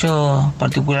 yo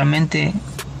particularmente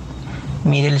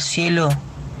miré el cielo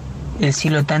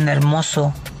tan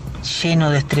hermoso, lleno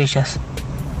de estrellas.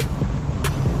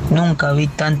 Nunca vi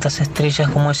tantas estrellas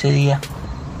como ese día.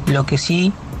 Lo que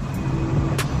sí,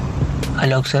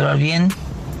 al observar bien,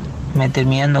 me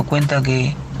terminé dando cuenta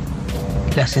que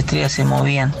las estrellas se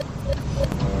movían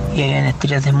y habían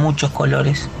estrellas de muchos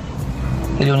colores.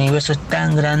 El universo es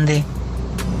tan grande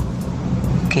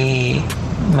que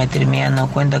me terminé dando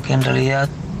cuenta que en realidad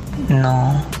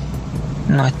no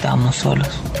estamos solos.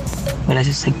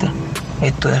 Gracias, Héctor.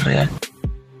 Esto es real.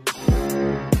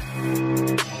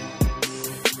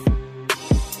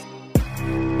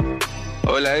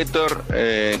 Hola, Héctor.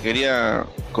 Quería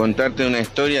contarte una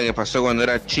historia que pasó cuando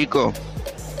era chico.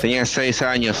 Tenía 6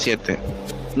 años, 7.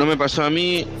 No me pasó a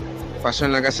mí, pasó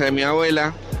en la casa de mi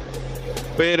abuela,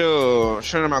 pero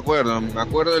yo no me acuerdo. Me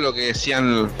acuerdo de lo que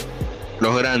decían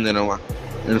los grandes nomás.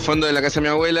 En el fondo de la casa de mi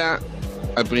abuela,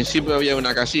 al principio había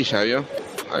una casilla, ¿vio?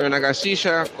 Había una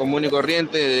casilla común y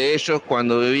corriente de ellos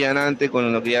cuando vivían antes,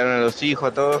 cuando criaron a los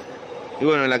hijos, todos. Y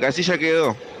bueno, la casilla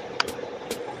quedó.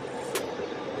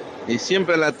 Y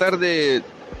siempre a la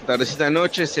tardecita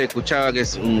noche, se escuchaba que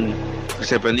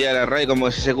se prendía la radio, como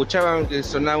si se escuchaba que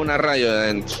sonaba una radio de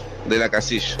adentro de la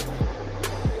casilla.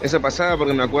 Eso pasaba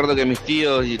porque me acuerdo que mis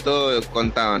tíos y todo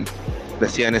contaban,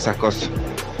 decían esas cosas.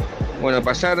 Bueno,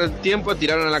 pasar el tiempo,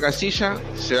 tiraron a la casilla,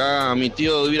 se va mi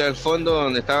tío a vivir al fondo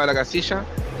donde estaba la casilla,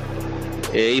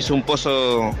 hizo un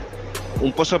pozo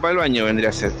para el baño, vendría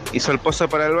a ser. Hizo el pozo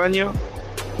para el baño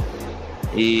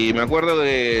y me acuerdo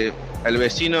que el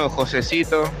vecino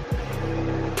Josecito,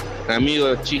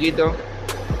 amigo chiquito,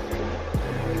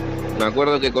 me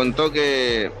acuerdo que contó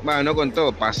que, no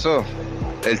contó, pasó,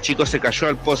 el chico se cayó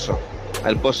al pozo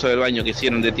del baño que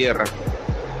hicieron de tierra.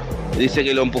 Dice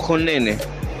que lo empujó un nene,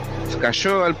 se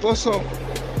cayó al pozo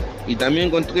Y también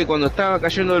encontré que cuando estaba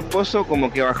cayendo el pozo,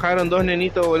 como que bajaron 2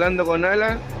 nenitos volando con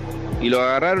alas y lo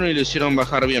agarraron y lo hicieron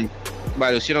bajar bien.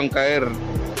 Lo hicieron caer.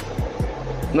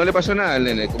 No le pasó nada al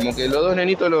nene, como que los 2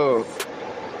 nenitos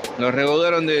lo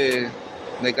regodaron de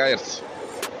caerse.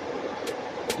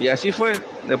 Y así fue.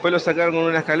 Después lo sacaron con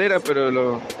una escalera, pero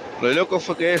lo loco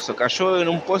fue que eso, cayó en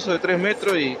un pozo de 3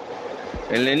 metros y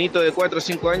el nenito de 4 o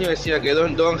 5 años decía que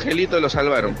dos angelitos lo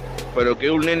salvaron, pero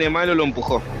que un nene malo lo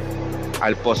empujó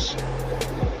al pozo.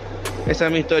 Esa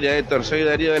es mi historia, Héctor. Soy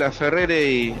Darío de la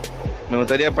Ferrere y me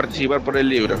gustaría participar por el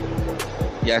libro.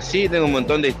 Y así tengo un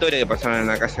montón de historias que pasaron en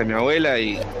la casa de mi abuela,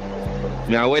 y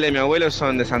mi abuela y mi abuelo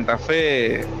son de Santa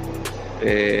Fe,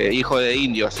 hijo de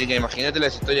indio, así que imagínate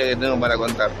las historias que tengo para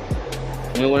contar.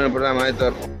 Muy bueno el programa,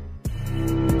 Héctor.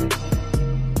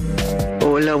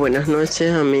 Hola, buenas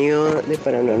noches, amigos de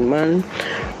Paranormal.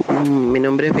 Mi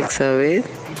nombre es Bexabeth,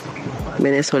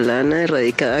 venezolana,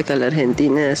 radicada acá en la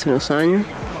Argentina desde hace unos años.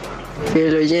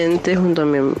 Fiel oyente junto a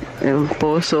mi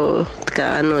esposo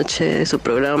cada noche de su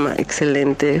programa,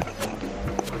 excelente.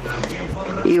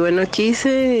 Y bueno,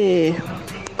 quise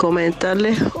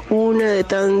comentarles una de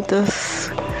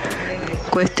tantas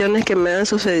cuestiones que me han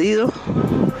sucedido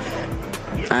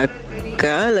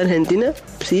acá en la Argentina,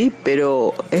 sí,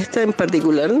 pero esta en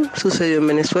particular sucedió en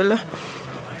Venezuela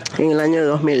en el año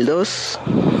 2002,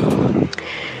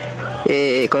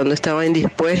 cuando estaba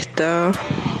indispuesta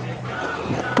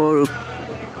por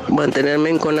mantenerme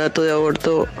en conato de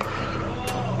aborto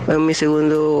en mi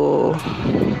segundo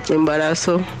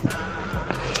embarazo,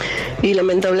 y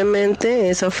lamentablemente en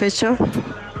esa fecha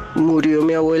murió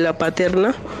mi abuela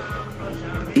paterna,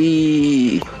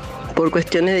 y por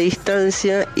cuestiones de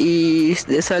distancia y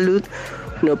de salud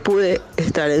no pude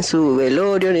estar en su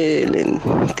velorio ni en el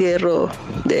entierro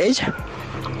de ella.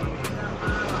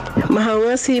 Más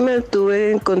aún así me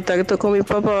tuve en contacto con mi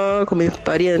papá, con mis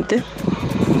parientes,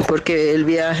 porque el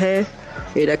viaje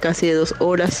era casi de 2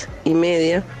 horas y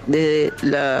media desde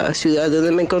la ciudad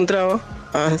donde me encontraba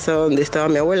hasta donde estaba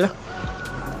mi abuela.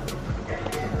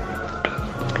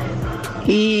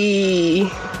 Y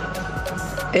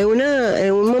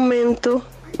en un momento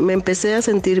me empecé a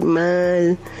sentir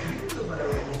mal,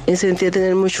 me sentía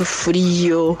tener mucho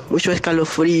frío, mucho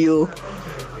escalofrío.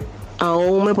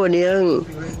 Aún me ponían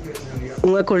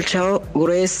un acolchado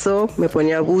grueso, me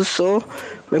ponía buzo,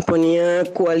 me ponía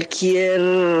cualquier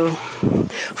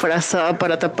frazada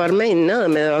para taparme y nada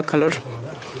me daba calor.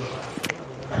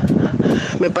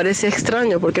 Me parecía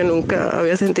extraño porque nunca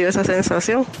había sentido esa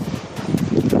sensación.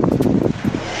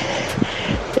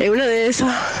 En una de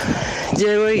esas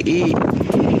llego y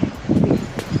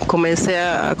comencé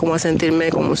a sentirme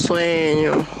como un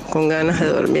sueño, con ganas de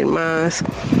dormir más.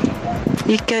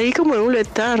 Y caí como en un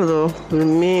letardo,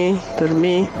 dormí.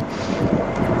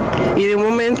 Y de un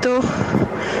momento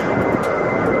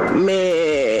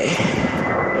me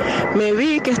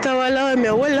vi que estaba al lado de mi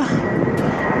abuela.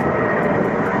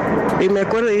 Y me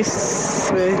acuerdo y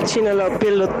me enchina la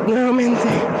piel nuevamente.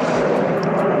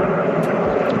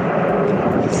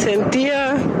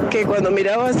 Sentía que cuando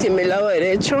miraba hacia mi lado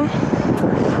derecho,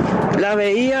 la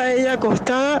veía a ella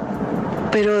acostada,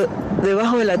 pero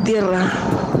debajo de la tierra,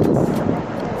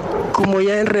 como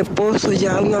ya en reposo,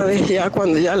 ya una vez, ya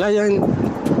cuando ya la hayan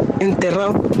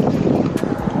enterrado.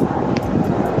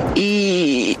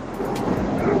 Y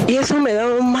eso me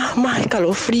daba más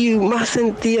escalofrío, más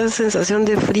sentía sensación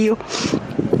de frío.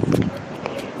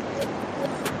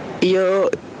 Y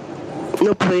yo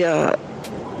no podía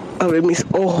abrir mis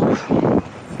ojos.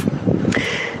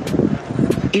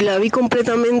 Y la vi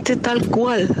completamente tal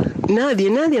cual. Nadie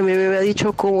a mí me había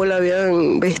dicho cómo la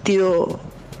habían vestido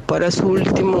para su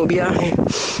último viaje.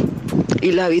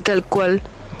 Y la vi tal cual.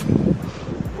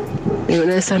 Y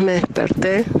una de esas me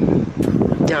desperté,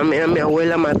 llamé a mi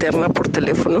abuela materna por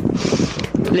teléfono,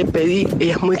 le pedí,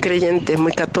 ella es muy creyente, es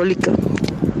muy católica,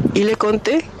 y le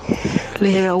conté, le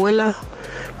dije, abuela,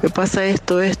 me pasa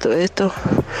esto,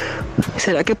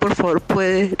 ¿será que por favor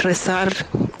puede rezar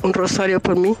un rosario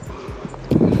por mí?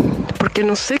 Porque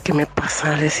no sé qué me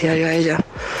pasa, le decía yo a ella.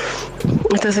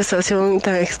 Esta sensación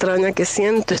tan extraña que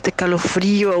siento, este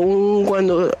calofrío, aún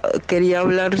cuando quería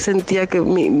hablar sentía que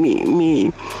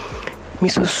mi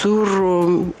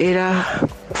susurro era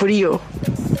frío.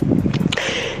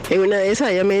 En una de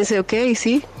esas ella me dice, ok,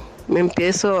 sí, me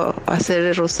empiezo a hacer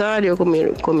el rosario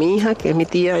con mi hija, que es mi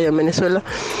tía allá en Venezuela.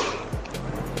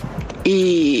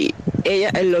 Y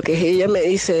ella me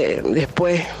dice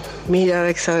después, mira,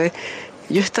 Bexabe,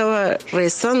 yo estaba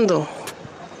rezando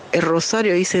el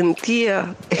rosario y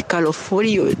sentía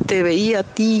escalofrío, te veía a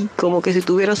ti como que si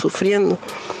estuvieras sufriendo.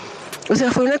 O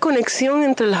sea, fue una conexión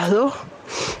entre las dos.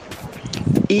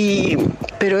 Y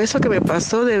Pero eso que me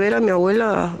pasó de ver a mi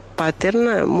abuela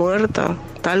paterna muerta,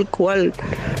 tal cual.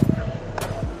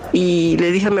 Y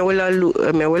le dije a mi abuela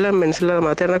en Venezuela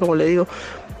materna, como le digo,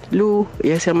 Lu,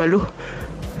 ella se llama Lu.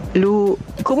 Lu,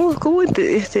 ¿cómo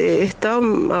estaba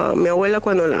mi abuela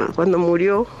cuando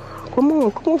murió?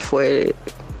 ¿Cómo fue?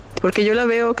 Porque yo la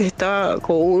veo que estaba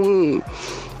con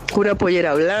una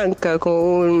pollera blanca,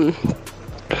 con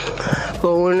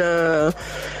una,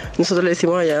 nosotros le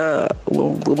decimos allá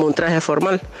como un traje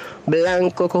formal,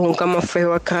 blanco, con un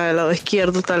camafeo acá al lado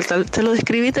izquierdo, tal. Te lo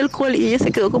describí tal cual y ella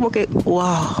se quedó como que,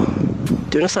 wow,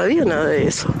 yo no sabía nada de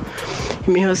eso.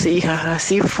 Y me dijo, sí, hija,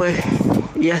 así fue.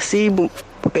 Y así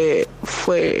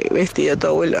fue vestida tu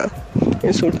abuela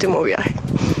en su último viaje.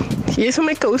 Y eso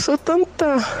me causó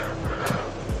tanta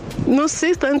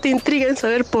intriga en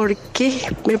saber por qué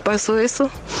me pasó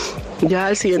eso. Ya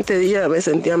al siguiente día me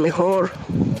sentía mejor.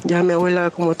 Ya mi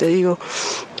abuela, como te digo,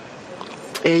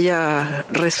 ella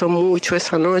rezó mucho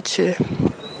esa noche.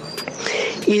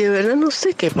 Y de verdad no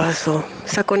sé qué pasó,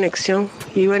 esa conexión.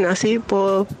 Y bueno, así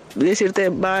puedo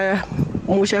decirte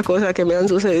muchas cosas que me han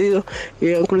sucedido,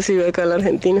 inclusive acá en la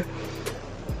Argentina.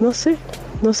 No sé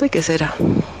qué será.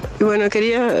 Y bueno,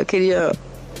 quería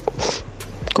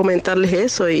comentarles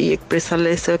eso y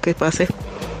expresarles eso que pasé.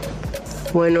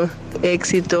 Bueno,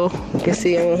 éxito, que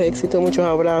sigan los éxitos, muchos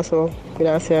abrazos,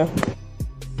 gracias.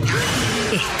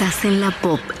 Estás en la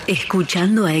Pop,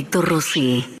 escuchando a Héctor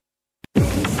Rossi.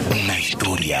 Una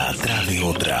historia atrás de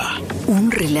otra. Un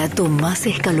relato más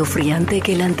escalofriante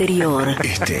que el anterior.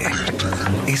 Este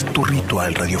es tu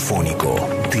ritual radiofónico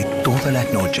de todas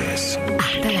las noches.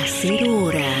 Hasta las 0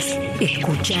 horas,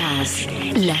 escuchás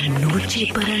La Noche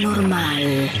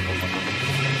Paranormal.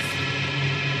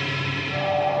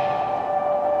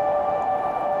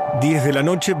 Diez de la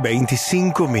noche,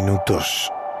 25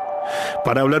 minutos.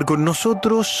 Para hablar con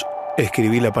nosotros,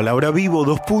 escribí la palabra vivo,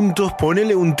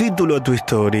 ponele un título a tu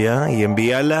historia y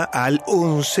envíala al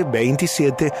 11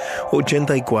 27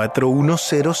 84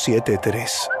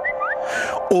 1073.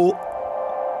 O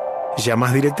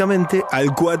llamas directamente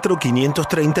al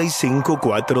 4535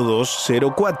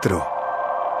 4204.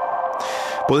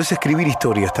 Podés escribir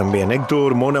historias también.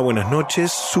 Héctor, Mona, buenas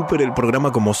noches. Súper el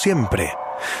programa como siempre.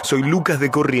 Soy Lucas de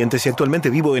Corrientes y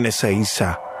actualmente vivo en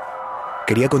Ezeiza.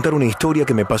 Quería contar una historia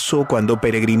que me pasó cuando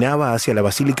peregrinaba hacia la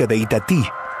Basílica de Itatí.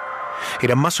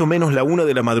 Era más o menos la 1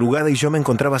 de la madrugada y yo me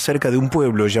encontraba cerca de un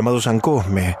pueblo llamado San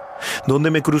Cosme,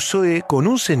 donde me crucé con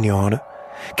un señor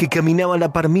que caminaba a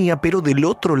la par mía, pero del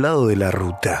otro lado de la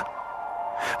ruta.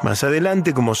 Más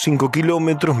adelante, como 5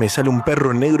 kilómetros, me sale un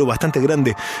perro negro bastante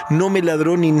grande. No me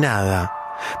ladró ni nada,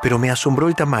 pero me asombró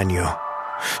el tamaño.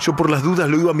 Yo por las dudas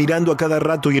lo iba mirando a cada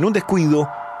rato y en un descuido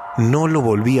no lo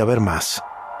volví a ver más.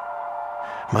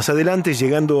 Más adelante,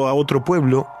 llegando a otro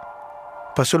pueblo,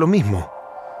 pasó lo mismo.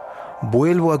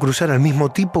 Vuelvo a cruzar al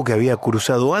mismo tipo que había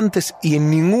cruzado antes y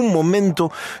en ningún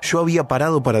momento yo había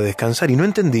parado para descansar y no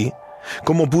entendí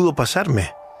cómo pudo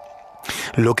pasarme.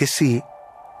 Lo que sí,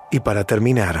 y para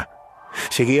terminar,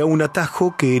 llegué a un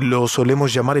atajo que lo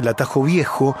solemos llamar el atajo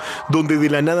viejo, donde de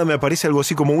la nada me aparece algo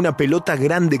así como una pelota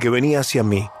grande que venía hacia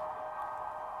mí.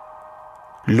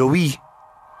 Lo vi,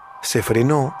 se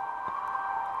frenó,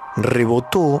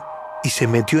 rebotó y se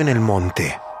metió en el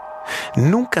monte.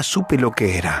 Nunca supe lo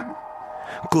que era.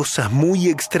 Cosas muy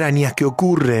extrañas que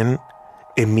ocurren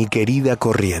en mi querida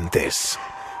Corrientes.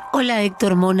 Hola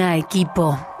Héctor, Mona,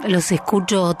 equipo. Los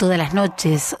escucho todas las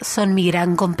noches. Son mi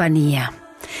gran compañía.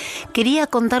 Quería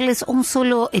contarles un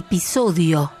solo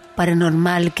episodio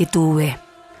paranormal que tuve.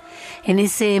 En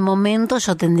ese momento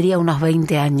yo tendría unos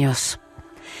 20 años.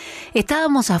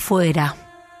 Estábamos afuera,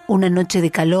 una noche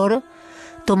de calor,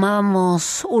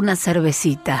 tomábamos una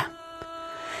cervecita.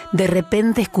 De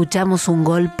repente escuchamos un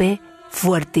golpe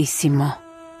fuertísimo.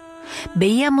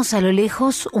 Veíamos a lo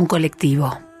lejos un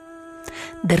colectivo.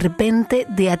 De repente,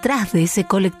 de atrás de ese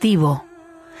colectivo,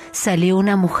 salió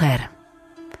una mujer.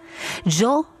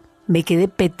 Yo me quedé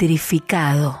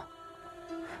petrificado.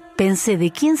 Pensé,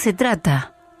 ¿de quién se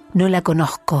trata? No la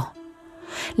conozco.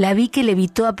 La vi que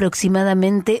levitó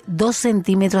aproximadamente 2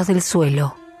 centímetros del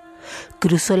suelo.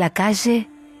 Cruzó la calle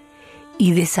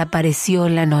y desapareció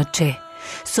en la noche.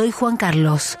 Soy Juan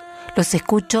Carlos. Los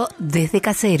escucho desde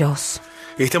Caseros.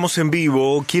 Estamos en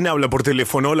vivo. ¿Quién habla por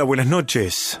teléfono? Hola, buenas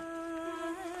noches.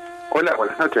 Hola,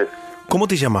 buenas noches. ¿Cómo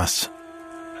te llamas?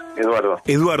 Eduardo.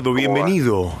 Eduardo,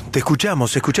 bienvenido. Te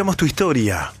escuchamos tu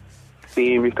historia.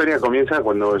 Sí, mi historia comienza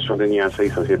cuando yo tenía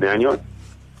 6 o 7 años.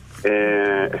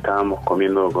 Estábamos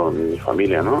comiendo con mi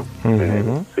familia, ¿no?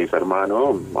 6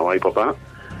 hermanos, mamá y papá.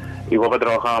 Mi papá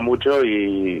trabajaba mucho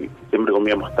y siempre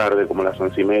comíamos tarde, como las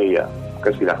 11:30,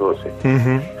 casi las 12.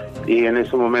 Y en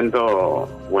ese momento,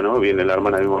 bueno, viene la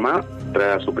hermana de mi mamá,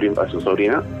 trae a su prima, a su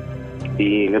sobrina,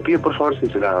 y le pide por favor si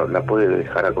se la puede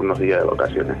dejar a unos días de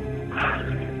vacaciones.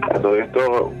 A todo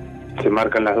esto se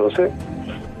marcan las 12,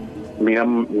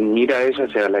 mira ella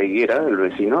hacia la higuera del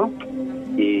vecino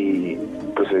y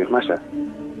pues se desmaya.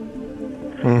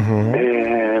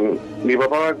 Mi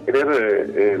papá va a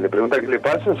querer, le pregunta qué le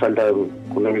pasa, salta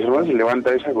uno de mis hermanos y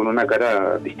levanta ella con una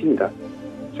cara distinta,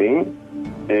 ¿sí?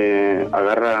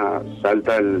 Agarra,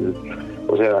 salta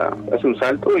hace un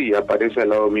salto y aparece al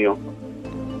lado mío,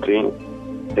 ¿sí?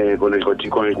 Con el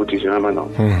cuchillo en la mano,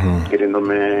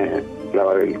 queriéndome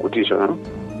clavar el cuchillo, ¿no?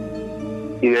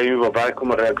 Y de ahí mi papá es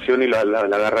como reacciona y la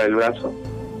agarra del brazo.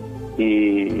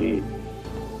 Y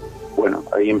bueno,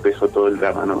 ahí empezó todo el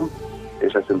drama, ¿no?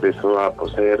 Ella se empezó a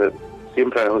poseer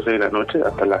siempre a las 12 de la noche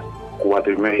hasta las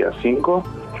 4:30, 5.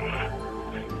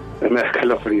 Me da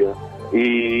escalofrío.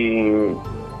 Y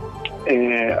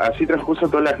así transcurso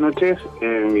todas las noches.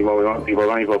 Mi mamá y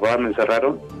mi papá me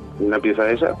encerraron en una pieza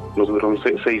de ella. Nosotros somos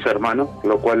 6 hermanos,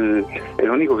 lo cual el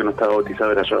único que no estaba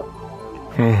bautizado era yo.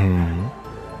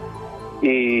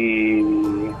 Y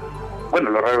bueno,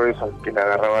 lo raro es que le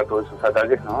agarraba todos esos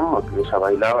ataques, ¿no? Que ella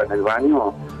bailaba en el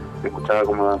baño, se escuchaba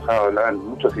como danzaba, hablaba en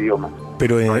muchos idiomas.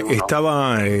 Pero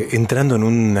estaba entrando en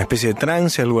una especie de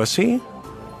trance, algo así.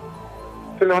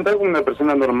 Se levantaba como una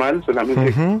persona normal,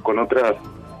 solamente con otra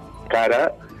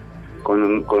cara,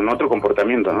 con otro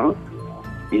comportamiento, ¿no?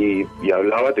 Y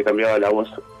hablaba, te cambiaba la voz,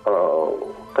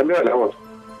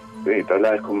 sí, te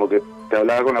hablaba, es como que te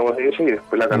hablaba con la voz de ella y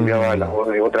después la cambiaba a la voz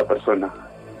de otra persona.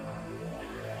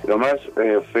 Lo más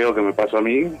feo que me pasó a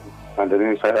mí al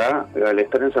tener esa edad, al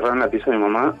estar encerrado en la pieza de mi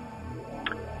mamá,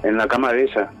 en la cama de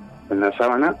ella, en la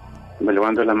sábana, me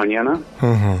levanto en la mañana,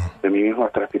 de mi misma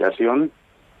transpiración,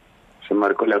 se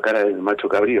marcó la cara del macho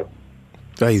cabrío.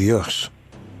 Ay, Dios.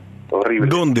 Horrible.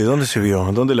 ¿Dónde se vio?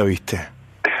 ¿Dónde la viste?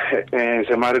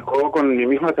 Se marcó con mi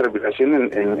misma transpiración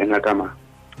en la cama.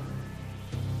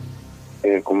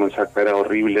 Como esa cara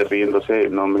horrible riéndose,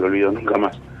 no me lo olvido nunca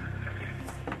más.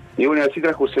 Y bueno, así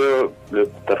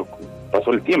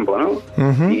pasó el tiempo, ¿no?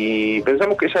 Y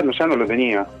pensamos que ella ya no lo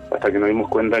tenía, hasta que nos dimos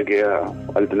cuenta que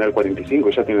al tener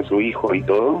 45, ya tiene su hijo y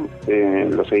todo,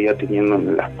 lo seguía teniendo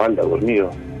en la espalda,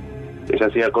 dormido. Ella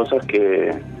hacía cosas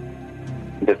que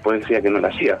después decía que no la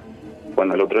hacía,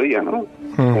 cuando el otro día, ¿no?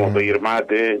 Como pedir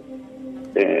mate,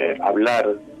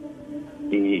 hablar,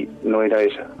 y no era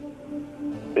ella.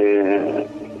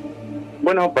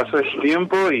 Bueno, pasó el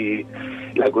tiempo y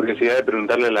la curiosidad de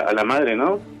preguntarle a la madre,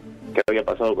 ¿no? ¿Qué había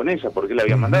pasado con ella? ¿Por qué la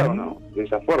había mandado, no? De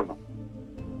esa forma.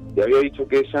 Y había dicho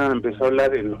que ella empezó a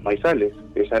hablar en los maizales.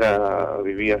 Ella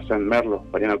vivía allá en Merlo,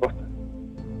 Mariana Costa.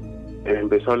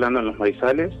 Empezó hablando en los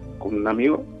maizales con un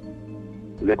amigo.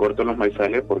 Le cortó los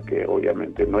maizales porque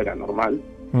obviamente no era normal.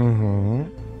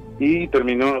 Y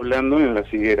terminó hablando en la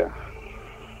higuera.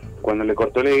 Cuando le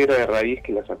cortó la higuera de raíz,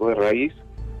 que la sacó de raíz,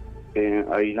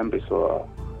 ahí la empezó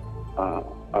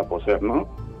a poseer, ¿no?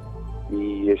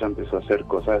 Y ella empezó a hacer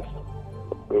cosas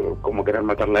como querer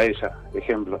matarla a ella,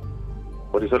 ejemplo.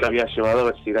 Por eso la había llevado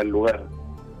a vestir al lugar,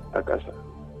 a casa.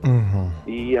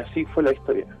 Y así fue la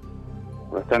historia.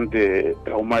 Bastante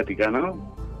traumática,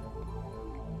 ¿no?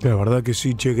 La verdad que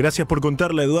sí, che. Gracias por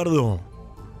contarla, Eduardo.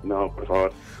 No, por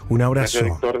favor. Un abrazo.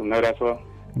 Gracias, Héctor. Un abrazo.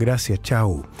 Gracias,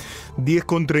 chau.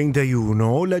 10:31.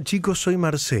 Hola chicos, soy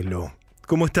Marcelo.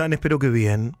 ¿Cómo están? Espero que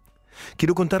bien.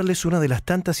 Quiero contarles una de las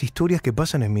tantas historias que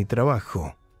pasan en mi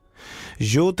trabajo.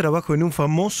 Yo trabajo en un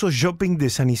famoso shopping de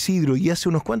San Isidro y hace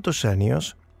unos cuantos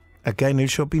años, acá en el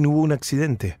shopping hubo un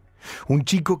accidente. Un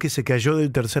chico que se cayó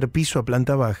del tercer piso a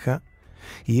planta baja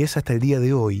y es hasta el día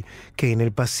de hoy que en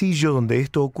el pasillo donde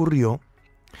esto ocurrió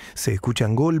se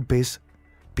escuchan golpes,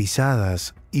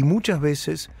 pisadas y muchas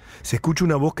veces se escucha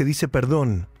una voz que dice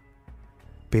perdón,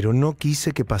 pero no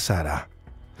quise que pasara.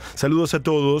 Saludos a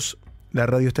todos, la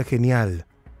radio está genial,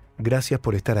 gracias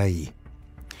por estar ahí.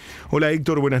 Hola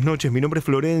Héctor, buenas noches, mi nombre es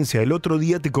Florencia. El otro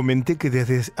día te comenté que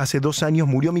desde hace 2 años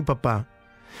murió mi papá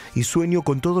y sueño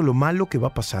con todo lo malo que va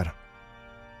a pasar.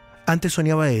 Antes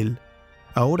soñaba él,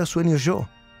 ahora sueño yo.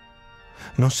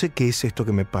 No sé qué es esto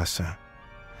que me pasa.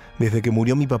 Desde que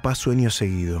murió mi papá sueño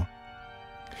seguido.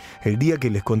 El día que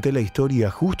les conté la historia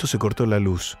justo se cortó la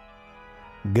luz.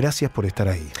 Gracias por estar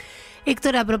ahí.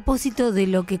 Héctor, a propósito de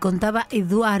lo que contaba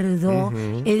Eduardo,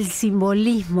 el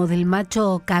simbolismo del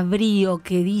macho cabrío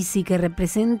que dice y que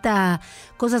representa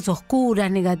cosas oscuras,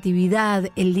 negatividad,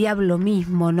 el diablo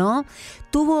mismo, ¿no?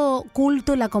 Tuvo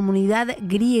culto la comunidad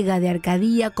griega de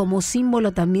Arcadia como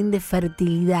símbolo también de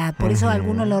fertilidad. Por eso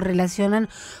algunos lo relacionan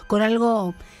con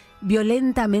algo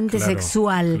violentamente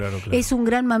sexual. Claro. Es un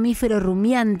gran mamífero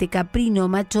rumiante, caprino,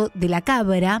 macho de la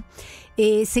cabra.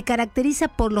 Se caracteriza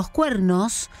por los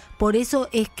cuernos, por eso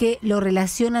es que lo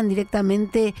relacionan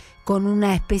directamente con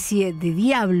una especie de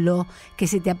diablo que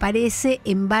se te aparece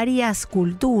en varias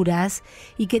culturas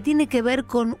y que tiene que ver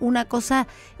con una cosa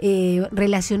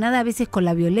relacionada a veces con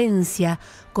la violencia,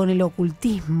 con el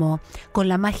ocultismo, con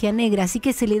la magia negra, así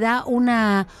que se le da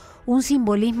un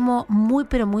simbolismo muy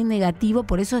pero muy negativo,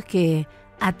 por eso es que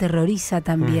aterroriza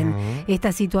también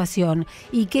esta situación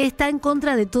y que está en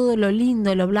contra de todo lo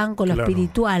lindo, lo blanco, lo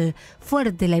espiritual.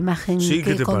 Fuerte la imagen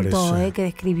que contó, que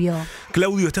describió.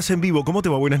 Claudio, estás en vivo, ¿cómo te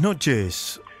va? Buenas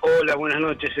noches. Hola, buenas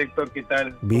noches, Héctor, ¿qué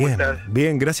tal? Bien, ¿Cómo estás?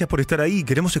 bien, gracias por estar ahí,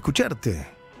 queremos escucharte.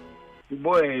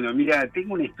 Bueno, mira,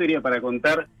 tengo una historia para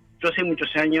contar. Yo hace muchos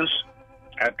años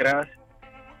atrás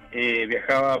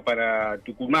viajaba para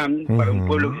Tucumán, para un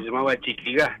pueblo que se llamaba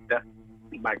Chiquigasta,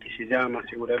 que se llama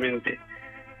seguramente.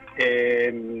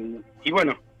 Y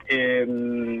bueno,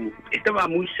 estaba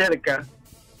muy cerca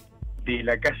de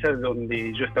la casa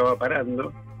donde yo estaba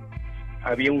parando.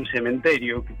 Había un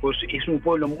cementerio, que pues, es un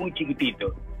pueblo muy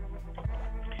chiquitito.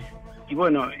 Y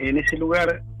bueno, en ese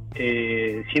lugar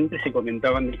siempre se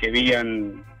comentaban de que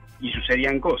habían y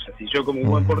sucedían cosas. Y yo como un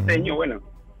buen porteño, bueno,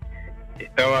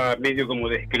 estaba medio como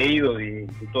descreído de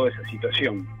toda esa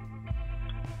situación.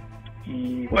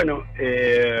 Y bueno,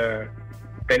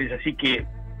 tal es así que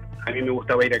a mí me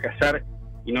gustaba ir a cazar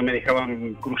y no me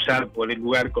dejaban cruzar por el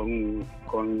lugar con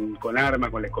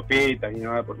arma, con la escopeta, ni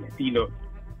nada por el estilo,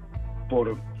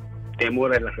 por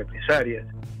temor a las represalias.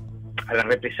 A las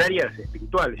represalias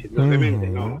espirituales, evidentemente,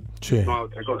 no a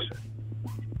otra cosa.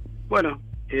 Bueno,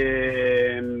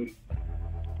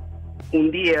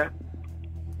 un día,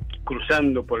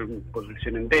 cruzando por el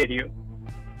cementerio,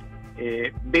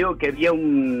 veo que había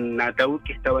un ataúd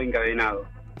que estaba encadenado.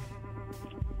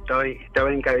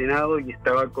 Estaba encadenado y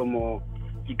estaba como...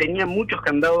 Y tenía muchos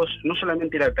candados, no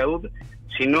solamente el ataúd,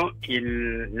 sino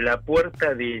la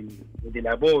puerta de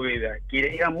la bóveda,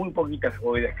 que eran muy poquitas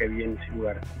bóvedas que había en ese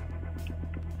lugar.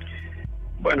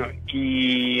 Bueno,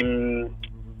 y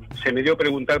se me dio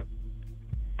preguntar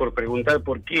por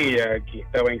qué era que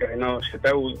estaba encadenado ese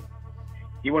ataúd.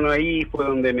 Y bueno, ahí fue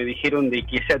donde me dijeron de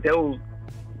que ese ataúd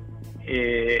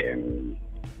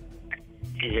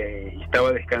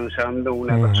estaba descansando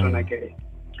una persona que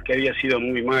había sido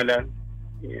muy mala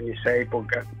en esa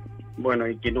época, bueno,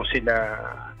 y que no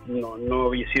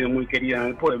había sido muy querida en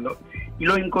el pueblo, y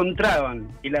lo encontraban,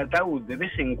 el ataúd, de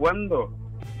vez en cuando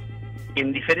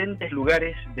en diferentes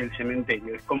lugares del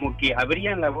cementerio. Es como que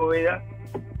abrían la bóveda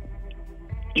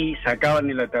y sacaban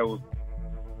el ataúd.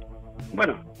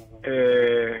 Bueno,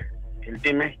 el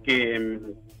tema es que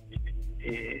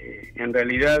en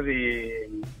realidad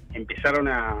empezaron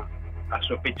a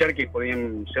sospechar que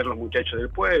podían ser los muchachos del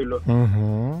pueblo.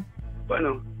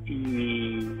 Bueno,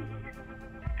 y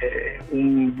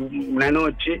una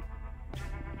noche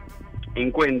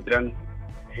encuentran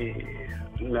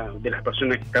una de las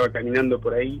personas que estaba caminando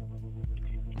por ahí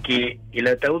que el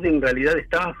ataúd en realidad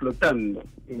estaba flotando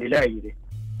en el aire.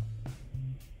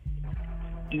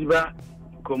 Iba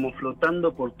como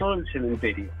flotando por todo el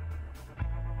cementerio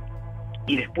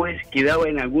y después quedaba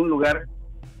en algún lugar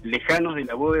lejanos de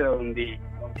la bóveda donde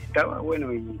estaba,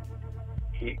 bueno,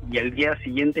 y al día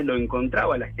siguiente lo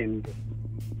encontraba la gente,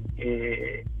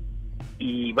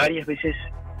 y varias veces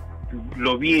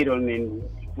lo vieron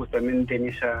justamente en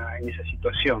esa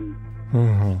situación,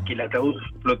 que el ataúd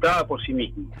flotaba por sí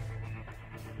mismo,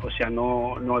 o sea,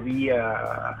 no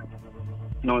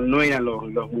eran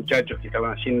los muchachos que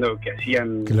estaban que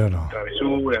hacían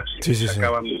travesuras,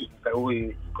 sacaban el ataúd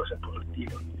y cosas por el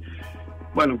estilo.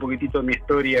 Bueno, un poquitito de mi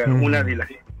historia, una de las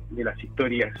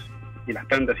historias, de las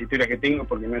tantas historias que tengo,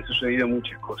 porque me han sucedido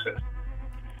muchas cosas.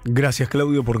 Gracias,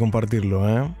 Claudio, por compartirlo,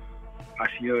 Ha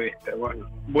sido esta,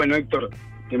 bueno, Héctor,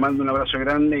 te mando un abrazo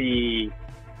grande y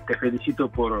te felicito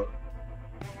por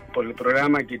el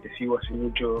programa, que te sigo hace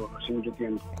mucho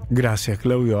tiempo. Gracias,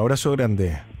 Claudio, abrazo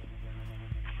grande.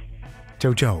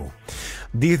 Chau, chau.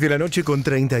 10 de la noche con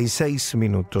 36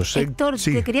 minutos. Héctor,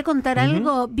 te quería contar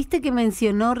algo. Viste que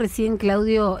mencionó recién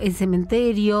Claudio el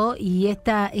cementerio y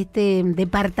este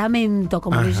departamento,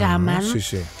 como le llaman.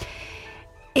 Sí.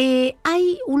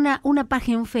 Hay una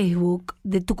página en Facebook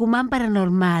de Tucumán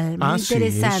Paranormal, muy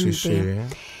interesante. Sí.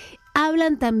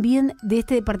 Hablan también de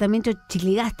este departamento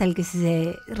Chiquigasta, al que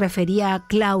se refería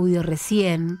Claudio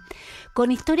recién,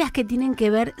 con historias que tienen que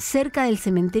ver cerca del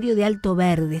cementerio de Alto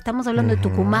Verde. Estamos hablando de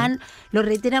Tucumán, lo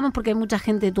reiteramos porque hay mucha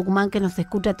gente de Tucumán que nos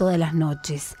escucha todas las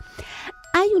noches.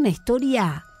 Hay una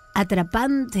historia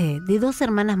atrapante de 2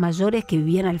 hermanas mayores que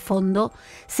vivían al fondo,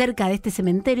 cerca de este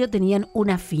cementerio, tenían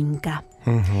una finca.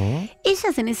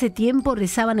 Ellas en ese tiempo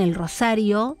rezaban el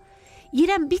rosario y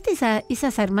eran, ¿viste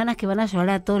esas hermanas que van a llorar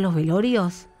a todos los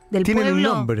velorios del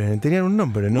pueblo? Tenían un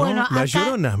nombre, ¿no? Bueno, Las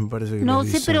Lloronas, me parece que no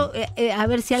les sé, dicen. pero a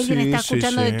ver si alguien está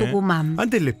escuchando de Tucumán.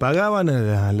 Antes les pagaban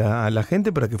a la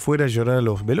gente para que fuera a llorar a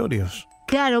los velorios.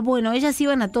 Claro, bueno, ellas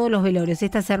iban a todos los velorios,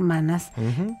 estas hermanas.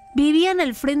 Vivían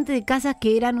al frente de casas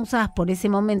que eran usadas por ese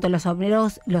momento los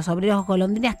obreros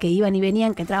golondrinas que iban y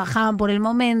venían, que trabajaban por el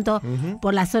momento,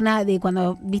 por la zona de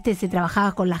cuando, viste, se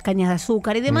trabajaba con las cañas de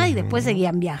azúcar y demás, y después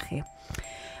seguían viaje.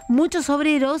 Muchos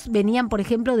obreros venían, por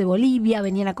ejemplo, de Bolivia,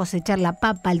 venían a cosechar la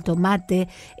papa, el tomate,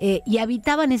 y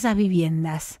habitaban esas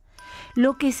viviendas.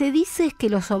 Lo que se dice es que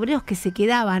los obreros que se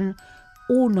quedaban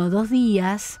 1 o 2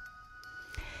 días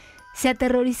se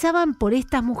aterrorizaban por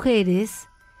estas mujeres,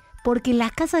 porque en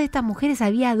las casas de estas mujeres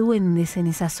había duendes en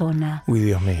esa zona. Uy,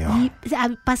 Dios mío. Y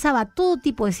pasaba todo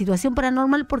tipo de situación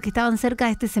paranormal porque estaban cerca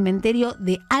de este cementerio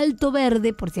de Alto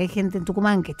Verde, por si hay gente en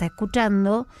Tucumán que está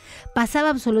escuchando, pasaba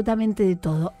absolutamente de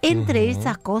todo. Entre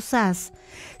esas cosas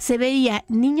se veía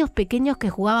niños pequeños que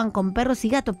jugaban con perros y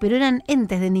gatos, pero eran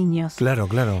entes de niños. Claro,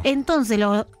 claro. Entonces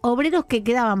los obreros que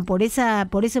quedaban por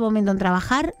ese momento en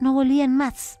trabajar no volvían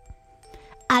más,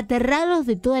 aterrados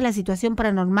de toda la situación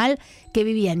paranormal que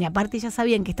vivían. Y aparte ya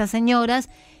sabían que estas señoras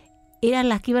eran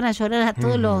las que iban a llorar a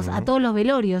todos los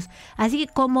velorios. Así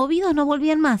que conmovidos no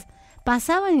volvían más.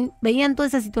 Pasaban y veían toda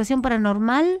esa situación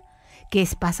paranormal que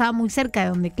pasaba muy cerca de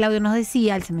donde Claudio nos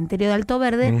decía, el cementerio de Alto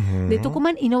Verde de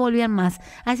Tucumán, y no volvían más.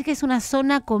 Así que es una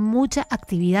zona con mucha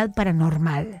actividad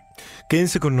paranormal.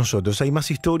 Quédense con nosotros, hay más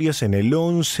historias en el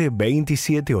 11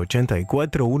 27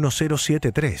 84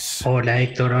 1073. Hola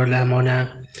Héctor, hola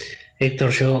Mona.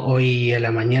 Héctor, yo hoy a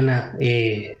la mañana,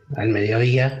 al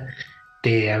mediodía,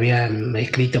 te había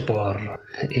escrito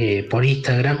por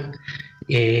Instagram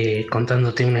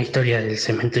contándote una historia del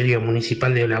cementerio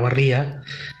municipal de Olavarría,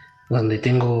 donde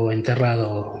tengo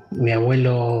enterrado mi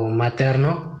abuelo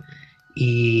materno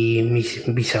y mis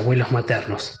bisabuelos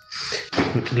maternos,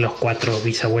 los 4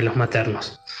 bisabuelos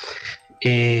maternos.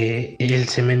 El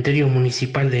cementerio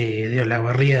municipal de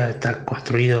Olavarría está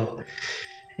construido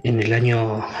en el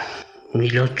año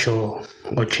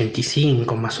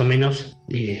 1885 más o menos.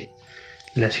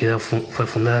 La ciudad fue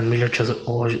fundada en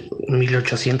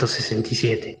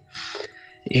 1867.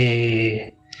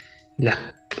 Las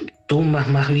tumbas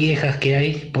más viejas que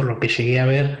hay, por lo que llegué a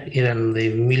ver, eran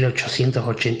de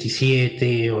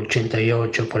 1887,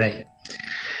 88, por ahí.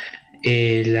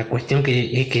 La cuestión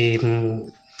es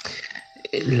que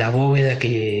la bóveda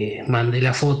que mandé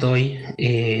la foto hoy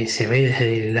se ve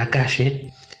desde la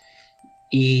calle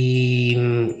y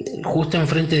justo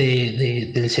enfrente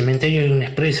del cementerio hay un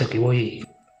expreso que voy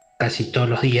casi todos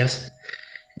los días.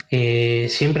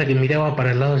 Siempre que miraba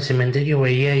para el lado del cementerio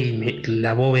veía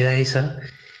la bóveda esa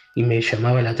y me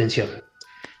llamaba la atención.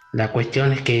 La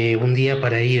cuestión es que un día,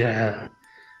 para ir a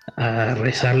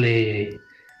rezarle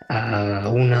a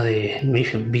uno de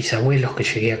mis bisabuelos que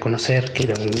llegué a conocer, que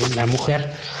era una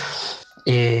mujer,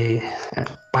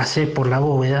 pasé por la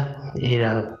bóveda.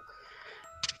 Era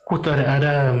justo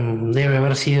ahora, debe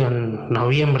haber sido en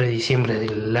noviembre, diciembre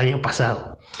del año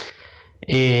pasado.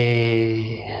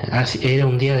 Era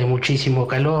un día de muchísimo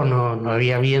calor, no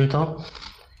había viento,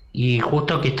 y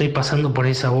justo que estoy pasando por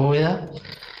esa bóveda,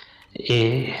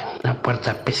 una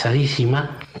puerta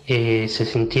pesadísima, se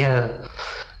sentía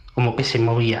como que se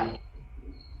movía.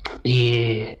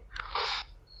 Y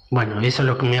bueno, eso es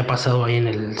lo que me ha pasado ahí en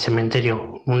el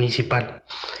cementerio municipal.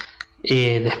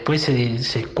 Después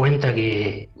se cuenta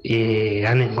que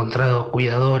han encontrado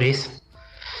cuidadores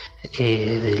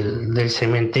del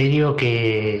cementerio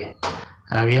que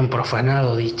habían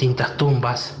profanado distintas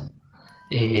tumbas,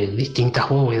 distintas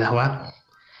bóvedas, ¿va?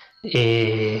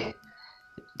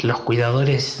 Los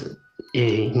cuidadores,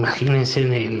 imagínense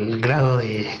en el grado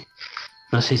de,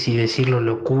 no sé si decirlo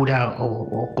locura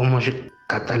o cómo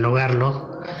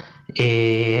catalogarlo,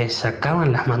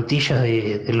 sacaban las mantillas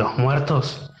de los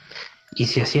muertos y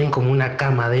se hacían como una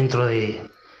cama dentro de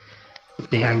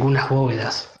algunas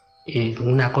bóvedas.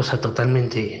 Una cosa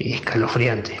totalmente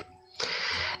escalofriante.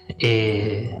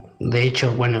 De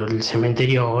hecho, bueno, el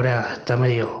cementerio ahora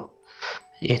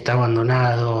está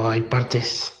abandonado. Hay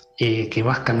partes que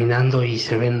vas caminando y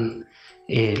se ven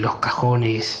los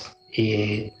cajones,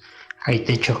 hay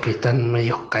techos que están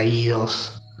medio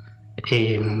caídos.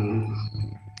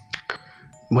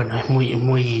 Bueno, es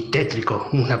muy tétrico,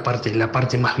 la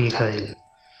parte más vieja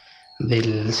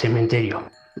del cementerio.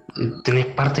 Tenés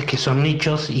partes que son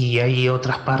nichos y hay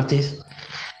otras partes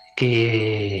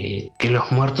que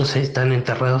los muertos están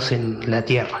enterrados en la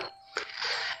tierra.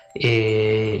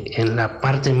 En la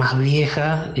parte más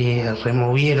vieja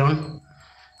removieron,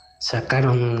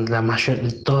 sacaron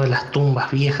todas las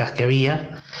tumbas viejas que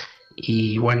había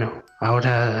y bueno,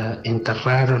 ahora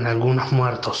enterraron algunos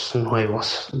muertos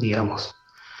nuevos, digamos.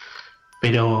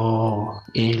 Pero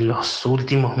los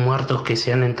últimos muertos que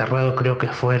se han enterrado creo que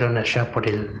fueron allá por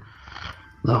el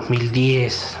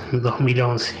 2010,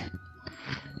 2011.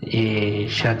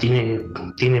 Ya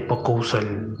tiene poco uso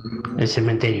el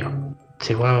cementerio.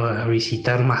 Se va a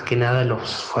visitar más que nada a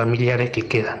los familiares que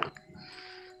quedan.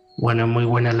 Bueno, muy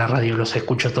buena la radio, los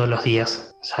escucho todos los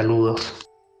días. Saludos.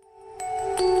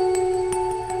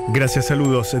 Gracias,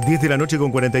 saludos. 10 de la noche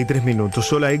con 43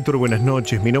 minutos. Hola Héctor, buenas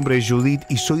noches. Mi nombre es Judith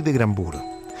y soy de Granbur.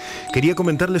 Quería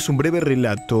comentarles un breve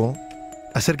relato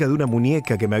acerca de una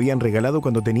muñeca que me habían regalado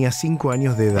cuando tenía 5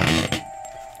 años de edad.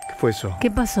 ¿Qué fue eso? ¿Qué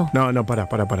pasó? No, para.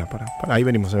 Ahí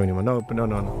venimos. No.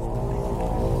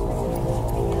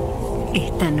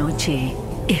 Esta noche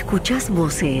escuchás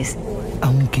voces.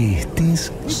 Aunque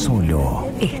estés solo.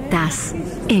 Estás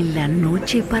en la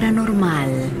noche paranormal.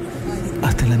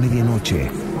 Hasta la medianoche.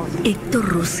 Héctor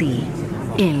Rossi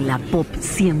en la Pop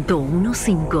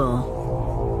 101.5.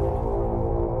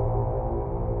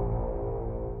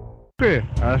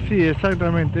 Así,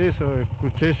 exactamente eso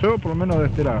escuché yo, por lo menos de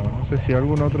este lado. No sé si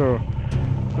algún otro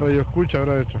radio escucha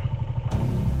habrá hecho.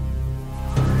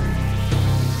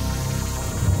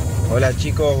 Hola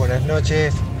chicos, buenas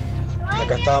noches.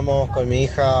 Acá estábamos con mi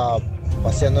hija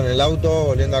paseando en el auto,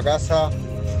 volviendo a casa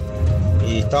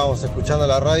y estábamos escuchando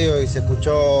la radio y se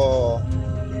escuchó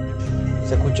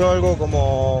algo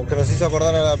como que nos hizo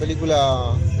acordar a la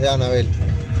película de Annabelle.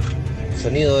 El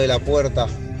sonido de la puerta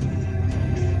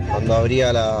cuando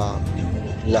abría la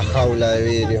jaula de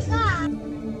vidrio.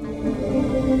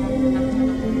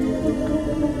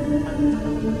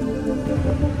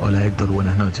 Hola Héctor,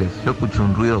 buenas noches. Yo escucho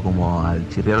un ruido como al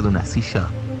chirriar de una silla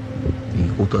y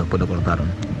justo después lo cortaron.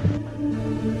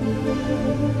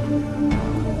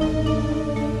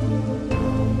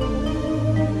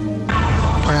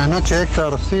 Buenas noches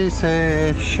Héctor, sí,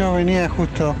 yo venía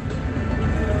justo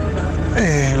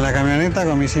en la camioneta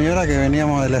con mi señora que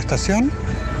veníamos de la estación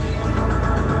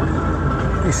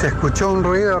y se escuchó un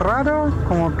ruido raro,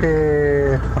 como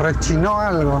que rechinó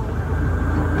algo.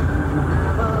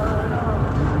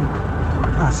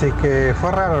 Así que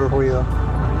fue raro el ruido.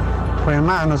 Pues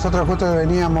más, nosotros justo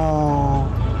veníamos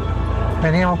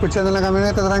escuchando en la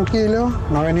camioneta tranquilo,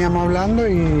 no veníamos hablando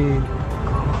y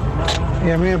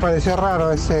a mí me pareció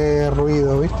raro ese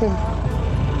ruido, ¿viste?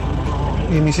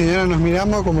 Y mi señora nos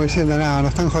miramos como diciendo, nada, nos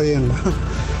están jodiendo.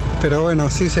 Pero bueno,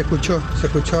 sí se escuchó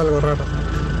algo raro.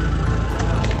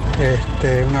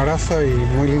 Un abrazo y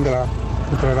muy lindo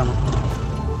el programa.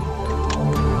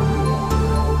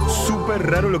 Súper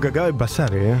raro lo que acaba de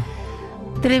pasar, ¿eh?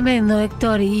 Tremendo,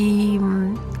 Héctor. Y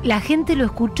la gente lo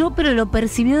escuchó, pero lo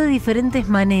percibió de diferentes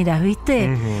maneras, ¿viste?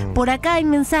 Uh-huh. Por acá hay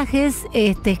mensajes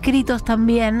escritos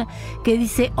también que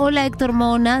dice: hola Héctor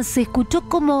Mona, se escuchó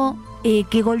como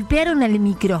que golpearon el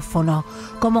micrófono,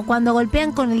 como cuando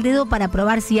golpean con el dedo para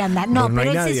probar si anda. No,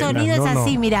 pero ese sonido es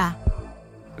así, mirá.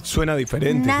 Suena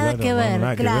diferente. Nada que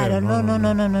ver, claro.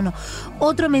 No.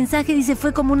 Otro mensaje dice: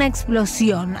 fue como una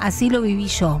explosión, así lo viví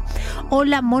yo.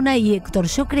 Hola Mona y Héctor,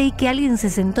 yo creí que alguien se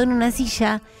sentó en una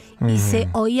silla y se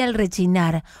oía el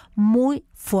rechinar muy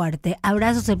fuerte.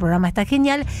 Abrazos, el programa está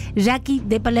genial. Jackie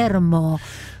de Palermo.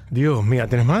 Dios mío,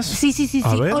 ¿tenés más? Sí.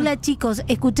 Hola chicos,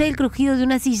 escuché el crujido de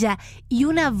una silla y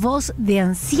una voz de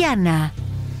anciana,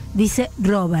 dice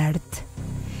Robert.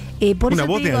 Por ¿Una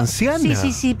eso voz de anciana?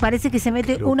 Sí, parece que se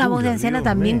mete una voz de anciana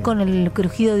también con el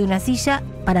crujido de una silla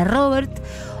para Robert.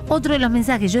 Otro de los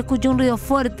mensajes: yo escuché un ruido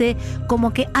fuerte,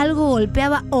 como que algo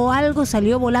golpeaba o algo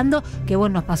salió volando, que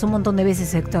bueno, nos pasó un montón de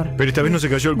veces, Héctor. Pero esta vez no se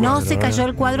cayó el cuadro. No se cayó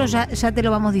el cuadro, ya te lo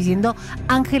vamos diciendo.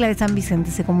 Ángela de San Vicente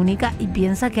se comunica y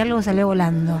piensa que algo salió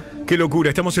volando. Qué locura,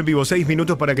 estamos en vivo, 6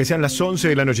 minutos para que sean las 11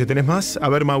 de la noche. ¿Tenés más? A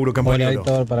ver, Mauro Campagnolo.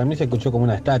 Hola, Héctor, para mí se escuchó como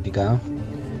una estática, ¿no?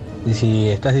 Y si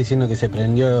estás diciendo que se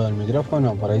prendió el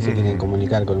micrófono, por ahí se quieren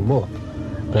comunicar con vos.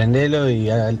 Prendelo y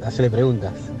hacerle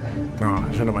preguntas.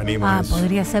 No, yo no me animo a eso.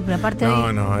 Podría ser, pero aparte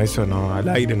No, eso no, al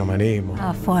aire no me animo.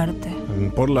 Fuerte.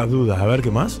 Por las dudas, a ver,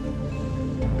 ¿qué más?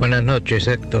 Buenas noches,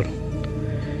 Héctor.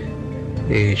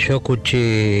 Yo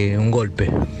escuché un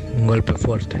golpe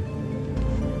fuerte.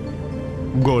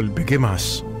 Golpe, ¿qué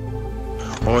más?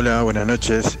 Hola, buenas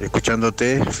noches,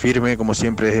 escuchándote, firme como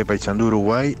siempre desde Paysandú,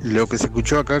 Uruguay. Lo que se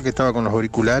escuchó acá, que estaba con los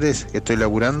auriculares, que estoy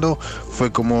laburando,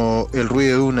 fue como el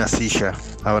ruido de una silla.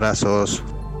 Abrazos.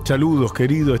 Saludos,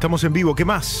 querido, estamos en vivo, ¿qué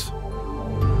más?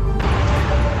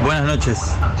 Buenas noches,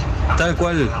 Tal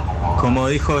cual, como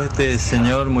dijo este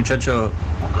señor muchacho,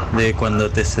 de cuando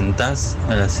te sentás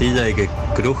a la silla y que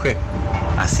cruje,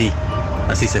 así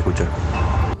se escuchó.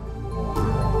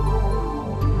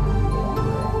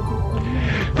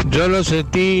 Yo lo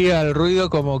sentí al ruido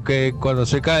como que cuando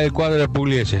se cae el cuadro de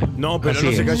Pugliese. No, pero así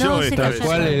no se cayó no esta vez. Tal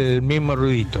cual el mismo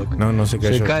ruidito. No se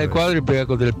cayó. Se cae el cuadro y pega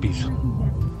contra el piso.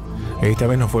 Esta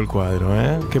vez no fue el cuadro,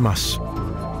 ¿eh? ¿Qué más?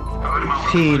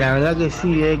 Sí, la verdad que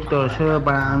sí, Héctor.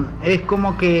 Es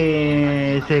como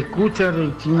que se escucha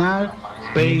rechinar,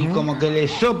 pero y como que le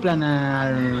soplan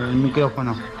al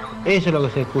micrófono. Eso es lo que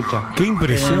se escucha. ¡Qué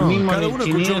impresión! El mismo Cada uno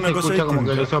escuchó una se cosa escucha como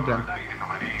que distinta. le soplan.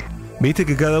 Viste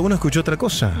que cada uno escuchó otra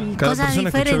cosa. Cada Cosas persona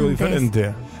escuchó algo diferentes.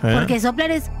 diferente. ¿eh? Porque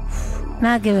soplar es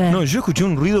nada que ver. No, yo escuché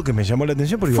un ruido que me llamó la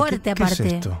atención porque Fuerte ¿qué aparte.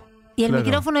 es esto? Y el Claro.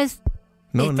 micrófono es,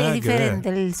 No, nada es que ver. diferente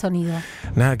el sonido.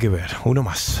 Nada que ver. Uno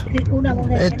más.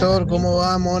 Héctor, ¿cómo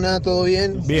va, Mona? ¿Todo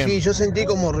bien? Bien. Sí, yo sentí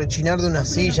como rechinar de una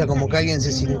silla, como que alguien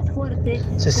se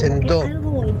sentó.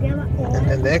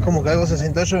 ¿Entendés? Como que algo se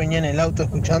sentó, yo venía en el auto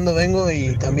escuchando, vengo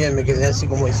y también me quedé así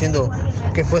como diciendo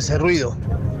que fue ese ruido.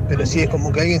 Pero sí, es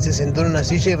como que alguien se sentó en una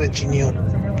silla y rechinió.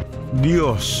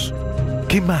 Dios.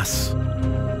 ¿Qué más?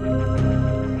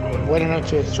 Buenas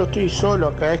noches, yo estoy solo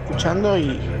acá escuchando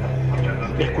y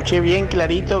escuché bien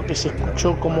clarito que se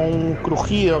escuchó como un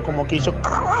crujido, como que hizo...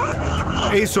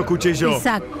 Eso escuché yo.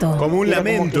 Exacto. Como un Era como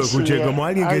lamento que escuché, sí, como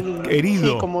alguien que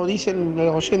herido. Sí, como dicen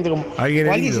los oyentes, como Alguien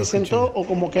o alguien herido, se sentó o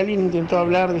como que alguien intentó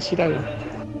hablar, decir algo.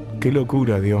 Qué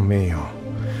locura, Dios mío.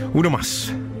 Uno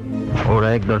más.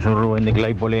 Hola Héctor, soy Rubén de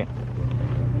Claypole.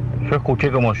 Yo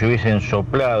escuché como si hubiesen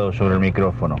soplado sobre el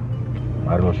micrófono,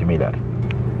 algo similar.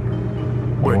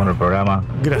 Muy bueno el programa.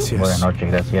 Gracias. Buenas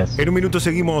noches, gracias. En un minuto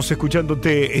seguimos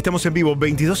escuchándote. Estamos en vivo,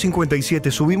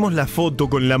 22:57. Subimos la foto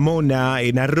con la mona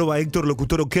en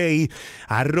 @HéctorLocutorOK.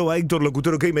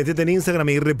 @HéctorLocutorOK. Metete en Instagram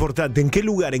y reportate en qué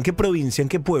lugar, en qué provincia, en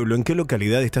qué pueblo, en qué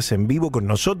localidad estás en vivo con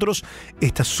nosotros.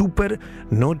 Esta super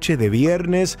noche de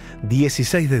viernes,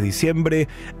 16 de diciembre,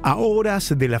 a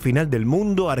horas de la final del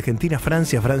mundo.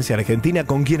 Argentina-Francia, Francia-Argentina.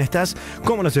 ¿Con quién estás?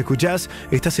 ¿Cómo nos escuchás?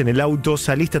 ¿Estás en el auto?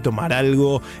 ¿Saliste a tomar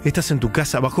algo? ¿Estás en tu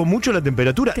casa? Bajó mucho la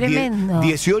temperatura. Tremendo.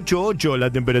 18.8 la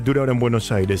temperatura ahora en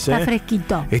Buenos Aires. Está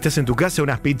fresquito. Estás en tu casa,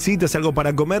 unas pizzitas, algo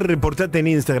para comer, reportate en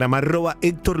Instagram,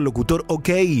 @HéctorLocutorOK.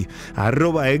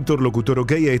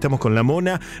 @HéctorLocutorOK. Ahí estamos con la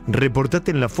mona.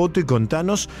 Reportate en la foto y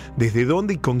contanos desde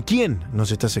dónde y con quién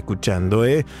nos estás escuchando.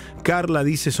 Carla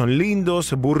dice, son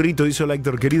lindos. Burrito dice, hola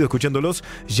Héctor querido, escuchándolos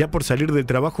ya por salir del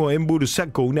trabajo en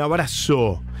Bursaco. Un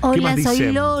abrazo. ¿Qué Hola, más soy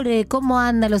dicen? Lore, ¿cómo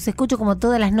anda? Los escucho como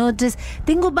todas las noches.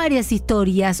 Tengo varias historias.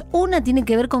 Una tiene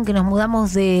que ver con que nos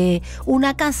mudamos de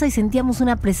una casa y sentíamos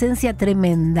una presencia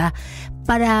tremenda.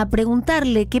 Para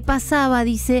preguntarle qué pasaba,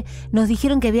 dice, nos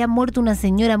dijeron que había muerto una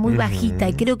señora muy bajita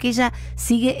y creo que ella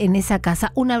sigue en esa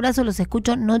casa. Un abrazo, los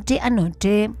escucho noche a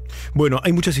noche. Bueno,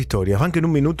 hay muchas historias. Van que en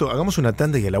un minuto hagamos una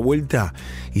tanda y a la vuelta,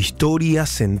 historia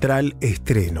central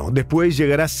estreno. Después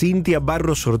llegará Cintia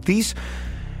Barros Ortiz.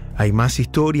 Hay más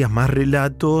historias, más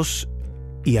relatos.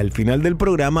 Y al final del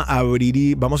programa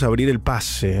vamos a abrir el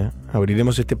pase.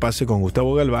 Abriremos este pase con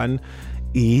Gustavo Galván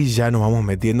y ya nos vamos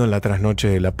metiendo en la trasnoche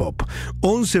de la pop.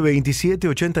 11 27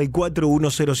 84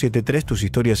 1073, tus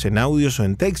historias en audios o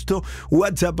en texto.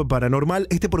 WhatsApp Paranormal.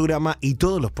 Este programa y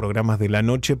todos los programas de la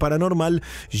noche Paranormal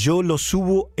yo los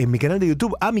subo en mi canal de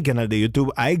YouTube,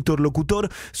 a Héctor Locutor.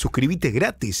 Suscríbete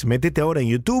gratis, métete ahora en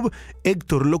YouTube,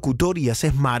 Héctor Locutor, y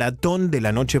haces maratón de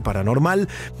la noche Paranormal,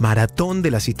 maratón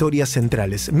de las historias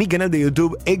centrales. Mi canal de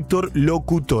YouTube, Héctor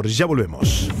Locutor. Ya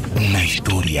volvemos. Una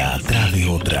historia atrás de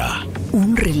otra.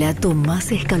 Un relato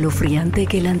más escalofriante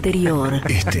que el anterior.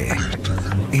 Este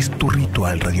es tu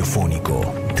ritual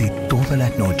radiofónico de todas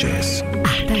las noches.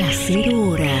 Hasta las 0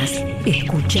 horas,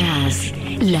 escuchás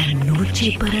La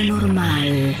Noche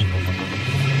Paranormal.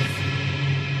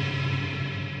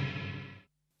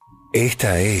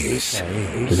 Esta es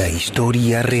la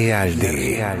historia real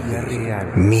de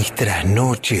mis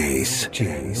trasnoches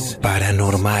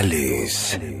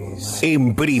paranormales.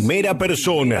 En primera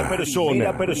persona.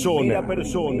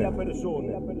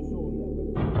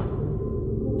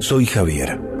 Soy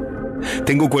Javier.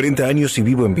 Tengo 40 años y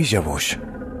vivo en Villa Bosch.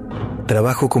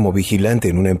 Trabajo como vigilante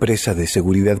en una empresa de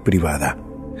seguridad privada.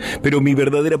 Pero mi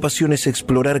verdadera pasión es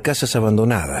explorar casas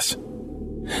abandonadas.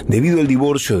 Debido al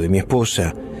divorcio de mi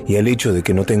esposa y al hecho de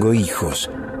que no tengo hijos,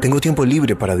 tengo tiempo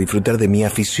libre para disfrutar de mi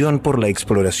afición por la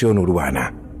exploración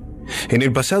urbana. En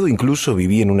el pasado incluso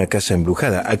viví en una casa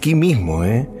embrujada, aquí mismo,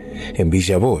 en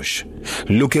Villa Bosch,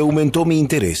 lo que aumentó mi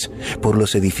interés por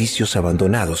los edificios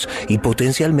abandonados y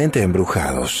potencialmente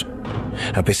embrujados.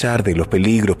 A pesar de los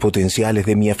peligros potenciales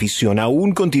de mi afición,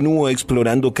 aún continúo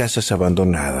explorando casas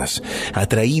abandonadas,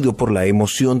 atraído por la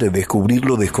emoción de descubrir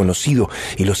lo desconocido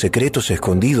y los secretos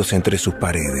escondidos entre sus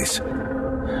paredes.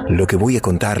 Lo que voy a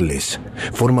contarles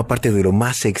forma parte de lo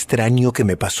más extraño que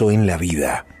me pasó en la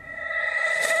vida.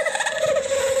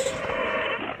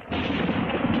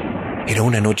 Era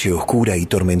una noche oscura y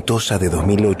tormentosa de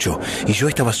 2008 y yo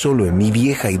estaba solo en mi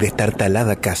vieja y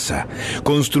destartalada casa,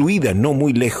 construida no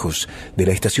muy lejos de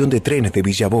la estación de trenes de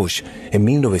Villa Bosch en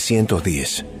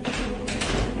 1910.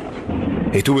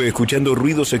 Estuve escuchando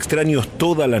ruidos extraños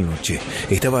toda la noche.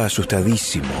 Estaba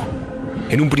asustadísimo.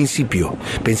 En un principio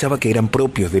pensaba que eran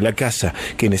propios de la casa,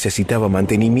 que necesitaba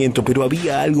mantenimiento, pero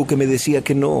había algo que me decía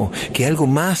que no, que algo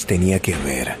más tenía que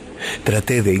ver.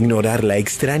 Traté de ignorar la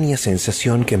extraña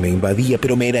sensación que me invadía,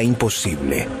 pero me era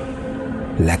imposible.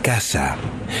 La casa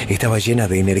estaba llena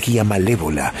de energía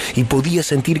malévola y podía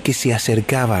sentir que se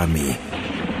acercaba a mí.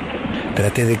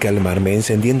 Traté de calmarme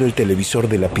encendiendo el televisor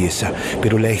de la pieza,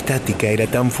 pero la estática era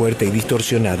tan fuerte y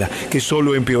distorsionada que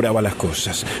solo empeoraba las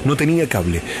cosas. No tenía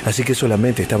cable, así que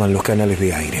solamente estaban los canales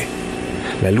de aire.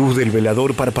 La luz del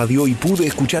velador parpadeó y pude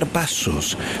escuchar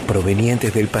pasos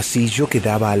provenientes del pasillo que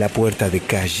daba a la puerta de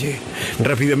calle.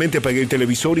 Rápidamente apagué el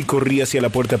televisor y corrí hacia la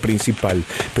puerta principal,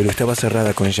 pero estaba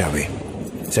cerrada con llave.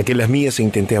 Saqué las mías e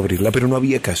intenté abrirla, pero no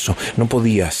había caso, no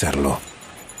podía hacerlo.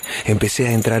 Empecé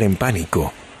a entrar en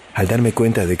pánico. Al darme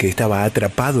cuenta de que estaba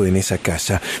atrapado en esa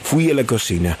casa, fui a la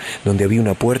cocina, donde había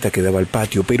una puerta que daba al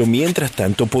patio, pero mientras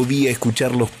tanto podía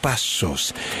escuchar los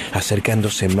pasos,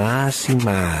 acercándose más y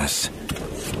más.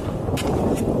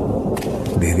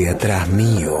 Desde atrás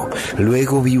mío,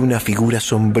 luego vi una figura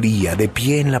sombría de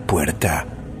pie en la puerta.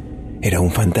 Era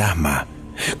un fantasma,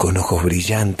 con ojos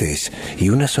brillantes y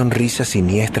una sonrisa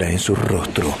siniestra en su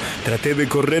rostro. Traté de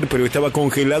correr, pero estaba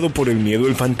congelado por el miedo.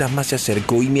 El fantasma se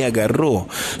acercó y me agarró.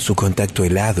 Su contacto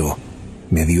helado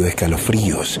me dio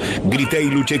escalofríos. Grité y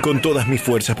luché con todas mis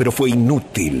fuerzas, pero fue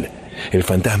inútil. El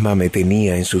fantasma me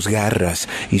tenía en sus garras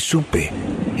y supe,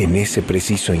 en ese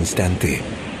preciso instante,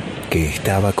 que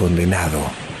estaba condenado.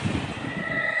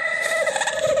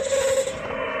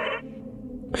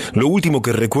 Lo último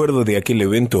que recuerdo de aquel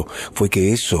evento fue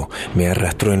que eso me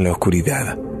arrastró en la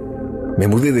oscuridad. Me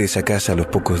mudé de esa casa a los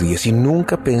pocos días y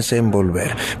nunca pensé en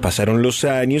volver. Pasaron los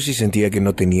años y sentía que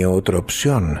no tenía otra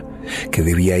opción, que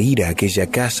debía ir a aquella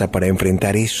casa para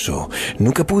enfrentar eso.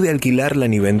 Nunca pude alquilarla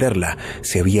ni venderla.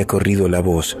 Se había corrido la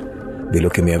voz de lo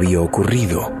que me había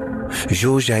ocurrido.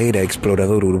 Yo ya era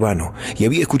explorador urbano y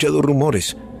había escuchado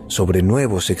rumores sobre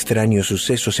nuevos extraños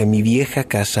sucesos en mi vieja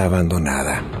casa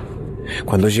abandonada.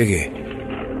 Cuando llegué,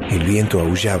 el viento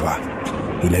aullaba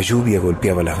y la lluvia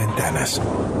golpeaba las ventanas.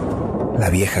 La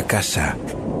vieja casa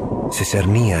se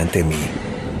cernía ante mí.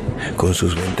 Con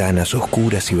sus ventanas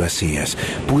oscuras y vacías,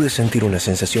 pude sentir una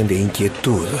sensación de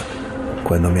inquietud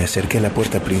cuando me acerqué a la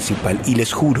puerta principal y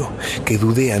les juro que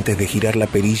dudé antes de girar la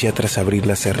perilla tras abrir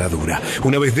la cerradura.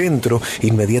 Una vez dentro,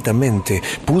 inmediatamente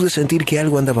pude sentir que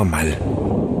algo andaba mal.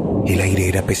 El aire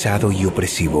era pesado y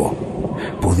opresivo.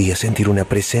 Podía sentir una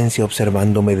presencia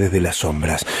observándome desde las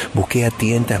sombras. Busqué a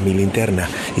tientas mi linterna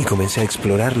y comencé a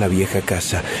explorar la vieja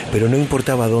casa, pero no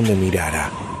importaba dónde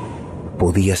mirara.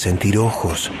 Podía sentir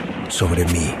ojos sobre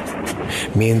mí.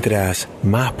 Mientras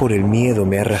más por el miedo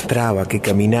me arrastraba que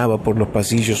caminaba por los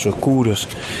pasillos oscuros,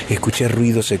 escuché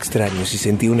ruidos extraños y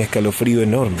sentí un escalofrío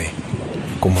enorme,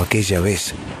 como aquella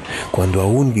vez cuando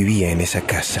aún vivía en esa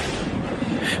casa.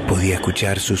 Podía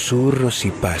escuchar susurros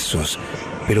y pasos,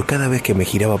 pero cada vez que me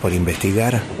giraba para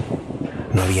investigar,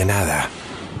 no había nada.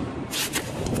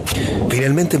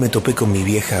 Finalmente me topé con mi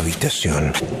vieja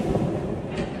habitación,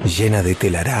 llena de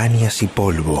telarañas y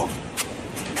polvo.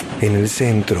 En el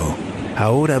centro,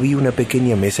 ahora vi una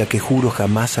pequeña mesa que juro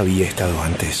jamás había estado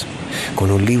antes,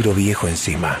 con un libro viejo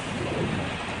encima.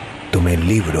 Tomé el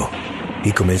libro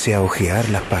y comencé a hojear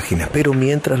las páginas, pero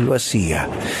mientras lo hacía,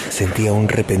 sentía un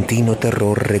repentino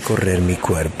terror recorrer mi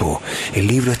cuerpo. El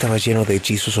libro estaba lleno de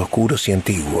hechizos oscuros y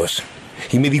antiguos,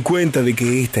 y me di cuenta de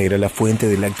que esta era la fuente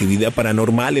de la actividad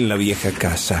paranormal en la vieja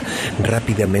casa.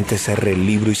 Rápidamente cerré el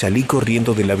libro y salí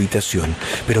corriendo de la habitación,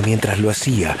 pero mientras lo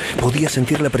hacía, podía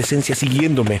sentir la presencia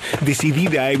siguiéndome,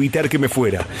 decidida a evitar que me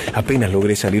fuera. Apenas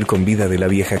logré salir con vida de la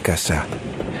vieja casa,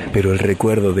 pero el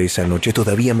recuerdo de esa noche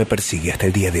todavía me persigue hasta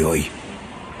el día de hoy.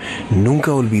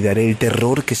 Nunca olvidaré el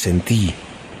terror que sentí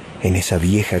en esa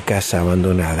vieja casa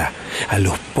abandonada. A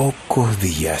los pocos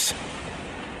días,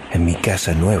 en mi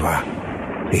casa nueva,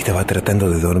 estaba tratando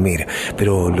de dormir,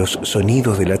 pero los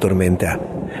sonidos de la tormenta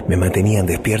me mantenían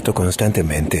despierto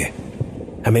constantemente.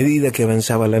 A medida que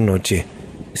avanzaba la noche,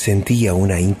 sentía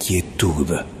una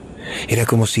inquietud. Era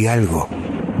como si algo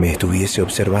me estuviese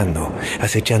observando,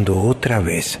 acechando otra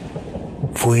vez,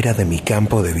 fuera de mi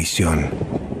campo de visión.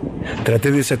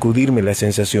 Traté de sacudirme la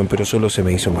sensación, pero solo se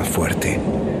me hizo más fuerte.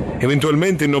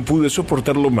 Eventualmente no pude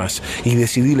soportarlo más y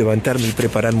decidí levantarme y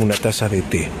prepararme una taza de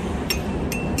té.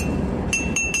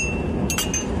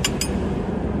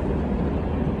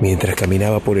 Mientras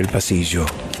caminaba por el pasillo,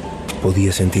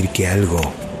 podía sentir que algo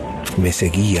me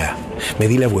seguía. Me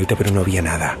di la vuelta, pero no había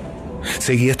nada.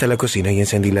 Seguí hasta la cocina y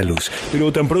encendí la luz,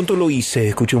 pero tan pronto lo hice,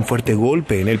 escuché un fuerte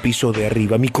golpe en el piso de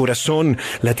arriba. Mi corazón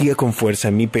latía con fuerza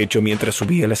en mi pecho mientras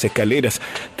subía las escaleras,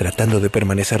 tratando de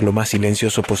permanecer lo más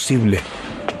silencioso posible.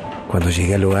 Cuando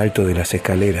llegué a lo alto de las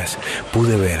escaleras,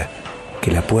 pude ver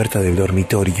que la puerta del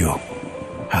dormitorio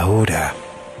ahora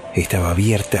estaba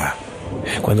abierta.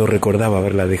 Cuando recordaba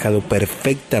haberla dejado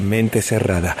perfectamente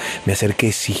cerrada, me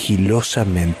acerqué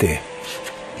sigilosamente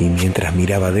y mientras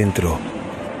miraba adentro,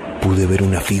 pude ver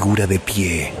una figura de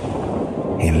pie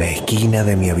en la esquina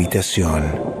de mi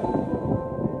habitación.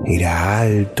 Era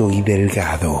alto y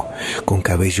delgado, con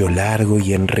cabello largo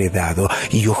y enredado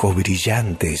y ojos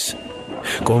brillantes.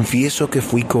 Confieso que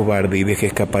fui cobarde y dejé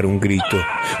escapar un grito.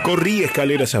 Corrí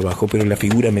escaleras abajo, pero la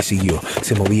figura me siguió.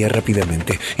 Se movía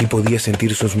rápidamente y podía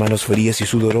sentir sus manos frías y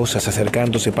sudorosas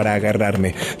acercándose para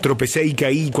agarrarme. Tropecé y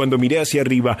caí y cuando miré hacia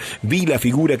arriba vi la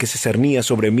figura que se cernía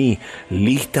sobre mí,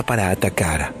 lista para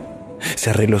atacar.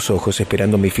 Cerré los ojos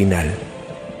esperando mi final,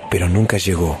 pero nunca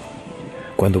llegó.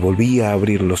 Cuando volví a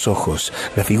abrir los ojos,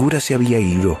 la figura se había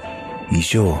ido y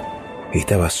yo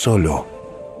estaba solo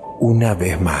una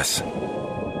vez más.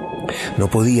 No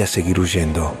podía seguir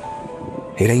huyendo.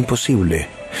 Era imposible.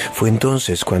 Fue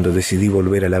entonces cuando decidí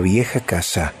volver a la vieja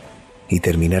casa y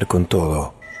terminar con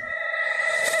todo.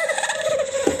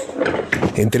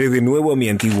 Entré de nuevo a mi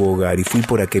antiguo hogar y fui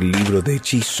por aquel libro de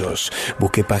hechizos.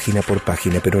 Busqué página por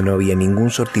página, pero no había ningún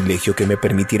sortilegio que me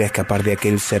permitiera escapar de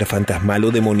aquel ser fantasmal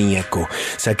o demoníaco.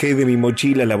 Saqué de mi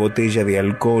mochila la botella de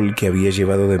alcohol que había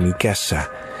llevado de mi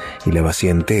casa y la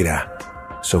vacié entera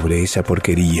sobre esa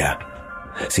porquería.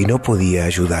 Si no podía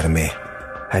ayudarme,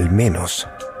 al menos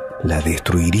la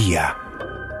destruiría.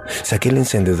 Saqué el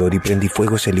encendedor y prendí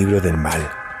fuego a ese libro del mal.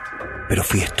 Pero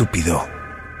fui estúpido.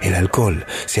 El alcohol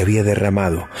se había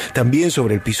derramado también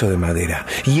sobre el piso de madera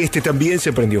y este también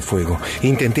se prendió fuego.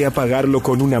 Intenté apagarlo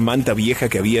con una manta vieja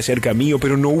que había cerca mío,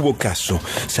 pero no hubo caso.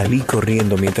 Salí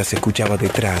corriendo mientras escuchaba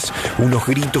detrás unos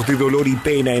gritos de dolor y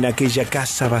pena en aquella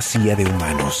casa vacía de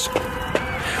humanos.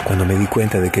 Cuando me di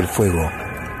cuenta de que el fuego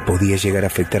podía llegar a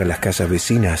afectar a las casas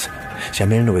vecinas,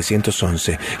 llamé al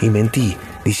 911 y mentí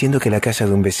diciendo que la casa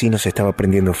de un vecino se estaba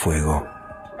prendiendo fuego.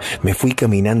 Me fui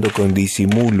caminando con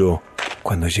disimulo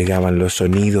cuando llegaban los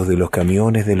sonidos de los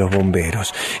camiones de los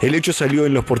bomberos. El hecho salió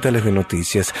en los portales de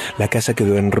noticias. La casa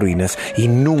quedó en ruinas y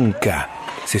nunca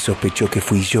se sospechó que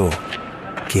fui yo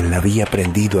quien la había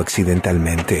prendido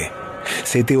accidentalmente.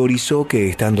 Se teorizó que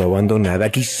estando abandonada,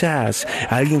 quizás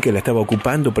alguien que la estaba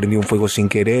ocupando prendió un fuego sin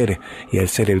querer y al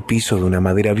ser el piso de una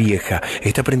madera vieja,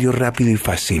 esta prendió rápido y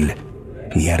fácil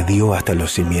y ardió hasta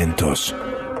los cimientos.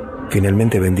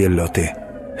 Finalmente vendí el lote.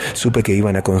 Supe que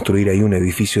iban a construir ahí un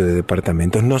edificio de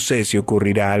departamentos. No sé si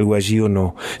ocurrirá algo allí o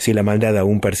no, si la maldad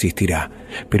aún persistirá.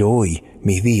 Pero hoy,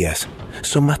 mis días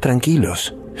son más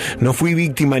tranquilos. No fui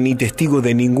víctima ni testigo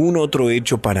de ningún otro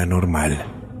hecho paranormal.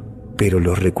 Pero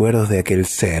los recuerdos de aquel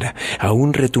ser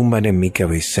aún retumban en mi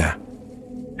cabeza.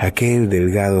 Aquel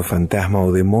delgado fantasma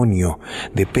o demonio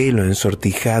de pelo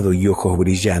ensortijado y ojos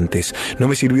brillantes. No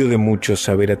me sirvió de mucho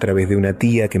saber a través de una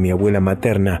tía que mi abuela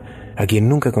materna, a quien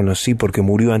nunca conocí porque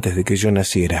murió antes de que yo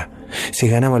naciera, se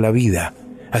ganaba la vida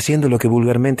haciendo lo que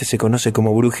vulgarmente se conoce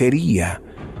como brujería,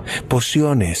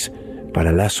 pociones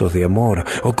para lazos de amor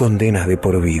o condenas de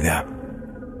por vida.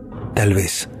 Tal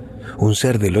vez un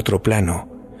ser del otro plano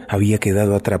había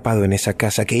quedado atrapado en esa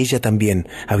casa que ella también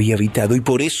había habitado y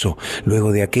por eso,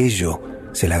 luego de aquello,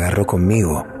 se la agarró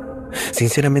conmigo.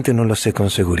 Sinceramente no lo sé con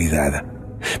seguridad,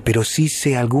 pero sí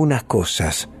sé algunas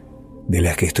cosas de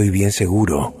las que estoy bien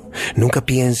seguro. Nunca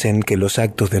piensen que los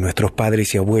actos de nuestros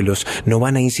padres y abuelos no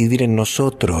van a incidir en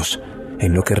nosotros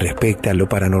en lo que respecta a lo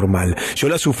paranormal. Yo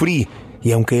la sufrí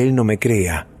y aunque él no me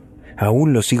crea,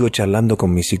 aún lo sigo charlando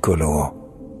con mi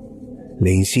psicólogo.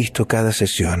 Le insisto cada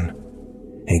sesión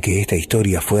en que esta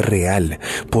historia fue real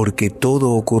porque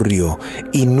todo ocurrió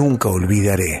y nunca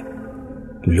olvidaré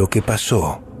lo que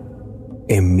pasó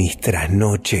en mis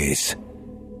trasnoches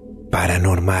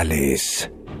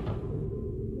paranormales.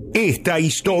 Esta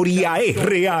historia es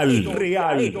real.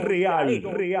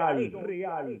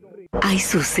 Hay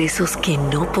sucesos que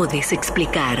no podés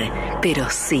explicar, pero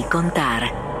sí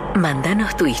contar.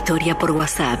 Mándanos tu historia por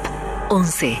WhatsApp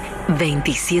 11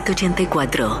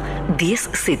 2784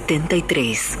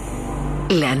 1073.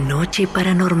 La Noche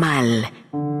Paranormal.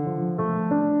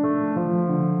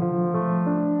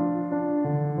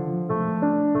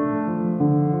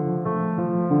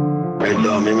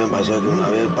 A mí me pasó que una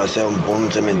vez pasé por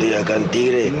un cementerio acá en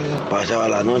Tigre, pasaba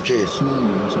las noches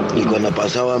y cuando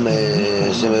pasaba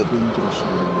se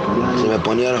me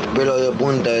ponían los pelos de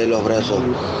punta de los brazos,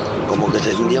 como que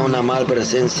se sentía una mal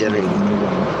presencia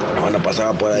cuando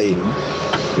pasaba por ahí,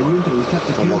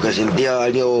 como que sentía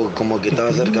algo como que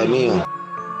estaba cerca mío.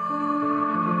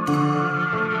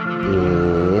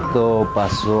 Esto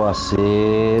pasó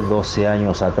hace 12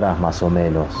 años atrás más o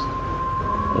menos.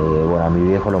 Bueno, a mi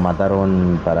viejo lo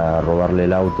mataron para robarle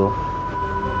el auto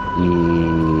y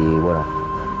bueno,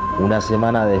 una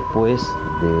semana después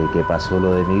de que pasó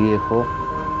lo de mi viejo,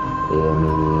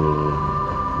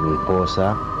 mi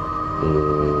esposa,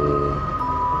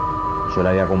 yo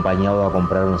la había acompañado a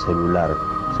comprar un celular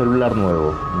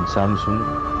nuevo, un Samsung,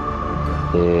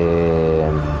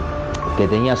 que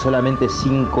tenía solamente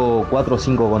 4 o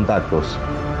 5 contactos,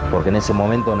 porque en ese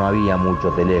momento no había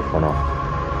mucho teléfono.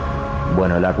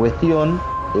 Bueno, la cuestión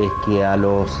es que a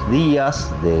los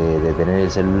días de tener el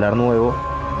celular nuevo,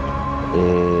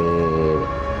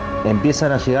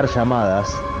 empiezan a llegar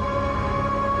llamadas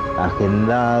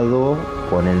agendado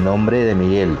con el nombre de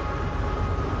Miguel.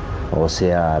 O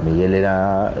sea, Miguel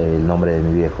era el nombre de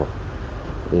mi viejo.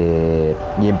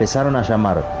 Y empezaron a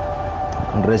llamar.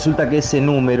 Resulta que ese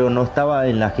número no estaba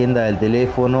en la agenda del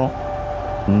teléfono,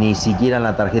 ni siquiera en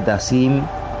la tarjeta SIM,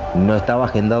 no estaba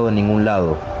agendado en ningún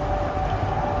lado.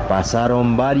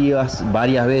 Pasaron varias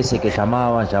veces que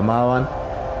llamaban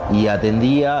y yo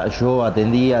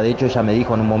atendía, de hecho ella me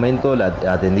dijo en un momento, la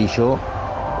atendí yo,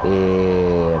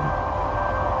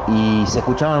 y se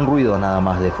escuchaban ruidos nada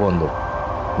más de fondo,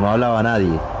 no hablaba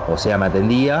nadie, o sea, me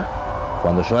atendía,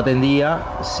 cuando yo atendía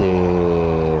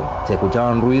se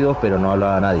escuchaban ruidos pero no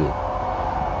hablaba nadie.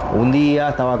 Un día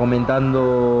estaba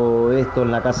comentando esto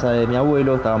en la casa de mi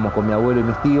abuelo, estábamos con mi abuelo y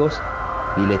mis tíos,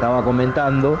 y le estaba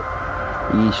comentando.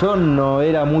 Y yo no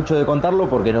era mucho de contarlo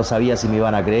porque no sabía si me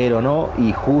iban a creer o no,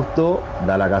 y justo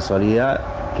da la casualidad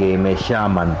que me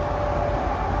llaman,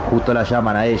 justo la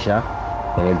llaman a ella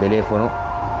en el teléfono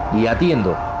y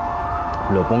atiendo,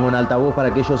 lo pongo en altavoz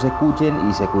para que ellos escuchen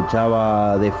y se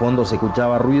escuchaba de fondo, se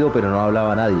escuchaba ruido pero no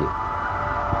hablaba nadie.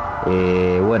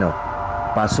 Bueno,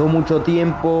 pasó mucho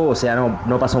tiempo, o sea,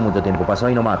 no pasó mucho tiempo, pasó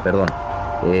ahí nomás, perdón,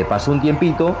 pasó un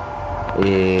tiempito.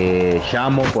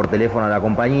 Llamo por teléfono a la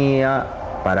compañía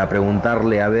para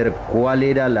preguntarle a ver cuál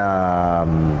era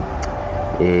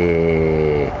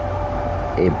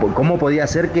cómo podía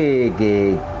ser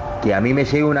que a mí me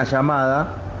llegue una llamada,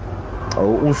 o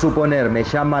un suponer, me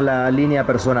llama la línea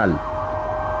personal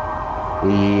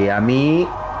y a mí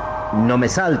no me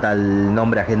salta el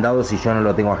nombre agendado si yo no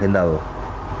lo tengo agendado.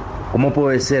 ¿Cómo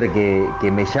puede ser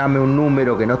que me llame un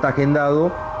número que no está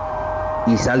agendado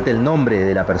y salte el nombre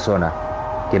de la persona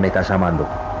que me está llamando?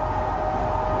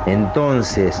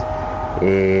 Entonces,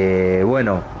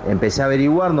 bueno, empecé a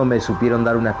averiguar, no me supieron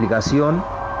dar una explicación.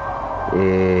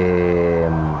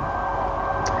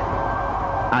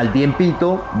 Al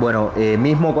tiempito, bueno,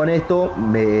 mismo con esto,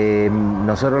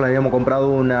 nosotros le habíamos comprado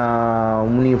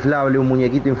un inflable, un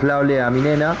muñequito inflable a mi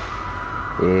nena,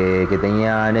 que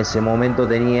tenía en ese momento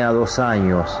tenía 2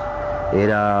 años.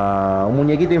 Era un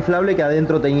muñequito inflable que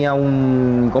adentro tenía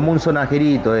como un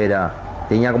sonajerito,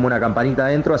 tenía como una campanita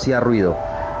adentro, hacía ruido.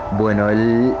 Bueno,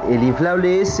 el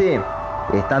inflable ese,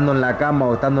 estando en la cama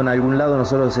o estando en algún lado,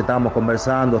 nosotros estábamos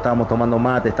conversando, estábamos tomando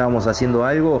mate, estábamos haciendo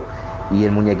algo y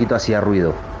el muñequito hacía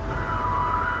ruido.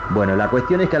 Bueno, la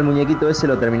cuestión es que al muñequito ese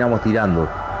lo terminamos tirando,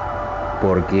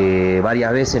 porque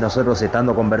varias veces nosotros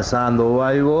estando conversando o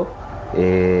algo,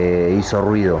 hizo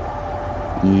ruido.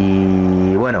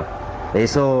 Y bueno,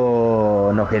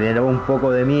 eso nos generó un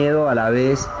poco de miedo. A la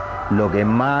vez, lo que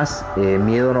más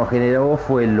miedo nos generó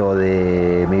fue lo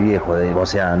de mi viejo, o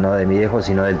sea, no de mi viejo,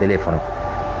 sino del teléfono.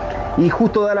 Y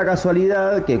justo da la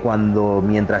casualidad que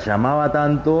mientras llamaba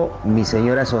tanto, mi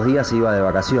señora esos días se iba de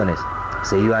vacaciones.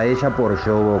 Se iba ella por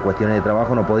cuestiones de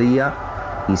trabajo, no podía,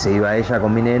 y se iba ella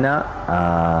con mi nena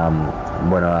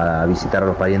a visitar a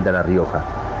los parientes a La Rioja.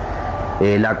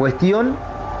 La cuestión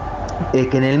es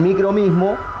que en el micro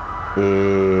mismo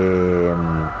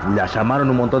la llamaron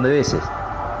un montón de veces,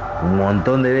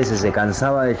 se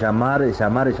cansaba de llamar,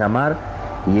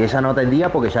 y ella no atendía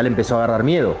porque ya le empezó a agarrar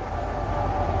miedo,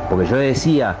 porque yo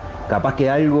decía, capaz que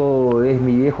algo es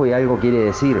mi viejo y algo quiere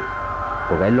decir,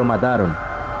 porque a él lo mataron.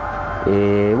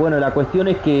 Bueno, la cuestión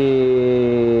es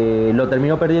que lo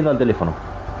terminó perdiendo al teléfono.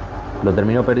 Lo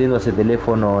terminó perdiendo ese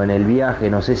teléfono en el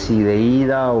viaje, no sé si de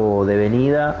ida o de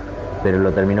venida, pero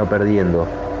lo terminó perdiendo.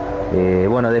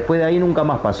 Bueno, después de ahí nunca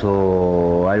más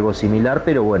pasó algo similar,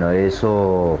 pero bueno,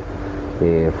 eso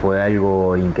fue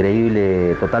algo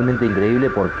increíble, totalmente increíble,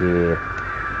 porque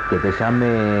que te llame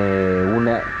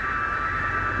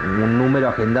un número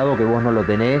agendado que vos no lo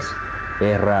tenés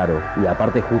es raro, y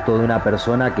aparte justo de una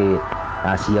persona que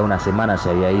hacía una semana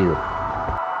se había ido.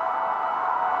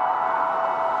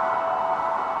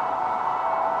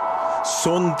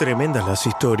 Son tremendas las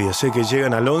historias, que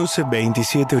llegan al 11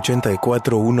 27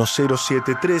 84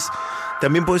 1073.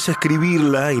 También puedes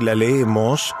escribirla y la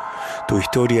leemos. Tu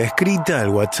historia escrita al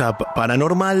WhatsApp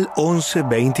Paranormal 11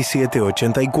 27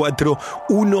 84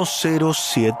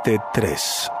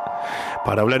 1073.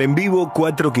 Para hablar en vivo,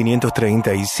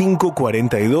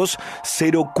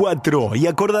 4535-4204. Y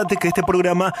acordate que este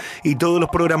programa y todos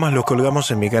los programas los colgamos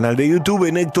en mi canal de YouTube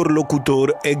en Héctor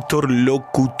Locutor.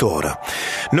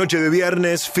 Noche de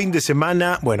viernes, fin de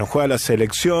semana, bueno, juega la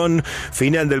selección,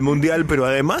 final del mundial, pero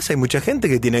además hay mucha gente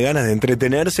que tiene ganas de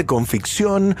entretenerse con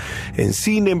ficción, en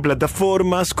cine, en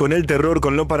plataformas, con el terror,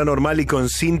 con lo paranormal y con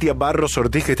Cintia Barros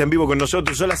Ortiz, que está en vivo con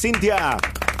nosotros. Hola, Cintia.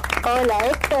 Hola,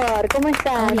 Héctor, ¿cómo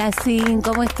estás? Hola, Cin,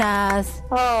 ¿cómo estás?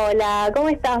 Hola, ¿cómo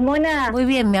estás, Mona? Muy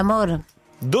bien, mi amor.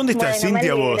 ¿Dónde estás,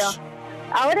 Cintia, vos?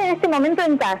 Ahora en este momento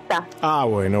en casa. Ah,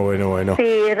 bueno.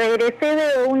 Sí, regresé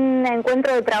de un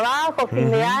encuentro de trabajo, fin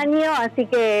de año, así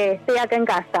que estoy acá en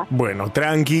casa. Bueno,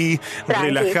 tranqui,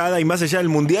 relajada, y más allá del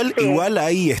mundial, sí. ¿Igual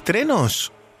hay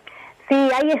estrenos? Sí,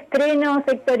 hay estrenos,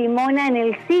 Héctor y Mona, en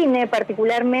el cine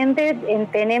particularmente.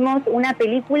 Tenemos una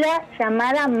película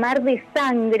llamada Mar de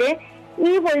Sangre,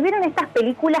 y volvieron estas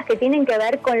películas que tienen que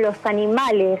ver con los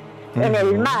animales en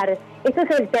el mar. Esto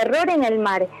es el terror en el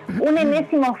mar, un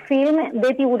enésimo film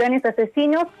de tiburones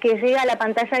asesinos que llega a la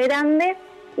pantalla grande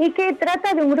y que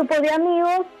trata de un grupo de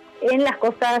amigos en las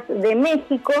costas de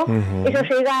México. Ellos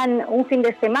llegan un fin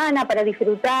de semana para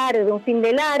disfrutar de un fin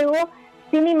de largo,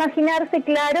 sin imaginarse,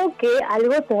 claro, que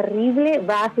algo terrible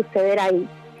va a suceder ahí.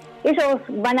 Ellos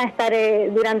van a estar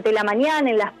durante la mañana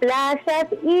en las playas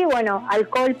y, bueno,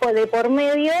 alcohol de por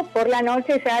medio. Por la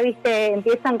noche ya, viste,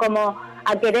 empiezan como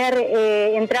a querer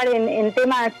entrar en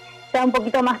temas ya un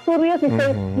poquito más turbios y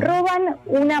se roban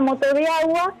una moto de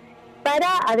agua para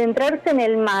adentrarse en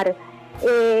el mar.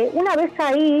 Una vez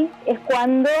ahí es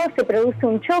cuando se produce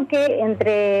un choque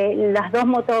entre las dos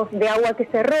motos de agua que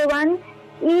se roban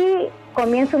y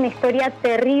comienza una historia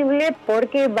terrible,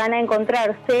 porque van a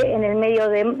encontrarse en el medio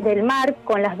del mar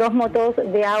con las dos motos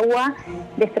de agua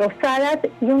destrozadas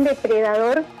y un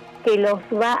depredador que los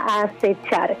va a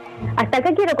acechar. Hasta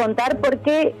acá quiero contar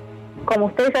porque, como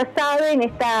ustedes ya saben,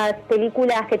 estas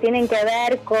películas que tienen que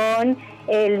ver con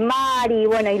el mar y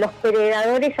bueno, y los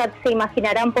predadores, ya se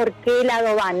imaginarán por qué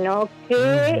lado van, ¿no?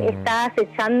 ¿Qué está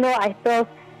acechando a estos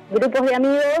grupos de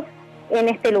amigos en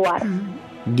este lugar?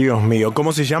 Dios mío,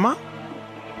 ¿cómo se llama?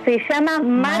 Se llama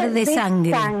Mar de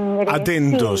Sangre.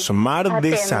 Atentos, sí. Mar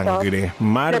de Sangre.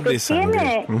 Mar de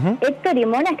Sangre. Tiene Héctor y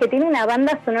Mona es que tiene una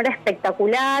banda sonora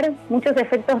espectacular, muchos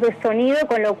efectos de sonido,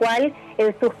 con lo cual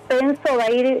el suspenso va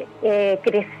a ir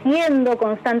creciendo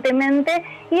constantemente,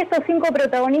 y estos 5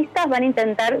 protagonistas van a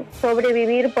intentar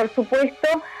sobrevivir, por supuesto,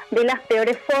 de las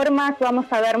peores formas. Vamos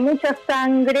a ver mucha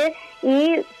sangre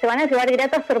y se van a llevar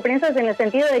gratas sorpresas, en el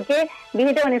sentido de que,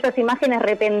 viste, con esas imágenes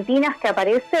repentinas que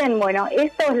aparecen, bueno,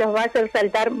 esto los va a hacer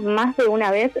saltar más de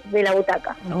una vez de la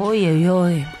butaca.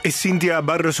 Uy. Es Cintia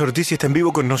Barros Ortiz y está en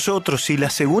vivo con nosotros. ¿Y la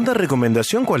segunda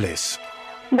recomendación cuál es?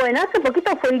 Bueno, hace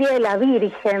poquito fue el Día de la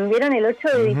Virgen, vieron, el 8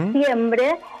 de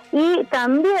diciembre, y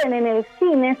también en el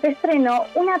cine se estrenó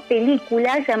una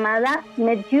película llamada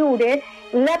Medjugorje,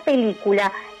 la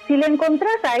película. Si la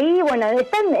encontrás ahí, bueno,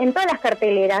 está en todas las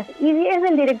carteleras, y es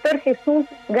del director Jesús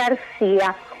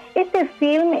García. Este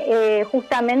film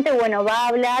justamente, bueno, va a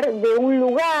hablar de un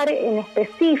lugar en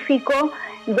específico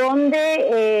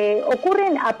donde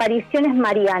ocurren apariciones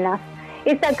marianas.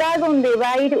 Es acá donde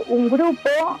va a ir un grupo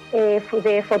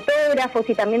de fotógrafos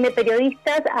y también de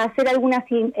periodistas a hacer algunas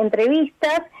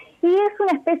entrevistas, y es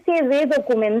una especie de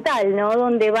documental, ¿no?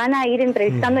 Donde van a ir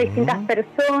entrevistando a distintas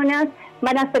personas,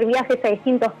 van a hacer viajes a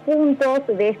distintos puntos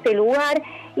de este lugar,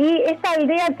 y esta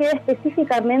aldea queda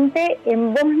específicamente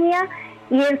en Bosnia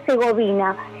y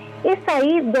Herzegovina. Es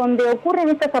ahí donde ocurren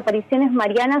estas apariciones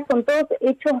marianas, son todos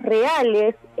hechos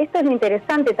reales. Esto es lo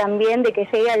interesante también de que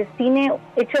llegue al cine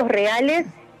hechos reales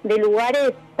de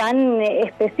lugares tan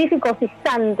específicos y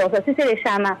santos, así se le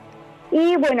llama.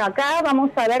 Y bueno, acá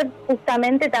vamos a ver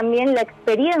justamente también la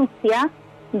experiencia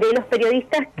de los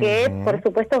periodistas que, por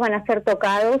supuesto, van a ser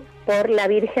tocados por la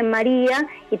Virgen María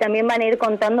y también van a ir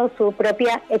contando su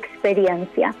propia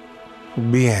experiencia.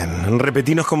 Bien,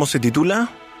 repetinos cómo se titula.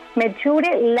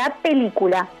 Mechure, la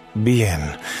película. Bien,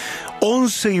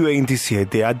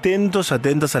 11:27, atentos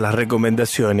a las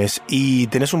recomendaciones. ¿Y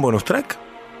tenés un bonus track?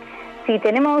 Sí,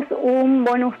 tenemos un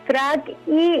bonus track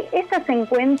y esta se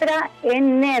encuentra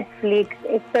en Netflix,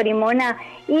 Héctor y Mona,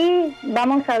 y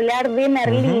vamos a hablar de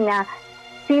Merlina.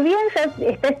 Si bien ya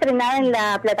está estrenada en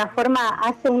la plataforma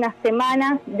hace unas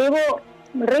semanas, debo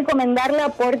recomendarla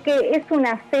porque es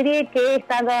una serie que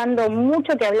está dando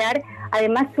mucho que hablar.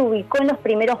 Además se ubicó en los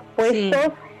primeros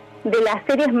puestos de las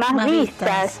series más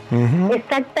vistas.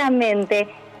 Exactamente.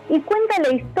 Y cuenta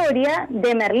la historia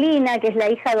de Merlina, que es la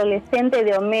hija adolescente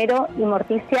de Homero y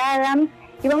Morticia Adams,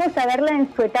 y vamos a verla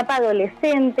en su etapa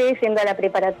adolescente, yendo a la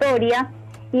preparatoria,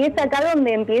 y es acá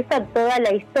donde empieza toda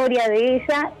la historia de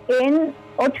ella en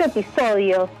 8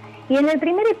 episodios. Y en el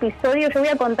primer episodio yo voy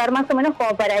a contar más o menos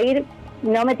como para ir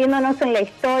no metiéndonos en la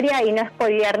historia y no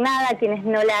spoilear nada. Quienes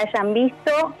no la hayan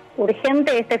visto,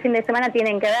 urgente, este fin de semana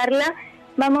tienen que verla.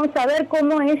 Vamos a ver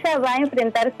cómo ella va a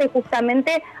enfrentarse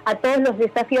justamente a todos los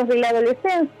desafíos de la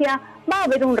adolescencia. Va a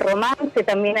haber un romance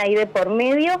también ahí de por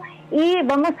medio y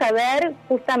vamos a ver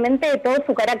justamente todo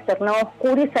su carácter, ¿no?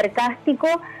 Oscuro y sarcástico,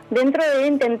 dentro de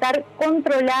intentar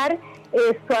controlar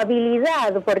su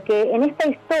habilidad, porque en esta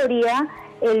historia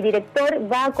el director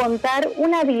va a contar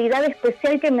una habilidad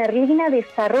especial que Merlina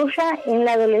desarrolla en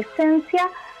la adolescencia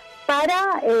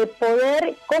para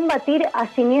poder combatir a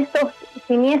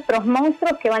siniestros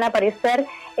monstruos que van a aparecer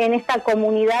en esta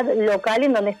comunidad local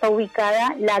en donde está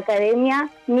ubicada la Academia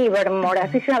Nevermore,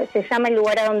 así se llama el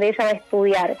lugar a donde ella va a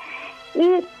estudiar.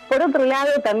 Y por otro lado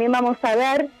también vamos a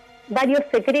ver varios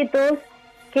secretos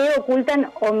que ocultan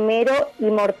Homero y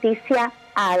Morticia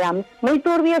Adams, muy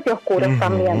turbios y oscuros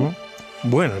también.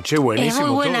 Bueno, che, buenísimo. Es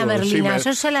muy buena todo. Merlina,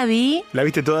 yo ya la vi. ¿La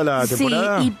viste toda la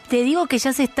temporada? Sí, y te digo que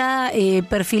ya se está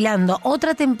perfilando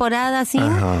otra temporada así.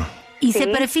 Y se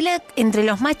perfila entre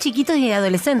los más chiquitos y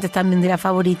adolescentes también de las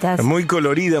favoritas. Muy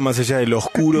colorida, más allá del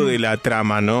oscuro de la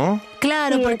trama, ¿no?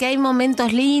 Claro, porque hay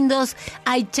momentos lindos,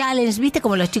 hay challenge, ¿viste?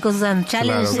 Como los chicos usan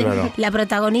challenge. Claro. La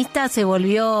protagonista se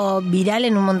volvió viral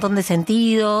en un montón de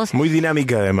sentidos. Muy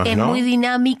dinámica además, es ¿no? Muy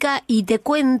dinámica y te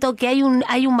cuento que hay un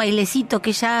bailecito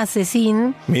que ella hace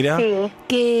Mira.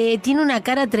 Que tiene una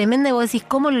cara tremenda y vos decís,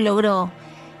 ¿cómo lo logró?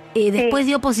 Después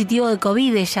dio positivo de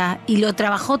COVID ella y lo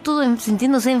trabajó todo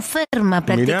sintiéndose enferma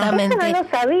prácticamente. Eso no lo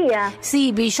sabía.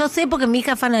 Sí, yo sé porque mi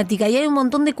hija es fanática y hay un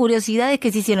montón de curiosidades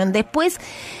que se hicieron. Después,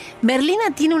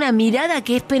 Merlina tiene una mirada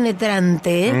que es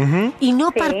penetrante y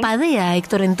no parpadea,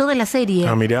 Héctor, en toda la serie.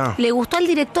 Ah, mirá. Le gustó al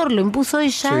director, lo impuso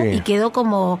ella y quedó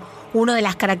como una de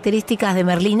las características de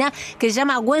Merlina, que se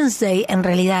llama Wednesday en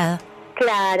realidad.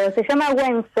 Claro, se llama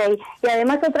Wednesday. Y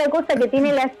además otra cosa que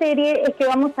tiene la serie es que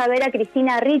vamos a ver a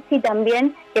Cristina Ricci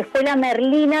también, que fue la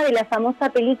Merlina de la famosa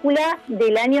película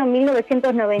del año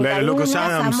 1991. La de Locos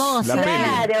Adams, famosa. la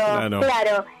peli.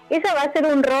 Claro. Ella va a hacer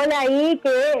un rol ahí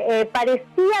que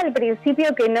parecía al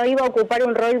principio que no iba a ocupar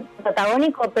un rol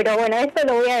protagónico, pero bueno, esto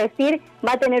lo voy a decir,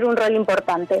 va a tener un rol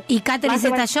importante. Y Catherine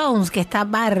Zeta-Jones, que está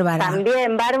bárbara.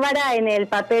 También bárbara en el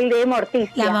papel de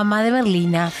Morticia. La mamá de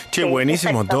Merlina. Che,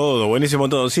 buenísimo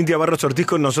todo. Cintia Barros Ortiz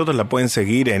con nosotros, la pueden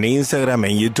seguir en Instagram,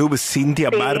 en YouTube,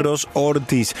 Cintia Barros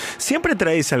Ortiz. Siempre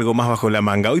traes algo más bajo la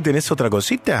manga. ¿Hoy tenés otra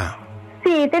cosita?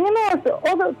 Sí, tenemos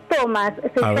Odo Thomas,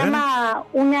 se llama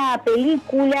una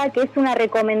película que es una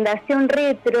recomendación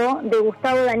retro de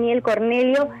Gustavo Daniel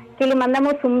Cornelio, que le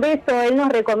mandamos un beso. Él nos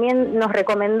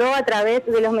recomendó a través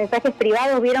de los mensajes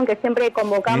privados, vieron que siempre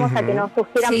convocamos a que nos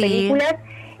sugieran películas.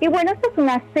 Y bueno, esta es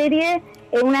una serie,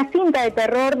 una cinta de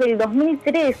terror del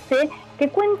 2013 que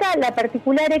cuenta la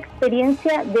particular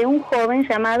experiencia de un joven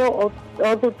llamado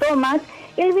Odo Thomas.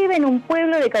 Él vive en un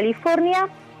pueblo de California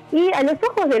y a los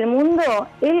ojos del mundo,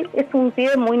 él es un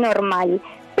pibe muy normal,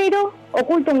 pero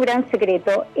oculta un gran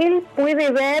secreto. Él puede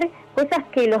ver cosas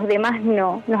que los demás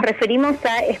no. Nos referimos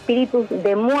a espíritus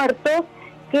de muertos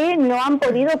que no han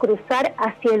podido cruzar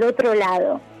hacia el otro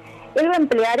lado. Él va a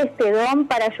emplear este don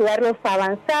para ayudarlos a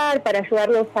avanzar, para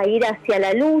ayudarlos a ir hacia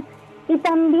la luz y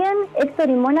también, Héctor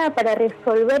y Mona, para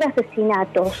resolver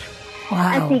asesinatos. Wow.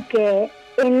 Así que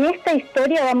en esta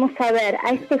historia vamos a ver a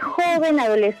este joven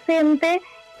adolescente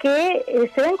que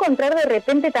se va a encontrar de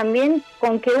repente también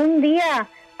con que un día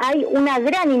hay una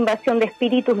gran invasión de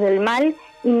espíritus del mal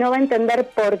y no va a entender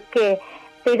por qué.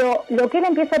 Pero lo que él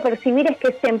empieza a percibir es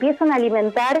que se empiezan a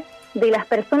alimentar de las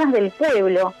personas del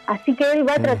pueblo. Así que él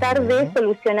va a tratar de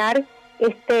solucionar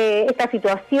esta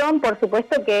situación, por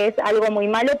supuesto que es algo muy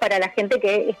malo para la gente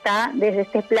que está desde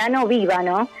este plano viva,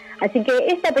 ¿no? Así que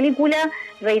esta película,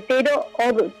 reitero,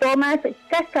 Odd Thomas,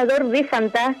 Cazador de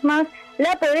Fantasmas,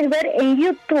 la podés ver en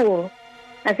YouTube.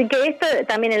 Así que esto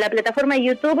también en la plataforma de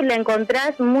YouTube la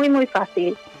encontrás muy, muy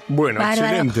fácil. Bueno, bárbaro.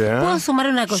 Excelente, ¿eh? ¿Puedo sumar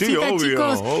una cosita, sí, obvio,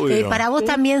 chicos? Obvio. Para vos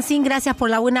también, Sin, gracias por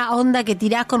la buena onda que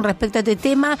tirás con respecto a este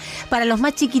tema. Para los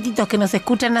más chiquititos que nos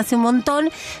escuchan hace un montón,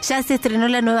 ya se estrenó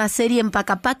la nueva serie en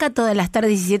Paca Paca, todas las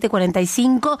tardes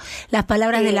 17:45, Las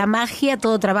Palabras de la Magia,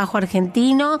 todo trabajo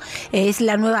argentino, es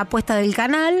la nueva apuesta del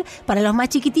canal, para los más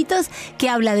chiquititos, que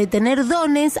habla de tener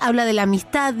dones, habla de la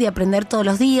amistad, de aprender todos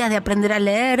los días, de aprender a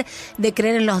leer, de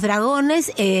creer en los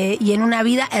dragones y en una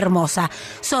vida hermosa.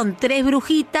 Son 3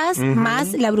 brujitas,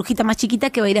 más la brujita más chiquita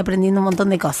que va a ir aprendiendo un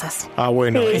montón de cosas. Ah,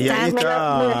 bueno, Sí, y ahí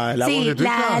está la voz de tu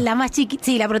hija. la más chiquita,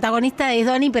 sí, la protagonista es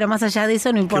Donnie, pero más allá de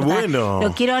eso no importa. Qué bueno.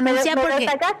 Lo quiero anunciar me porque...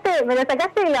 lo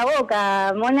sacaste de la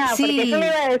boca, Mona, Sí. porque yo le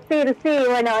iba a decir, sí,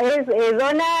 bueno, es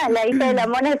Donna, la hija de la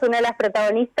Mona, es una de las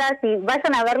protagonistas, y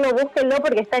vayan a verlo, búsquenlo,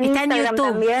 porque está en Instagram YouTube,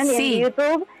 también, sí. y en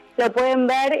YouTube lo pueden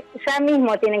ver ya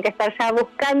mismo, tienen que estar ya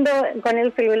buscando con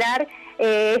el celular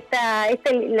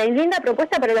la linda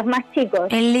propuesta para los más chicos.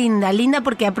 Es linda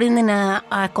porque aprenden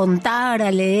a contar, a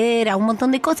leer, a un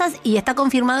montón de cosas, y está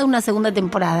confirmada una segunda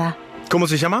temporada. ¿Cómo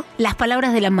se llama? Las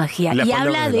Palabras de la Magia. Las y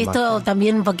Palabras habla de de la esto Magia.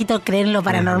 también un poquito, creer en lo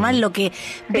paranormal, lo que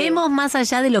vemos más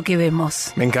allá de lo que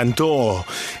vemos. Me encantó.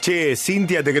 Che,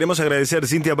 Cintia, te queremos agradecer.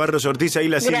 Cintia Barros Ortiz, ahí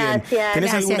la siguen. Gracias.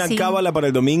 ¿Tenés Gracias, alguna sí. cábala para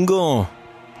el domingo?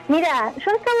 Mira,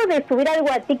 yo acabo de subir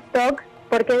algo a TikTok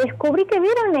porque descubrí que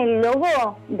vieron el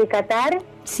logo de Qatar.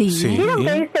 Sí. ¿Vieron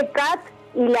que dice Cat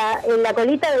y la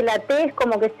colita de la T es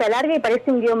como que se alarga y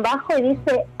parece un guión bajo y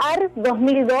dice AR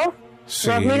 2002? Sí.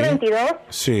 2022.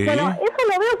 Sí. Bueno, eso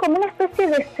lo veo como una especie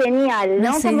de señal,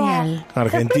 ¿no? Una señal.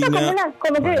 Argentina.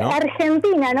 Como que Bueno.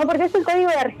 Argentina, ¿no? Porque es el código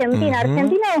de Argentina. Ujú.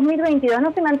 Argentina 2022.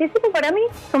 No se me anticipo, para mí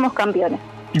somos campeones.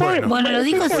 Bueno, lo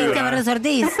dijo Sí, Cintia Barros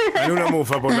Ortiz. En una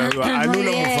mufa, por las dudas. En Muy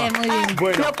una bien, mufa. muy bien.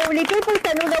 Bueno, Lo publiqué y puse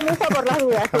en una mufa por las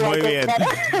dudas. muy bien.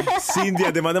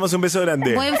 Cintia, te mandamos un beso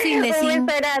grande. Buen fin de Un Sin.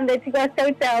 beso grande, chicos. Chau,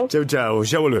 chau. Chau, chau.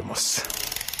 Ya volvemos.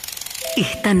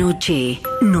 Esta noche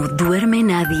no duerme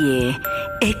nadie.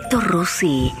 Héctor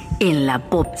Rossi en la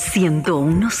Pop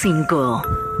 101.5.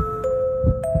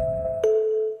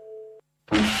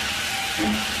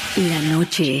 La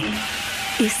noche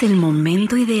es el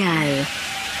momento ideal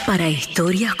para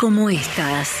historias como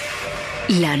estas.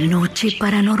 La noche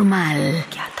paranormal.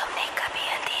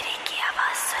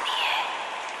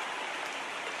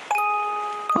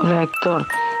 Hola Héctor,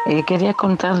 quería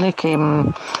contarles que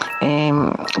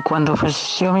cuando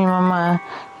falleció mi mamá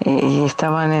y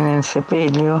estaban en el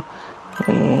sepelio,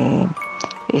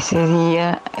 ese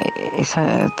día,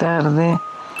 esa tarde,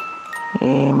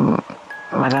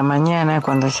 a la mañana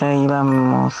cuando ya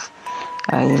íbamos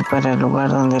a ir para el lugar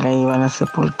donde la iban a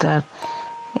sepultar,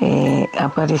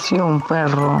 apareció un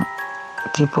perro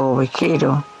tipo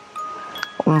ovejero,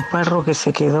 un perro que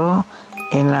se quedó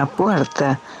en la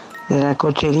puerta de la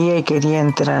cochería y quería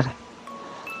entrar,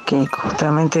 que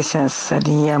justamente ya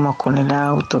salíamos con el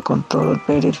auto, con todo el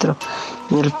péretro,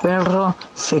 y el perro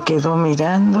se quedó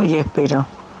mirando y esperó.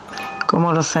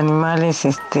 Como los animales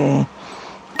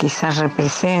quizás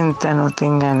representan o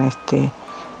tengan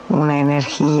una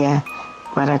energía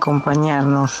para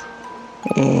acompañarnos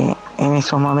en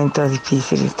esos momentos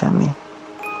difíciles también.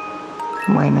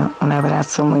 Bueno, un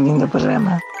abrazo, muy lindo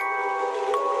programa.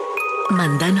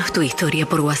 Mándanos tu historia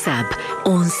por WhatsApp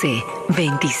 11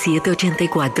 27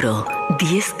 84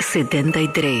 10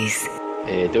 73.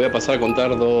 Te voy a pasar a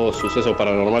contar 2 sucesos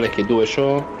paranormales que tuve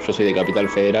yo. Yo soy de Capital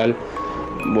Federal,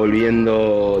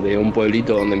 volviendo de un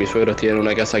pueblito donde mis suegros tienen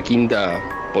una casa quinta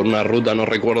por una ruta, no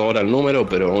recuerdo ahora el número,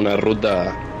 pero una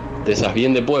ruta de esas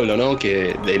bien de pueblo, ¿no?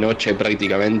 Que de noche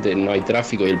prácticamente no hay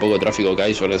tráfico y el poco tráfico que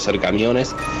hay suelen ser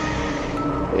camiones.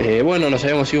 Bueno, nos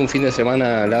habíamos ido un fin de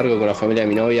semana largo con la familia de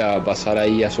mi novia a pasar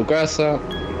ahí a su casa.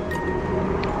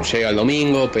 Llega el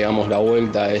domingo, pegamos la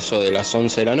vuelta a eso de las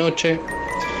 11 de la noche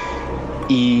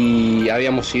y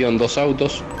habíamos ido en 2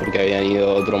 autos porque habían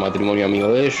ido otro matrimonio amigo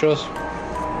de ellos.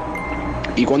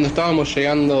 Y cuando estábamos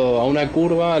llegando a una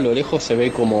curva, a lo lejos se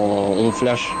ve como un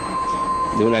flash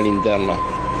de una linterna.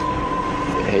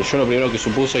 Yo lo primero que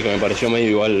supuse, que me pareció medio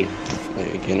igual,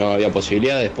 que no había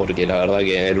posibilidades, porque la verdad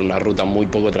que era una ruta muy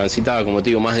poco transitada, como te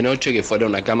digo, más de noche, que fuera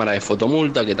una cámara de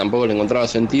fotomulta, que tampoco le encontraba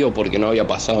sentido porque no había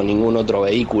pasado ningún otro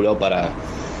vehículo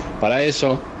para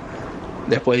eso.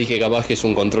 Después dije capaz que es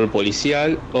un control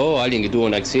policial o alguien que tuvo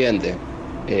un accidente.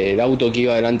 El auto que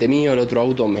iba delante mío, el otro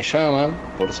auto, me llama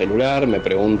por celular, me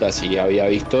pregunta si había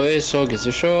visto eso, qué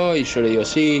sé yo, y yo le digo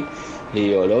sí, le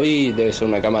digo lo vi, debe ser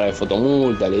una cámara de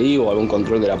fotomulta, le digo, algún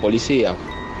control de la policía.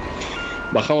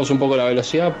 Bajamos un poco la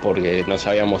velocidad porque no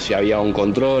sabíamos si había un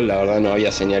control, la verdad no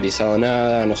había señalizado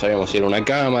nada, no sabíamos si era una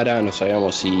cámara, no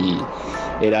sabíamos si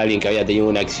era alguien que había tenido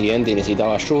un accidente y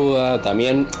necesitaba ayuda.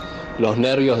 También los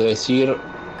nervios de decir,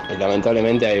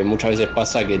 lamentablemente muchas veces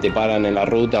pasa que te paran en la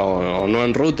ruta o no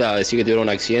en ruta a decir que tuvieron un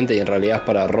accidente y en realidad es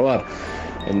para robar.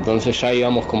 Entonces ya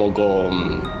íbamos como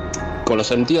con los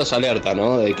sentidos alerta,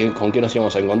 ¿no? De con qué nos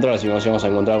íbamos a encontrar, si nos íbamos a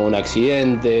encontrar con un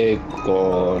accidente,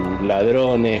 con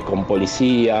ladrones, con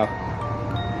policía.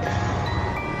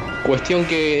 Cuestión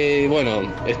que,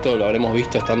 bueno, esto lo habremos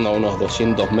visto estando a unos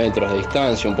 200 metros de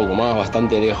distancia, un poco más,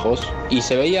 bastante lejos, y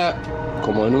se veía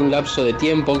como en un lapso de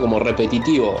tiempo como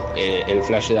repetitivo el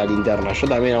flash de la linterna. Yo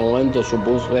también en un momento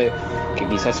supuse que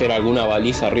quizás era alguna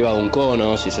baliza arriba de un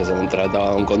cono, si se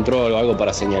trataba de un control o algo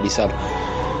para señalizar.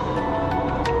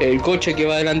 El coche que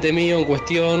va delante mío en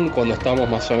cuestión, cuando estamos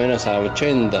más o menos a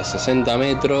 80, 60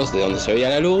 metros de donde se veía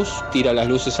la luz, tira las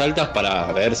luces altas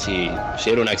para ver si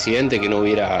era un accidente, que no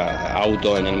hubiera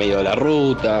auto en el medio de la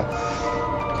ruta.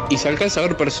 Y se alcanza a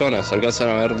ver personas, se alcanzan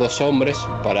a ver dos hombres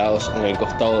parados en el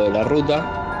costado de la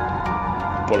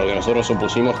ruta, por lo que nosotros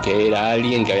supusimos que era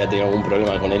alguien que había tenido algún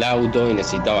problema con el auto y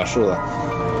necesitaba ayuda.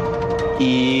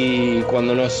 Y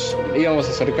cuando nos íbamos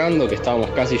acercando, que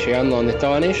estábamos casi llegando a donde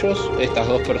estaban ellos, estas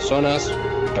dos personas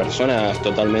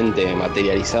totalmente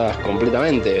materializadas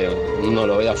completamente, uno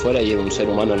lo ve de afuera y era un ser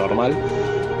humano normal,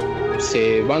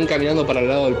 se van caminando para el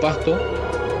lado del pasto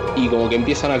y como que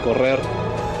empiezan a correr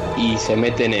y se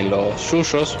meten en los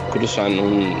yuyos, cruzan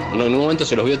en un momento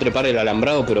se los vio trepar el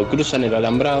alambrado, pero cruzan el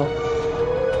alambrado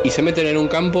y se meten en un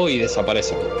campo y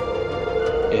desaparecen.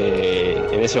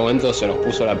 En ese momento se nos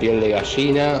puso la piel de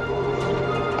gallina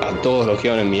a todos los que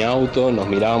iban en mi auto, nos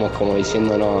mirábamos como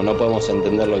diciendo no podemos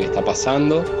entender lo que está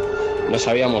pasando, no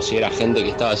sabíamos si era gente que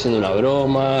estaba haciendo una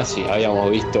broma, si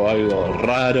habíamos visto algo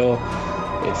raro.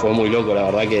 Fue muy loco, la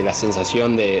verdad que la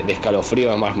sensación de escalofrío,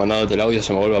 además mandándote el audio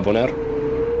se me vuelve a poner.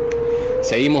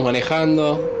 Seguimos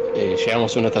manejando,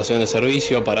 llegamos a una estación de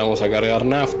servicio, paramos a cargar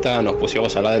nafta, nos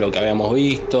pusimos a hablar de lo que habíamos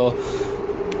visto.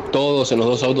 Todos en los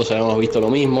dos autos habíamos visto lo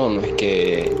mismo, no es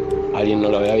que alguien no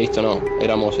lo había visto, no.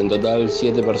 Éramos en total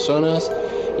 7 personas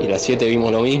y las 7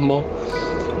 vimos lo mismo.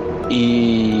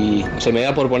 Y se me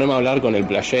da por ponerme a hablar con el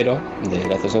playero de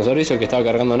la estación de servicio que estaba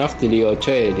cargando nafta y le digo,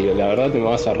 che, la verdad que me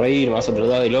vas a reír, me vas a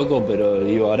tratar de loco, pero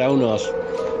digo, hará unos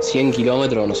 100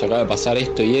 kilómetros nos acaba de pasar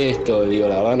esto y esto, digo,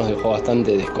 la verdad nos dejó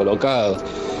bastante descolocados.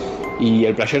 Y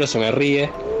el playero se me ríe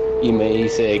y me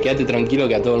dice, quédate tranquilo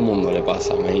que a todo el mundo le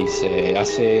pasa. Me dice,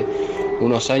 hace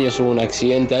unos años hubo un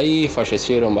accidente ahí,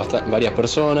 fallecieron varias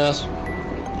personas,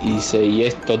 y dice, y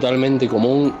es totalmente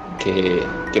común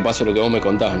que pase lo que vos me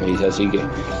contás, me dice, así que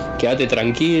quédate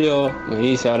tranquilo, me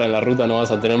dice, ahora en la ruta no vas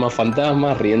a tener más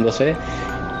fantasmas, riéndose.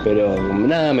 Pero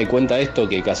nada, me cuenta esto,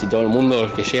 que casi todo el mundo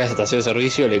que llega a esta estación de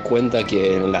servicio le cuenta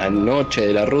que en la noche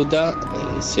de la ruta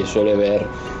se suele ver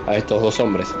a estos dos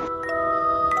hombres.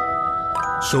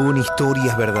 Son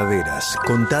historias verdaderas,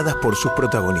 contadas por sus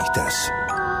protagonistas.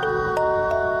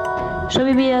 Yo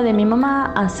vivía de mi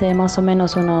mamá hace más o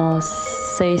menos unos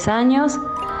 6 años,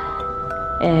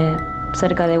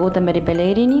 cerca de Gutenberg y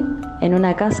Pellegrini, en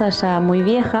una casa ya muy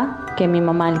vieja que mi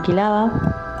mamá alquilaba.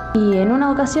 Y en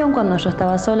una ocasión, cuando yo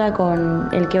estaba sola con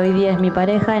el que hoy día es mi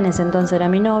pareja, en ese entonces era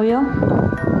mi novio,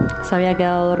 se había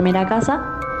quedado a dormir a casa.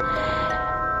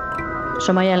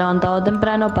 Yo me había levantado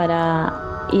temprano para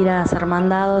ir a hacer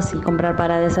mandados y comprar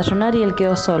para desayunar y él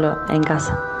quedó solo en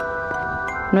casa.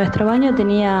 Nuestro baño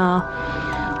tenía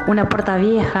una puerta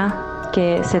vieja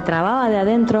que se trababa de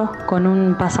adentro con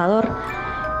un pasador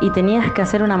y tenías que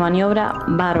hacer una maniobra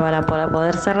bárbara para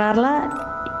poder cerrarla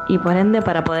y por ende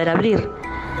para poder abrir.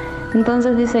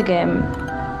 Entonces dice que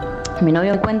mi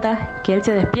novio cuenta que él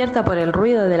se despierta por el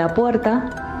ruido de la puerta,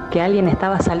 que alguien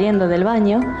estaba saliendo del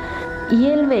baño, y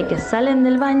él ve que salen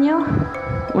del baño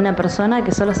una persona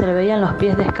que solo se le veían los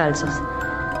pies descalzos.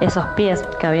 Esos pies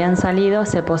que habían salido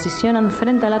se posicionan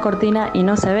frente a la cortina y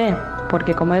no se ve,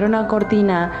 porque como era una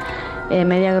cortina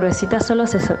media gruesita, solo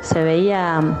se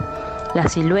veía la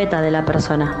silueta de la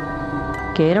persona,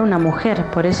 que era una mujer,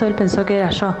 por eso él pensó que era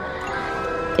yo.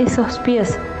 Esos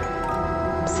pies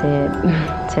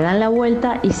se dan la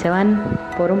vuelta y se van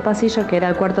por un pasillo que era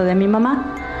el cuarto de mi mamá,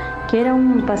 que era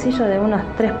un pasillo de unos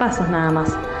 3 pasos nada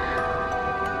más.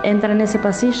 Entra en ese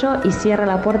pasillo y cierra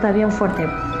la puerta bien fuerte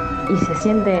y se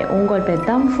siente un golpe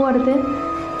tan fuerte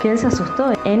que él se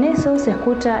asustó. En eso se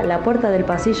escucha la puerta del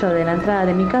pasillo de la entrada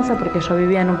de mi casa, porque yo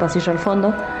vivía en un pasillo al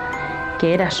fondo,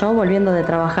 que era yo volviendo de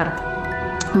trabajar,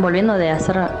 volviendo de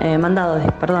hacer mandados,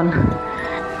 perdón.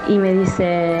 Y me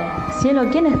dice, cielo,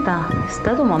 ¿quién está?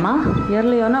 ¿Está tu mamá? Y yo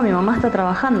le digo, no, mi mamá está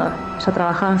trabajando. Yo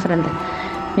trabajaba enfrente.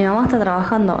 Mi mamá está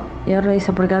trabajando. Y él le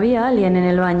dice, porque había alguien en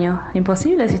el baño.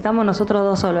 Imposible si estamos nosotros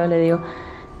dos solos, le digo.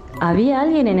 Había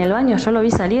alguien en el baño, yo lo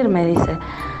vi salir, me dice.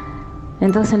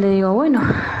 Entonces le digo, bueno,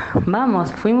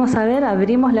 vamos. Fuimos a ver,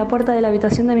 abrimos la puerta de la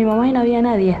habitación de mi mamá y no había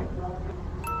nadie.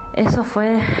 Eso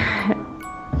fue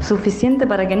suficiente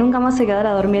para que nunca más se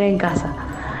quedara a dormir en casa.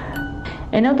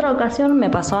 En otra ocasión me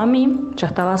pasó a mí, yo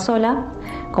estaba sola,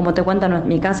 como te cuento,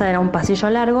 mi casa era un pasillo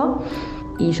largo,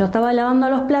 y yo estaba lavando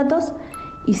los platos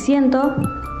y siento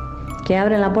que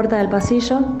abren la puerta del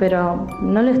pasillo, pero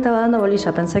no le estaba dando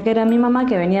bolilla, pensé que era mi mamá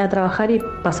que venía a trabajar y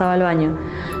pasaba al baño.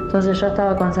 Entonces yo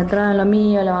estaba concentrada en lo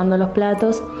mío, lavando los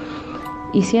platos,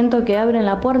 y siento que abren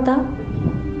la puerta,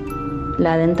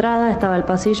 la de entrada, estaba el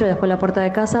pasillo y después la puerta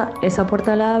de casa, esa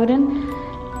puerta la abren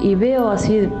y veo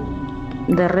así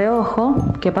de reojo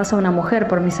que pasa una mujer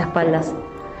por mis espaldas,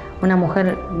 una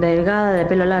mujer delgada de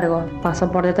pelo largo,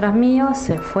 pasó por detrás mío,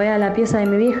 se fue a la pieza de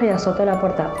mi vieja y azotó la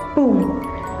puerta, ¡pum!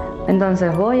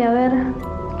 Entonces voy a ver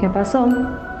qué pasó.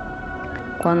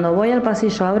 Cuando voy al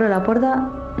pasillo, abro la puerta,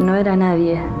 no era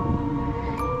nadie,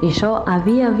 y yo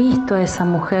había visto a esa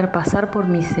mujer pasar por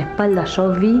mis espaldas.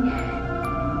 Yo vi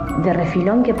de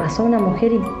refilón que pasó una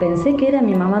mujer y pensé que era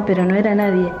mi mamá, pero no era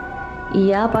nadie.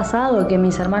 Y ha pasado que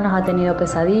mis hermanos han tenido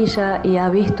pesadilla y ha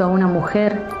visto a una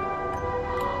mujer.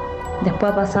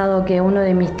 Después ha pasado que uno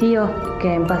de mis tíos,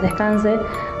 que en paz descanse,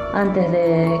 antes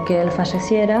de que él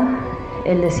falleciera,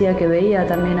 él decía que veía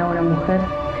también a una mujer.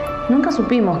 Nunca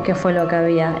supimos qué fue lo que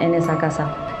había en esa casa,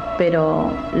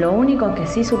 pero lo único que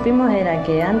sí supimos era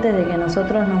que antes de que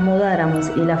nosotros nos mudáramos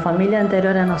y la familia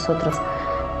anterior a nosotros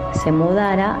se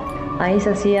mudara, ahí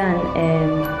se hacían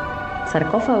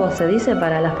sarcófagos, se dice,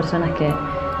 para las personas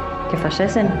que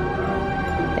fallecen.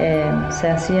 Se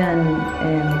hacían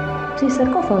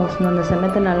sarcófagos donde se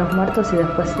meten a los muertos y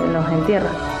después los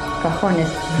entierran,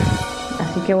 cajones.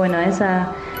 Así que bueno, esa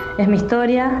es mi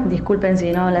historia. Disculpen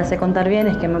si no la sé contar bien,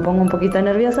 es que me pongo un poquito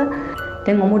nerviosa.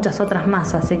 Tengo muchas otras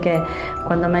más, así que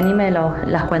cuando me anime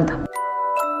las cuento.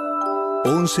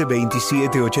 11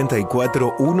 27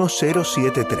 84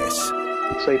 1073.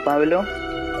 Soy Pablo.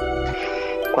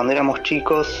 Cuando éramos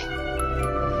chicos,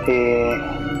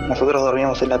 nosotros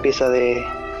dormíamos en la pieza de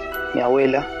mi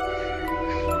abuela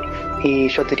y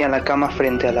yo tenía la cama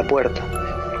frente a la puerta.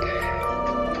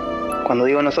 Cuando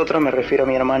digo nosotros me refiero a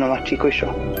mi hermano más chico y yo.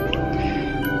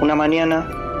 Una mañana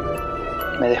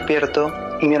me despierto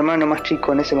y mi hermano más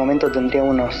chico, en ese momento tendría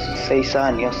unos 6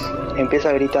 años, empieza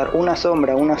a gritar, una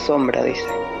sombra, dice.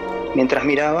 Mientras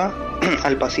miraba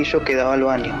al pasillo que daba al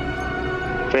baño,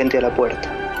 frente a la puerta.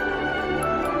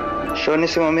 Yo en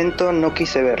ese momento no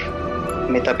quise ver,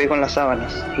 me tapé con las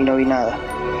sábanas y no vi nada.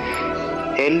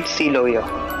 Él sí lo vio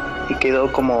y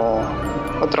quedó como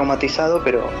traumatizado,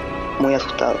 pero muy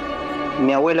asustado.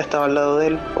 Mi abuela estaba al lado de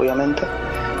él, obviamente,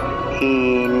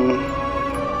 y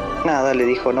nada, le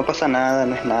dijo, no pasa nada,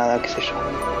 no es nada, qué sé yo.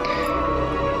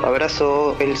 Lo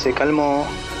abrazó, él se calmó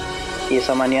y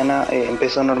esa mañana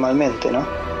empezó normalmente, ¿no?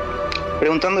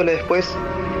 Preguntándole después,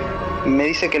 me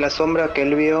dice que la sombra que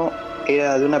él vio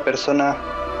era de una persona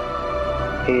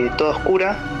toda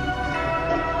oscura,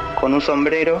 con un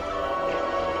sombrero,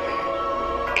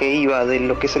 que iba de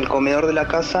lo que es el comedor de la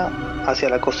casa hacia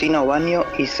la cocina o baño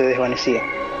y se desvanecía.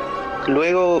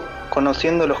 Luego,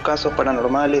 conociendo los casos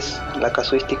paranormales, la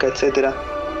casuística, etcétera,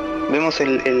 vemos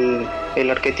el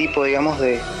arquetipo, digamos,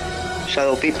 de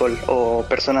shadow people o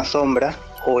persona sombra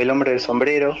o el hombre del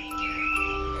sombrero,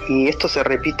 y esto se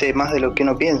repite más de lo que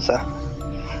uno piensa.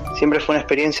 Siempre fue una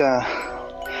experiencia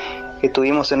que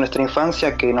tuvimos en nuestra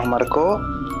infancia que nos marcó,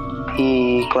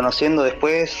 y conociendo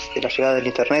después de la llegada del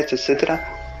internet, etcétera,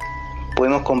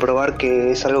 podemos comprobar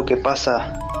que es algo que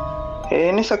pasa.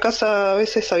 En esa casa a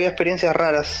veces había experiencias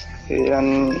raras,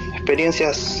 eran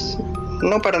experiencias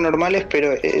no paranormales,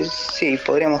 pero sí,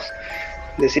 podríamos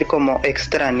decir como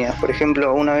extrañas. Por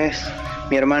ejemplo, una vez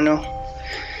mi hermano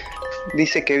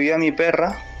dice que vio a mi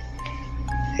perra,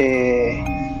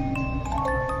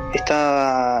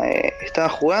 estaba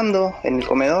jugando en el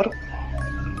comedor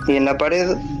y en la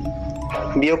pared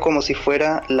vio como si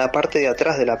fuera la parte de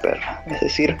atrás de la perra, es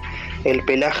decir, el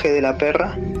pelaje de la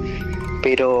perra,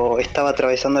 pero estaba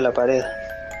atravesando la pared.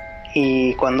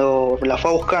 Y cuando la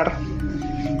fue a buscar,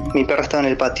 mi perra estaba en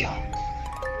el patio.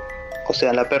 O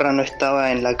sea, la perra no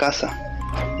estaba en la casa.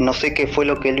 No sé qué fue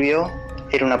lo que él vio,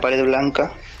 era una pared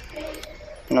blanca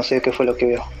no sé qué fue lo que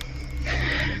vio.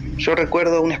 Yo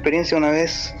recuerdo una experiencia una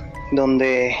vez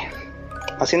donde,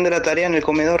 haciendo la tarea en el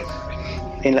comedor,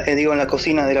 en la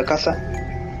cocina de la casa,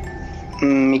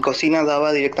 mi cocina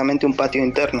daba directamente un patio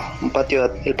interno, el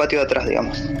patio de atrás,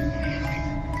 digamos.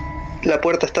 La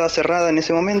puerta estaba cerrada en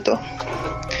ese momento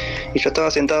y yo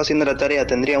estaba sentado haciendo la tarea,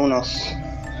 tendría unos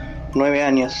 9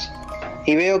 años,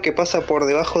 y veo que pasa por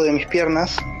debajo de mis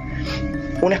piernas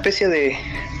una especie de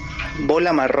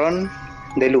bola marrón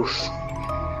de luz,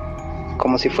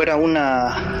 como si fuera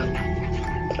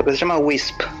lo que se llama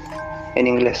wisp en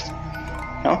inglés,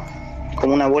 ¿no?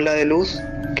 Como una bola de luz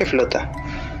que flota.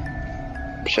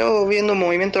 Yo, viendo un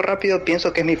movimiento rápido,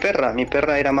 pienso que es mi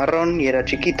perra era marrón y era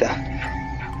chiquita.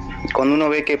 Cuando uno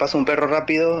ve que pasa un perro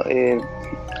rápido,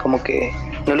 como que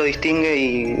no lo distingue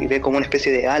y ve como una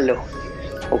especie de halo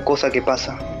o cosa que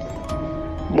pasa.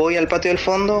 Voy al patio del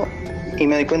fondo y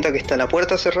me doy cuenta que está la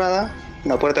puerta cerrada,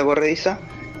 una puerta corrediza,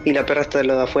 y la perra está del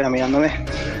lado de afuera mirándome.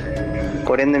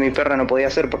 Por ende, mi perra no podía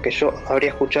ser, porque yo habría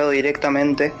escuchado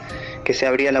directamente que se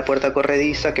abría la puerta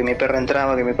corrediza, que mi perra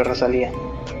entraba, que mi perra salía.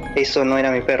 Eso no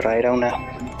era mi perra, era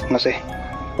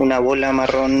una bola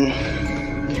marrón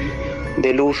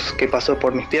de luz que pasó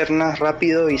por mis piernas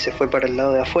rápido y se fue para el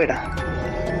lado de afuera.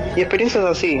 Y experiencias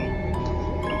así.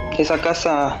 Esa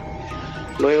casa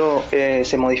luego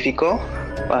se modificó,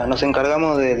 nos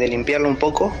encargamos de limpiarlo un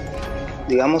poco,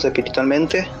 digamos,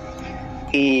 espiritualmente,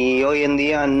 y hoy en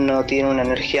día no tiene una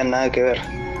energía nada que ver.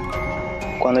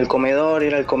 Cuando el comedor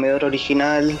era el comedor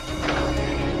original,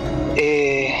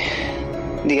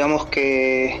 digamos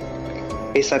que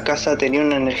esa casa tenía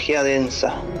una energía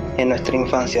densa en nuestra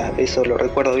infancia, eso lo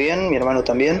recuerdo bien, mi hermano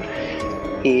también,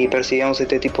 y percibíamos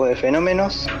este tipo de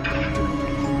fenómenos,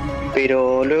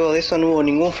 pero luego de eso no hubo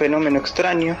ningún fenómeno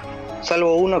extraño,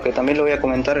 salvo uno que también lo voy a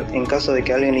comentar en caso de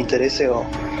que a alguien le interese o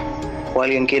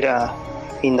alguien quiera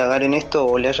indagar en esto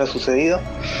o le haya sucedido.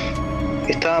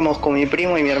 Estábamos con mi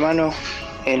primo y mi hermano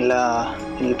en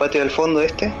el patio del fondo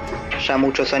ya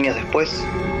muchos años después,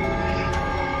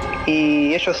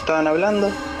 y ellos estaban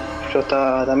hablando, yo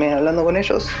estaba también hablando con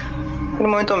ellos. En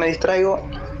un momento me distraigo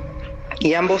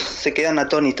y ambos se quedan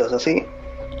atónitos así,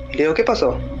 y le digo, ¿qué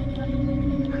pasó?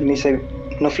 Y me dice,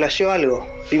 nos flasheó algo,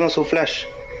 vimos un flash.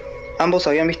 Ambos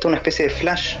habían visto una especie de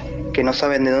flash que no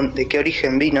saben de qué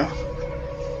origen vino,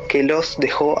 que los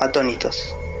dejó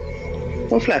atónitos.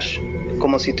 Un flash,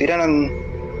 como si tiraran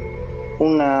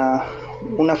una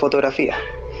fotografía.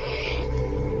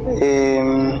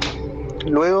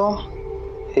 Luego,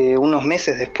 unos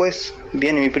meses después,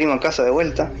 viene mi primo a casa de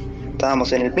vuelta.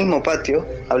 Estábamos en el mismo patio,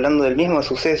 hablando del mismo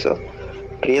suceso,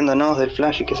 riéndonos del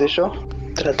flash y qué sé yo,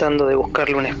 tratando de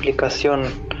buscarle una explicación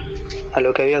a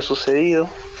lo que había sucedido,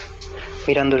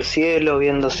 mirando el cielo,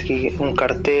 viendo si un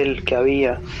cartel que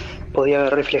podía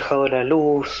haber reflejado la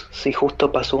luz, si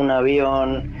justo pasó un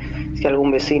avión, si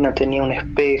algún vecino tenía un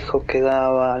espejo que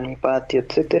daba a mi patio,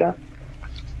 etc.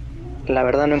 La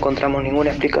verdad no encontramos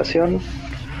ninguna explicación.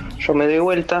 Yo me doy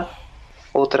vuelta,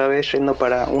 otra vez yendo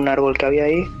para un árbol que había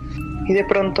ahí, y de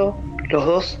pronto los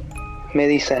dos me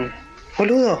dicen,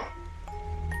 boludo,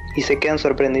 y se quedan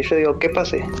sorprendidos. Yo digo, ¿qué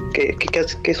pasó?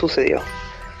 ¿Qué sucedió?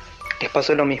 Les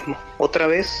pasó lo mismo. Otra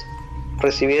vez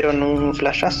recibieron un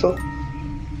flashazo,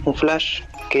 un flash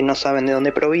que no saben de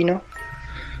dónde provino,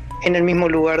 en el mismo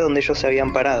lugar donde ellos se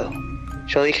habían parado.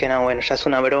 Yo dije, no, bueno, ya es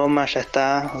una broma, ya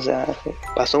está, o sea,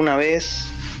 pasó una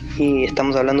vez y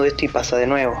estamos hablando de esto y pasa de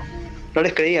nuevo. No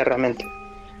les creía realmente.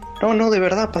 No, de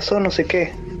verdad pasó, no sé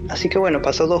qué. Así que bueno,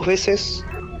 pasó 2 veces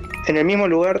en el mismo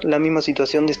lugar, la misma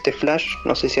situación de este flash.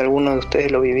 No sé si alguno de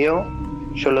ustedes lo vivió.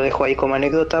 Yo lo dejo ahí como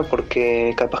anécdota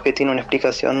porque capaz que tiene una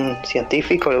explicación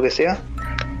científica o lo que sea.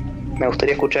 Me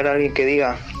gustaría escuchar a alguien que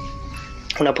diga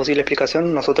una posible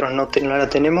explicación. Nosotros no la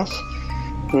tenemos.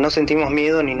 No sentimos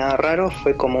miedo ni nada raro.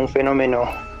 Fue como un fenómeno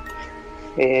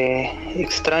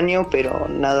extraño, pero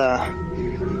nada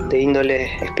de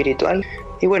índole espiritual.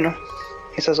 Y bueno,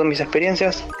 esas son mis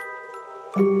experiencias.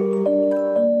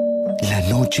 La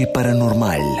noche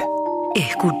paranormal.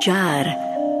 Escuchar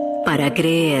para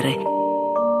creer.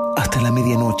 Hasta la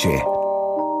medianoche.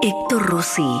 Héctor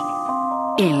Rossi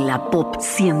en la Pop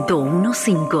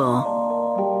 101.5.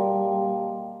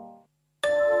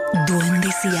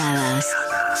 Duendes y hadas,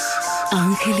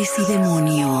 ángeles y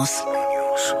demonios,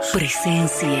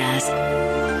 presencias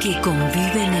que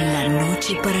conviven en la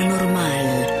noche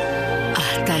paranormal.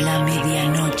 Hasta la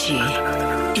medianoche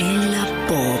en la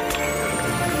Pop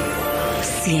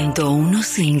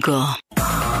 101.5.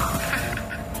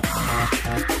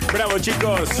 Bravo,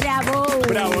 chicos. Bravo.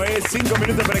 Bravo, 5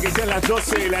 minutos para que sean las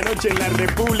 12 de la noche en la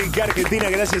República Argentina.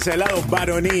 Gracias a Helados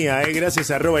Baronía,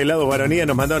 gracias a @Helados Baronía.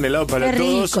 Nos mandaron helado para Qué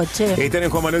rico, todos. che. Están en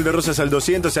Juan Manuel de Rosas al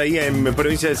 200, ahí en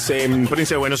provincia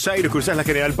de Buenos Aires, cruzás la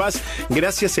General Paz.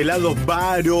 Gracias, Helados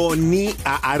Baronía,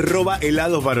 a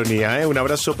 @Helados Baronía. Un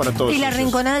abrazo para todos. Y la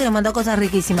Rinconada que nos mandó cosas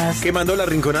riquísimas. ¿Qué mandó la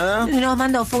Rinconada? Nos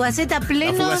mandó fugaceta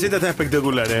pleno. La fugaceta está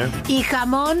espectacular, Y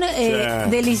jamón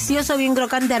delicioso, bien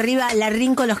crocante arriba. La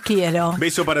Rinco, los quiero.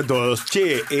 Beso para todos.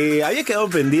 Che, había quedado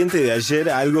pendiente de ayer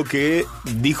algo que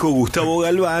dijo Gustavo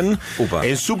Galván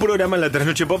en su programa en la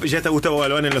Trasnoche Pop. Ya está Gustavo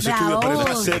Galván en los estudios para el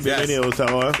pase. Bienvenido,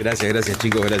 Gustavo. Gracias,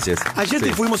 chicos, gracias. Ayer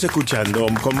te fuimos escuchando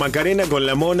con Macarena, con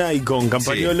La Mona y con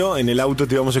Campagnolo. En el auto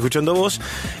te íbamos escuchando vos.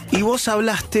 Y vos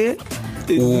hablaste...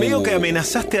 medio que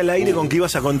amenazaste al aire con que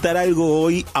ibas a contar algo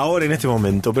hoy, ahora, en este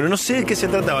momento. Pero no sé de qué se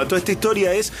trataba. Toda esta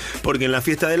historia es porque en la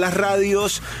fiesta de las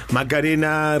radios,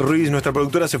 Macarena Ruiz, nuestra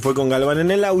productora, se fue con Galván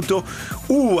en el auto.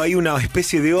 Hay una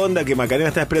especie de onda que Macarena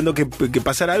estaba esperando que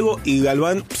pasara algo y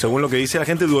Galván, según lo que dice la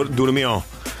gente, durmió.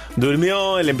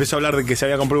 Él empezó a hablar de que se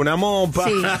había comprado una mopa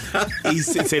y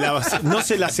no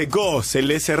se la secó, se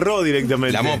le cerró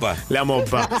directamente. La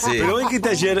mopa. Sí. Pero ven que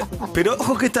ayer, pero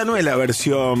ojo que esta no es la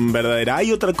versión verdadera,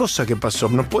 hay otra cosa que pasó.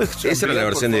 ¿Nos puedes Esa era la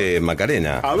versión de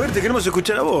Macarena. A ver, te queremos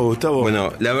escuchar a vos, Gustavo.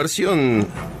 Bueno, la versión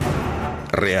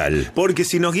real. Porque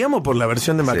si nos guiamos por la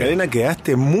versión de Macarena,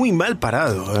 quedaste muy mal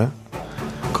parado,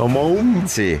 como un...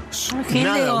 Sí.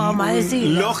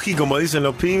 Lógico, como dicen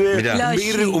los pibes. Mirá,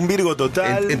 un Virgo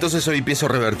total. Entonces hoy pienso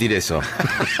revertir eso.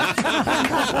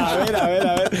 A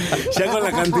ver. Ya con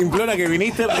la cantimplora que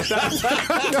viniste,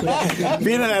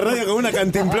 viene a la radio con una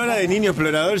cantimplora de niño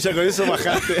explorador. Ya con eso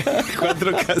bajaste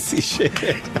 4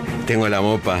 casilleros. Tengo la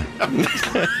mopa.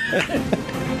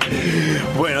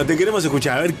 Bueno, te queremos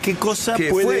escuchar. A ver qué cosa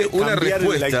puede cambiar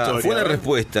la historia. Fue una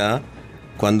respuesta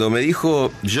cuando me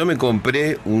dijo,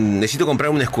 necesito comprar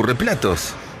un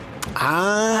escurreplatos.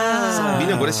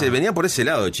 Venía por ese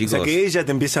lado, chicos. O sea que ella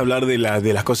te empieza a hablar de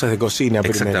las cosas de cocina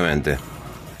primero. Exactamente.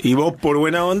 Y vos, por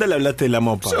buena onda, le hablaste de la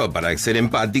mopa. Yo, para ser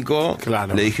empático,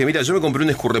 le dije, mira, yo me compré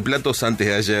un escurreplatos antes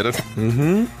de ayer.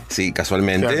 Sí,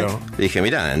 casualmente. Claro. Le dije,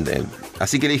 mira,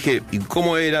 así que le dije, ¿y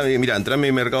cómo era? Mira, entrame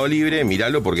en Mercado Libre,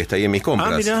 míralo porque está ahí en mis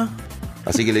compras. Mira.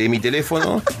 Así que le di mi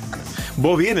teléfono.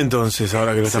 Vos bien entonces,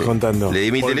 ahora que lo estás contando. Le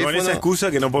di mi teléfono. Con esa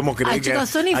excusa que no podemos creer chicos,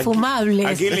 son infumables.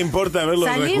 ¿A quién le importa verlo?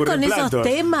 Salir con esos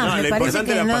temas, me parece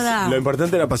que no da. Lo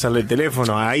importante era pasarle el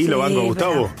teléfono. Ahí lo banco a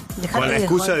Gustavo. Con la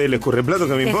excusa del escurreplato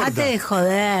que me importa. Dejate de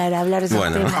joder, hablar de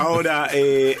esos temas. Ahora,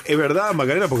 es verdad,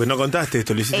 Macarena, porque no contaste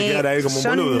esto. Le hiciste quedar a él como un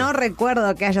boludo. Yo no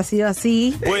recuerdo que haya sido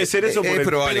así. Puede ser eso por el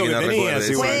pedo que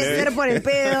tenías. Puede ser por el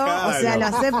pedo, o sea, lo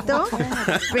acepto.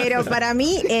 Pero para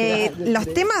mí,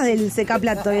 los temas del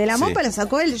secaplato y de la mopa los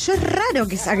sacó él. Yo es raro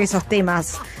que saque esos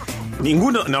temas.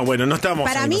 Ninguno, no, bueno, no estamos.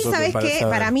 Para mí, ¿sabes qué?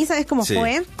 Para mí, ¿sabes cómo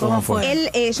fue? ¿Cómo fue? Él,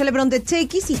 yo le pregunté, che,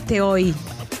 ¿qué hiciste hoy?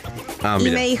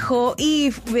 Y me dijo,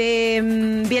 vi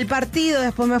el partido,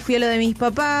 después me fui a lo de mis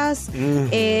papás,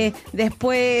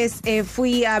 después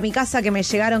fui a mi casa que me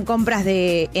llegaron compras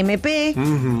de MP,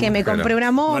 que me compré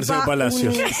una mopa. Marcelo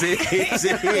Palacios. Sí.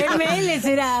 ML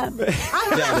será.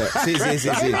 Claro, sí.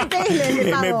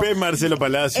 MP Marcelo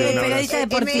Palacios. Periodista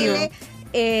deportivo.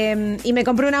 Y me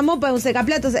compré una mopa, un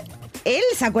secaplatos. Él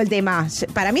sacó el tema.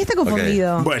 Para mí está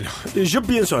confundido. Okay. Bueno, yo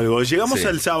pienso algo. Llegamos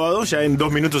al sábado, ya en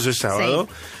 2 minutos es sábado.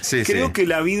 Creo que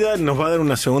la vida nos va a dar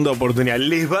una segunda oportunidad.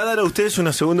 Les va a dar a ustedes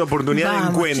una segunda oportunidad de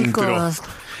encuentro. Chicos.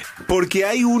 Porque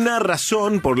hay una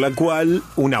razón por la cual,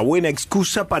 una buena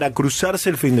excusa para cruzarse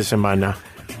el fin de semana.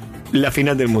 La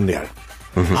final del Mundial.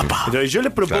 Entonces yo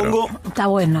les propongo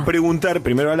preguntar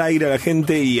primero al aire a la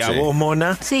gente y a vos,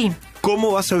 Mona. Sí.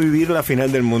 ¿Cómo vas a vivir la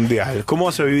final del Mundial? ¿Cómo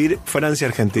vas a vivir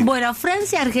Francia-Argentina? Bueno,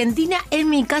 Francia-Argentina en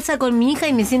mi casa con mi hija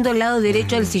y me siento al lado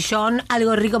derecho del sillón,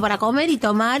 algo rico para comer y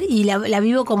tomar y la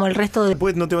vivo como el resto de...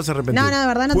 Después no te vas a arrepentir. No, de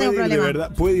verdad no tengo problema.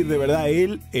 ¿Puede ir de verdad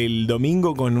él el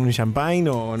domingo con un champagne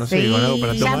o no sé, con algo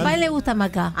para tomar? Champagne le gusta a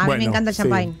Maca. A mí me encanta el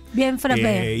champagne. Bien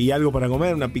frappé. Y algo para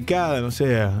comer, una picada, no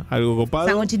sé, algo copado.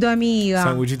 Sanguchito de miga.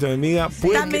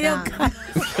 Está medio caro.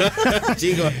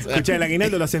 Chicos. Escuchá, el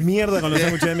aguinaldo lo haces mierda con los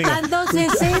sándwiches de miga. Están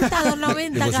 260,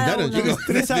 290 cada uno. Chicos?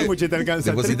 3 sándwiches te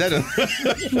alcanzan. ¿Depositaron?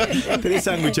 3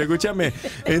 sándwiches, escúchame.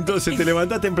 Entonces te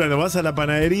levantás temprano, vas a la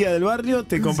panadería del barrio,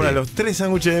 te compras los 3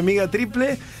 sándwiches de miga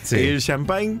triple, el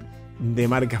champagne de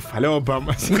marca falopa.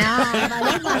 No,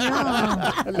 falopa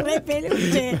no. Re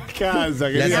peluche. Casa,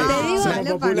 Te digo, somos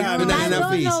populares. a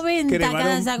 2.90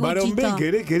 cada sanguchito. Varón B,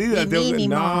 querida?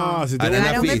 No, se te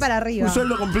Varón B para arriba. Un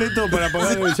sueldo completo para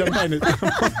pagar el champán.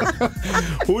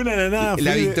 Una ananá.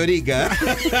 La Victorica.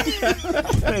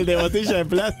 El de botella de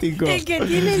plástico. El que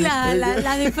tiene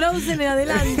la de Frozen en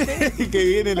adelante. Que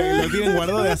viene, lo tienen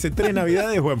guardado de hace 3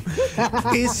 navidades. Bueno,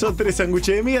 eso, 3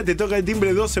 sándwiches de miga, te toca el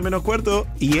timbre 12 menos cuarto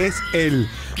y es él.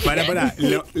 Pará,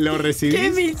 ¿lo recibís?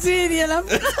 ¡Qué miseria la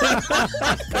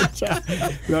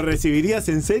 ¿Lo recibirías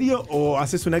en serio o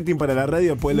haces un acting para la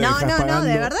radio después lo dejas pagando? No,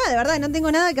 de verdad, no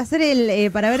tengo nada que hacer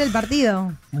para ver el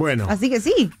partido. Bueno. Así que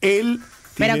sí. Él...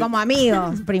 Pero como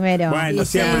amigos, primero. Bueno,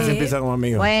 siempre se empieza como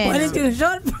amigos. Ponete un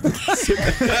short.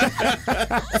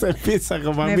 Se empieza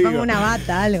como Me amigos. pongo una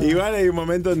bata, algo. Igual hay un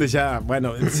momento donde ya,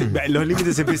 bueno, los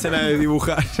límites se empiezan a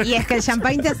dibujar. Y es que el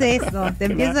champagne te hace eso. Te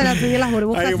empiezan a subir las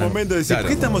burbujas. Hay un momento de decir,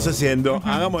 ¿qué estamos haciendo?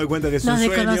 Hagamos de cuenta que es un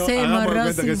sueño. Hagamos de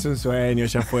cuenta que es un sueño,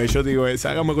 ya fue. Yo digo eso.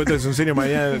 Hagamos de cuenta que es un sueño.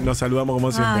 Mañana nos saludamos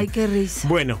como siempre. Ay, qué risa.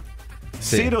 Bueno.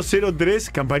 Sí.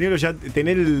 003, compañero, ya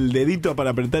tener el dedito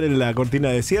para apretar en la cortina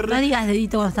de cierre. No digas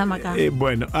dedito cuando estamos acá.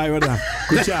 Bueno, es verdad.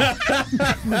 Escuchá.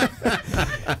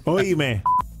 Oíme.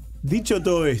 Dicho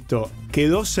todo esto,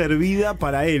 quedó servida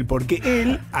para él, porque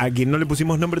él, a quien no le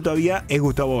pusimos nombre todavía, es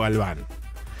Gustavo Galván.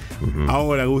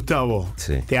 Ahora, Gustavo,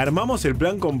 te armamos el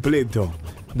plan completo.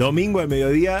 Domingo al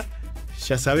mediodía,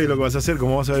 ya sabes lo que vas a hacer,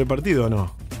 cómo vas a ver el partido, ¿o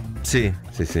no? Sí.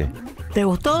 ¿Te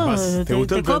gustó? ¿Te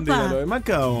gustó el plan de lo de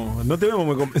Maca o no te vemos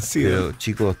muy convencido? Pero,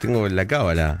 chicos, tengo la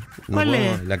cábala. ¿Cuál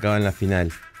es? La cábala en la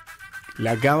final.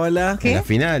 ¿La cábala? ¿Qué? En la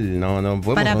final, no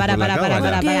podemos romper la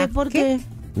cábala. ¿Por qué?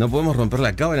 No podemos romper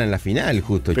la cábala en la final,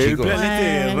 justo, pero chicos.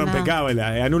 El plan rompe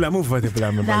cábala, anula mufa este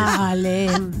plan, me parece. Dale.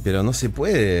 Pero no se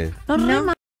puede.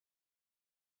 No.